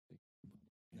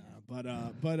 No,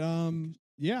 but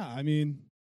yeah. I mean,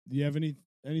 do you have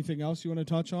anything else you want to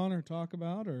touch on or talk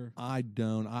about or? I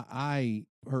don't. I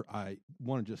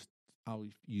want to just. I'll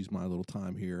use my little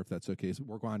time here if that's okay. So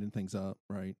we're winding things up,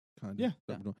 right? Kind of.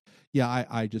 Yeah. Yeah.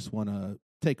 I just want to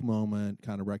take a moment,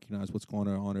 kind of recognize what's going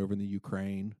on over in the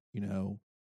Ukraine. You know,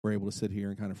 we're able to sit here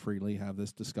and kind of freely have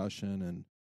this discussion, and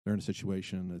they're in a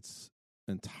situation that's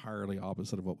entirely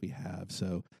opposite of what we have. So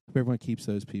hope everyone keeps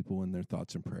those people in their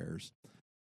thoughts and prayers.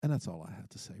 And that's all I have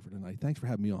to say for tonight. Thanks for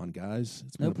having me on, guys.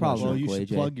 It's been No a problem. pleasure. Well, you Uncle should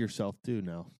AJ. plug yourself too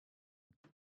now.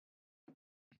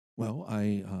 Well,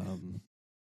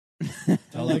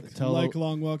 Tell like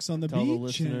long walks on the Tell beach. the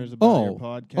listeners and- about your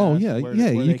podcast. Oh, yeah, where, yeah,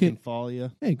 where you they can can- follow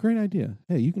you. hey, great idea.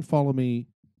 Hey, you can follow me.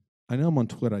 I know I'm on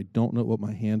Twitter. I don't know what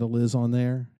my handle is on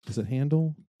there. Is it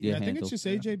handle? yeah, I think handle. it's just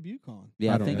AJ Bucon.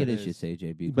 Yeah, I I don't think know. it is just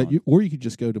AJ Bucon. But or you could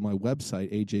just go to my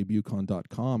website,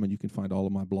 ajbucon.com, and you can find all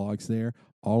of my blogs there.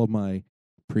 All of my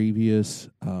previous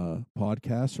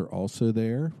podcasts are also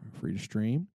there, free to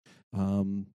stream.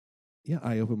 Yeah,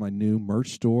 I opened my new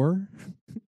merch store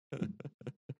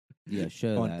yeah,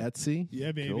 show on that. Etsy.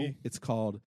 Yeah, baby. Cool. It's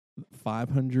called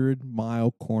 500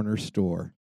 Mile Corner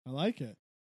Store, I like it.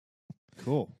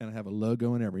 Cool. and I have a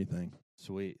logo and everything.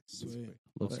 Sweet. Sweet.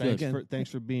 Looks Thanks good. thanks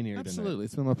for being here Absolutely,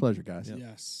 it's been my pleasure, guys.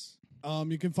 Yes.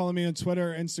 You can follow me on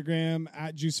Twitter, Instagram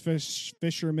at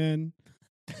JuiceFisherman.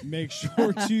 Make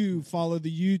sure to follow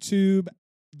the YouTube,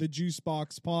 the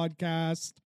Juicebox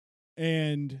Podcast,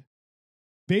 and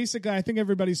basically, I think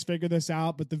everybody's figured this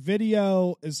out. But the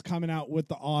video is coming out with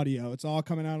the audio. It's all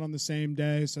coming out on the same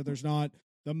day, so there's not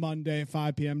the Monday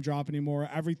 5 p.m. drop anymore.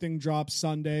 Everything drops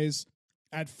Sundays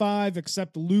at 5,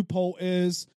 except the loophole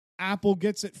is Apple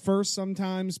gets it first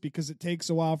sometimes because it takes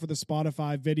a while for the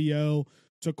Spotify video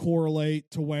to correlate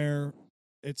to where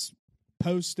it's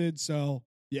posted. So,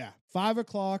 yeah, 5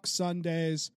 o'clock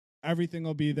Sundays, everything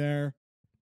will be there.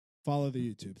 Follow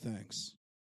the YouTube. Thanks.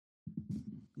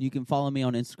 You can follow me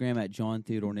on Instagram at John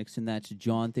Theodore Nixon. That's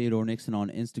John Theodore Nixon on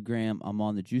Instagram. I'm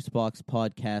on the Juicebox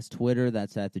Podcast Twitter.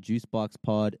 That's at the Juicebox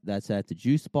Pod. That's at the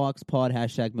Juicebox Pod.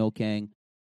 # Milking.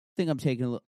 I think I'm taking a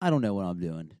little, I don't know what I'm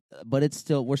doing, but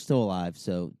we're still alive.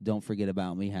 So don't forget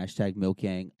about me. #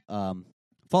 Milking.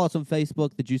 Follow us on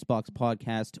Facebook, the Juicebox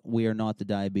Podcast. We are not the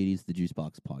diabetes, the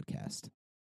Juicebox Podcast.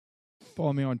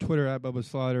 Follow me on Twitter at Bubba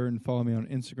Slider and follow me on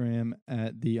Instagram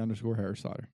at _Harris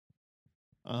Slider.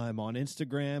 I'm on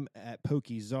Instagram at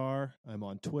PokeZar. I'm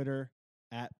on Twitter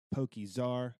at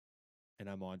PokeZar. And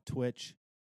I'm on Twitch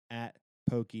at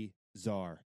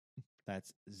PokeZar.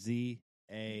 That's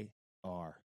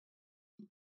ZAR.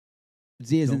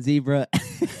 Z as in zebra,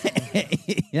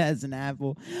 A as in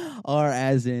apple, R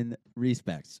as in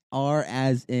respects, R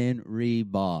as in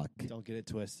Reebok. Don't get it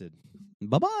twisted.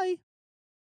 Bye-bye.